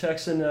Rich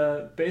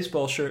Texan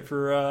baseball shirt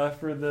for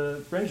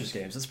the Rangers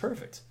games. It's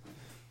perfect.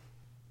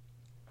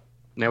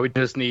 Now we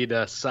just need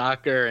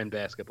soccer and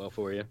basketball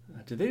for you.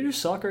 Do they do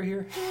soccer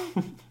here?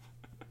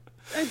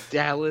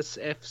 Dallas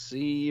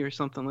FC or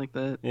something like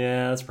that.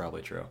 Yeah, that's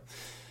probably true.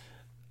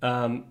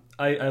 I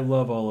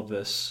love all of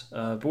this.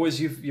 Boys,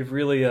 you've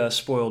really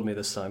spoiled me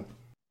this time.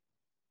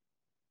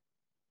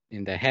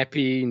 And a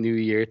happy new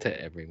year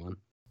to everyone.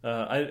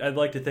 I'd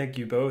like to thank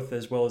you both,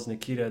 as well as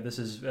Nikita. This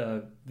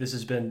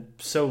has been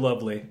so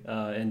lovely,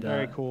 and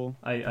very cool.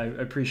 I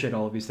appreciate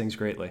all of these things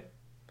greatly.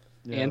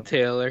 Yeah. And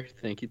Taylor,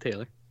 thank you,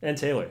 Taylor. And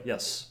Taylor,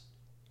 yes.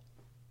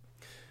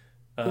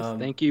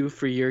 Thank you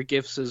for your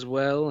gifts as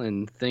well,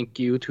 and thank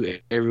you to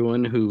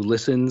everyone who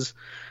listens.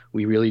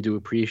 We really do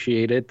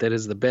appreciate it. That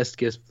is the best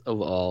gift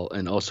of all,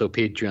 and also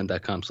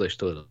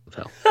patreon.com/toilet of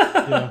hell.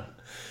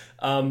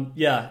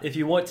 If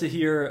you want to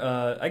hear,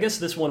 I guess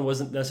this one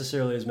wasn't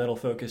necessarily as metal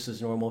focused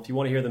as normal. If you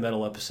want to hear the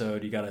metal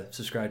episode, you got to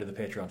subscribe to the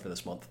Patreon for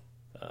this month.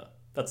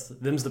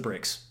 Them's the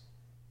breaks.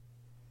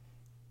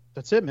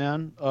 That's it,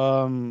 man.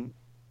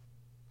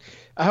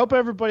 I hope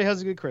everybody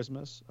has a good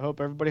Christmas. I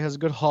hope everybody has a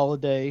good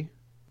holiday.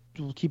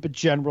 we'll keep it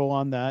general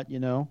on that.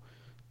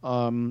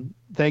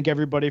 Thank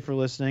everybody for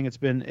listening. It's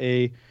been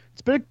a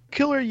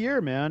killer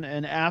year, man.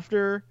 And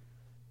after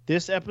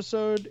this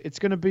episode, it's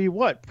gonna be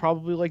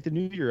probably like the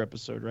New Year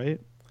episode, right?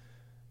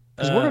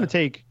 Because we're gonna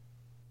take.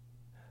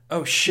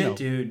 Oh shit,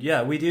 dude!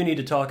 Yeah, we do need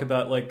to talk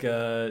about like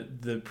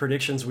the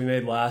predictions we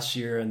made last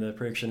year and the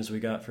predictions we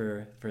got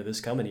for this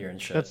coming year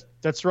and shit.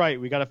 That's right.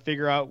 We got to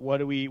figure out what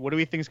do we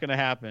think is going to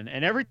happen.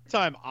 And every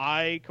time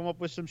I come up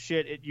with some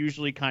shit, it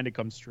usually kind of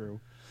comes true.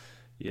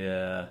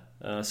 Yeah.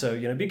 So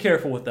be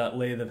careful with that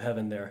lathe of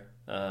heaven there.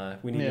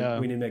 We need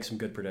to make some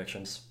good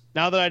predictions.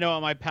 Now that I know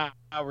what my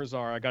powers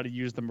are, I got to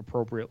use them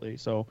appropriately.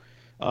 So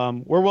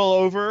we're well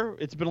over.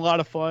 It's been a lot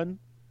of fun.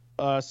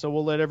 So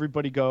we'll let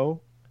everybody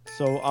go.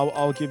 So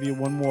I'll give you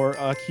one more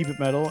Keep It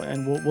Metal,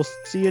 and we'll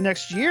see you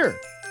next year.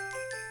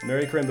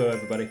 Merry Crimbo,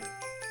 everybody.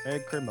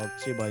 Merry Crimbo.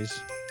 See you,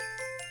 buddies.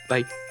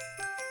 Bye.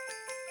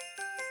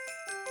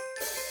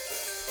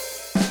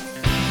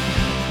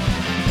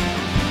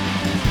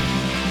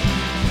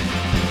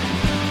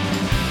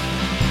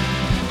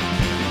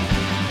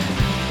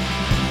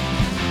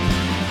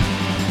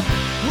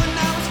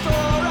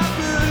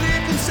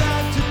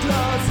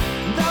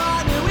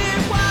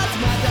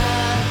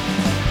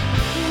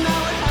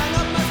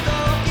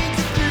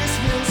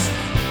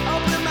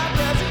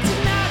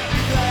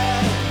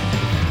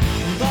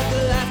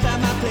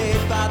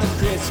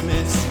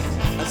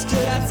 I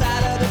stood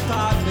outside of the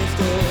department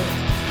store.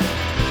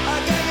 A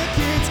gang of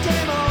kids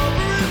came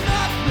over and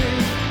knocked me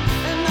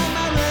and knocked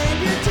my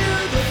reindeer to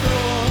the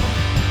floor.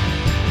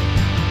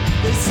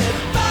 They said,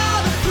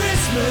 Father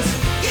Christmas,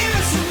 give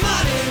us some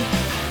money.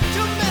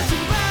 Don't mess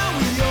around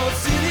with your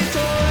silly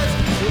toys.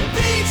 We'll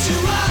beat you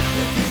up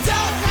if you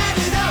don't hand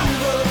it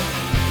over.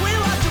 We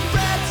want your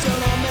bread, so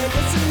don't make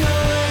us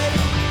annoyed.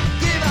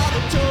 Give all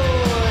the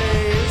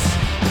toys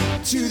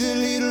to the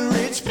little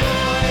rich boys.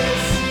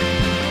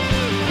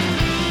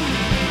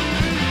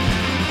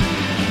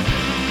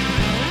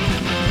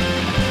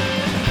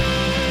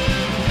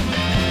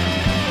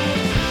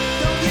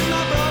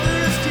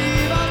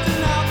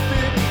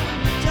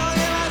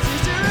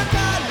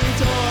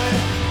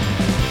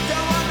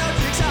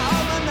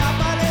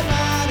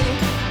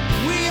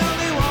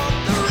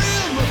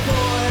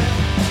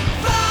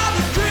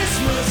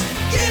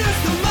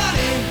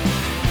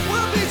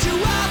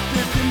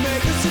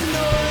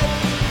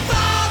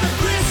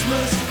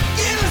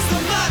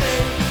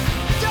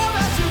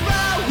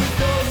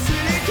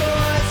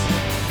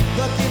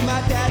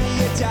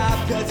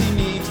 Cause he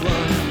needs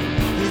one.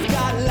 He's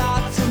got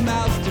lots of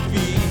mouths to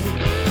feed.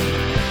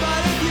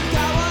 But if you've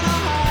got one,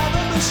 I'll have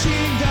a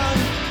machine gun,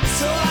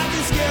 so I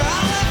can scare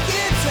all the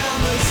kids down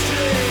the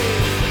street.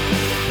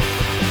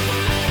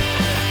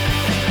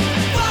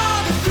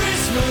 Father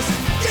Christmas,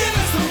 give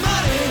us the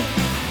money.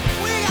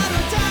 We got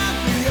no time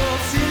for your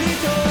silly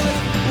toys.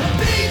 We'll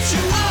beat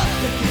you up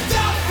if you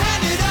don't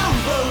hand it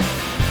over.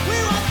 We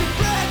want the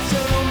bread, so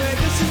don't make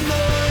us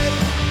annoyed.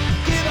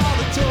 Give all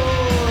the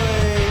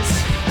toys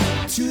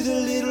to the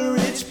little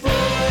rich boys.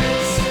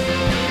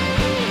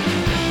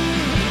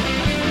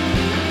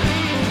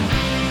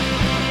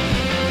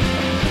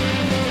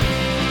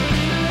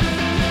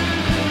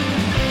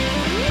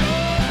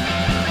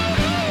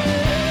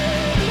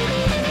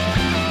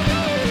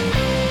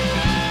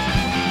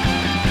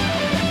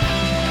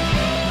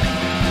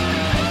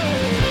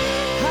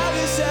 Have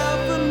yourself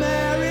a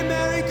merry,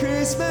 merry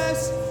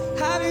Christmas.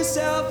 Have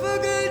yourself a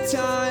good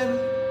time.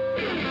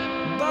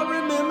 But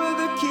remember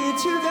the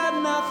kids who got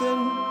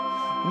nothing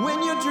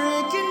when you're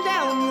drinking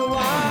down your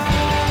wine.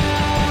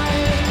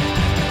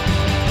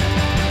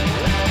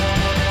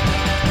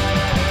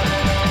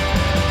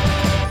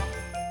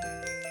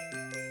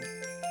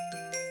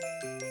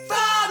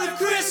 Father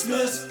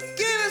Christmas,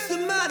 give us the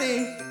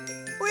money.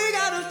 We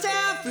got no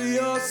time for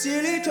your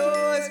silly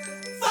toys.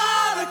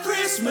 Father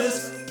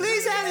Christmas,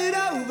 please hand it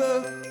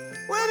over.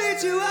 We'll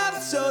beat you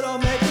up, so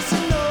don't make us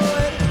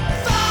annoyed.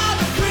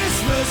 Father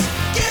Christmas,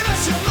 give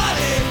us your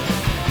money.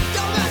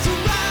 Don't mess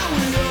around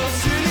with your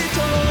silly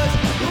toys.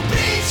 We'll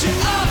beat you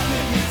up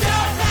if you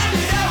don't hand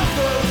it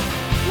over.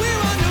 We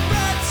want your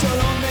bread, so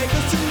don't make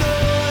us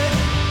annoyed.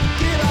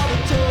 Give all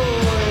the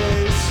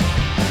toys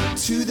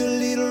to the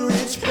little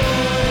rich boys.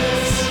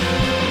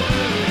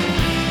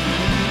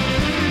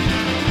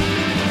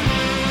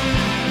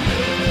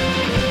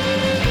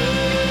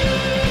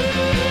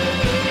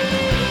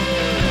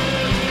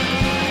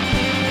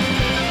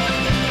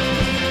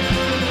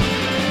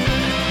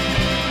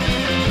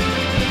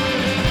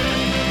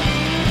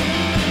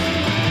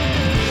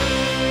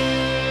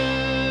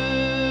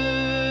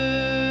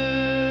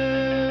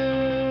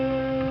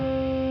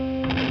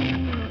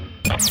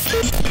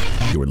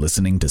 You're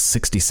listening to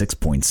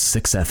 66.6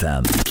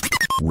 FM,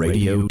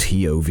 Radio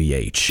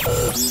TOVH,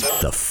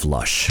 The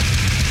Flush.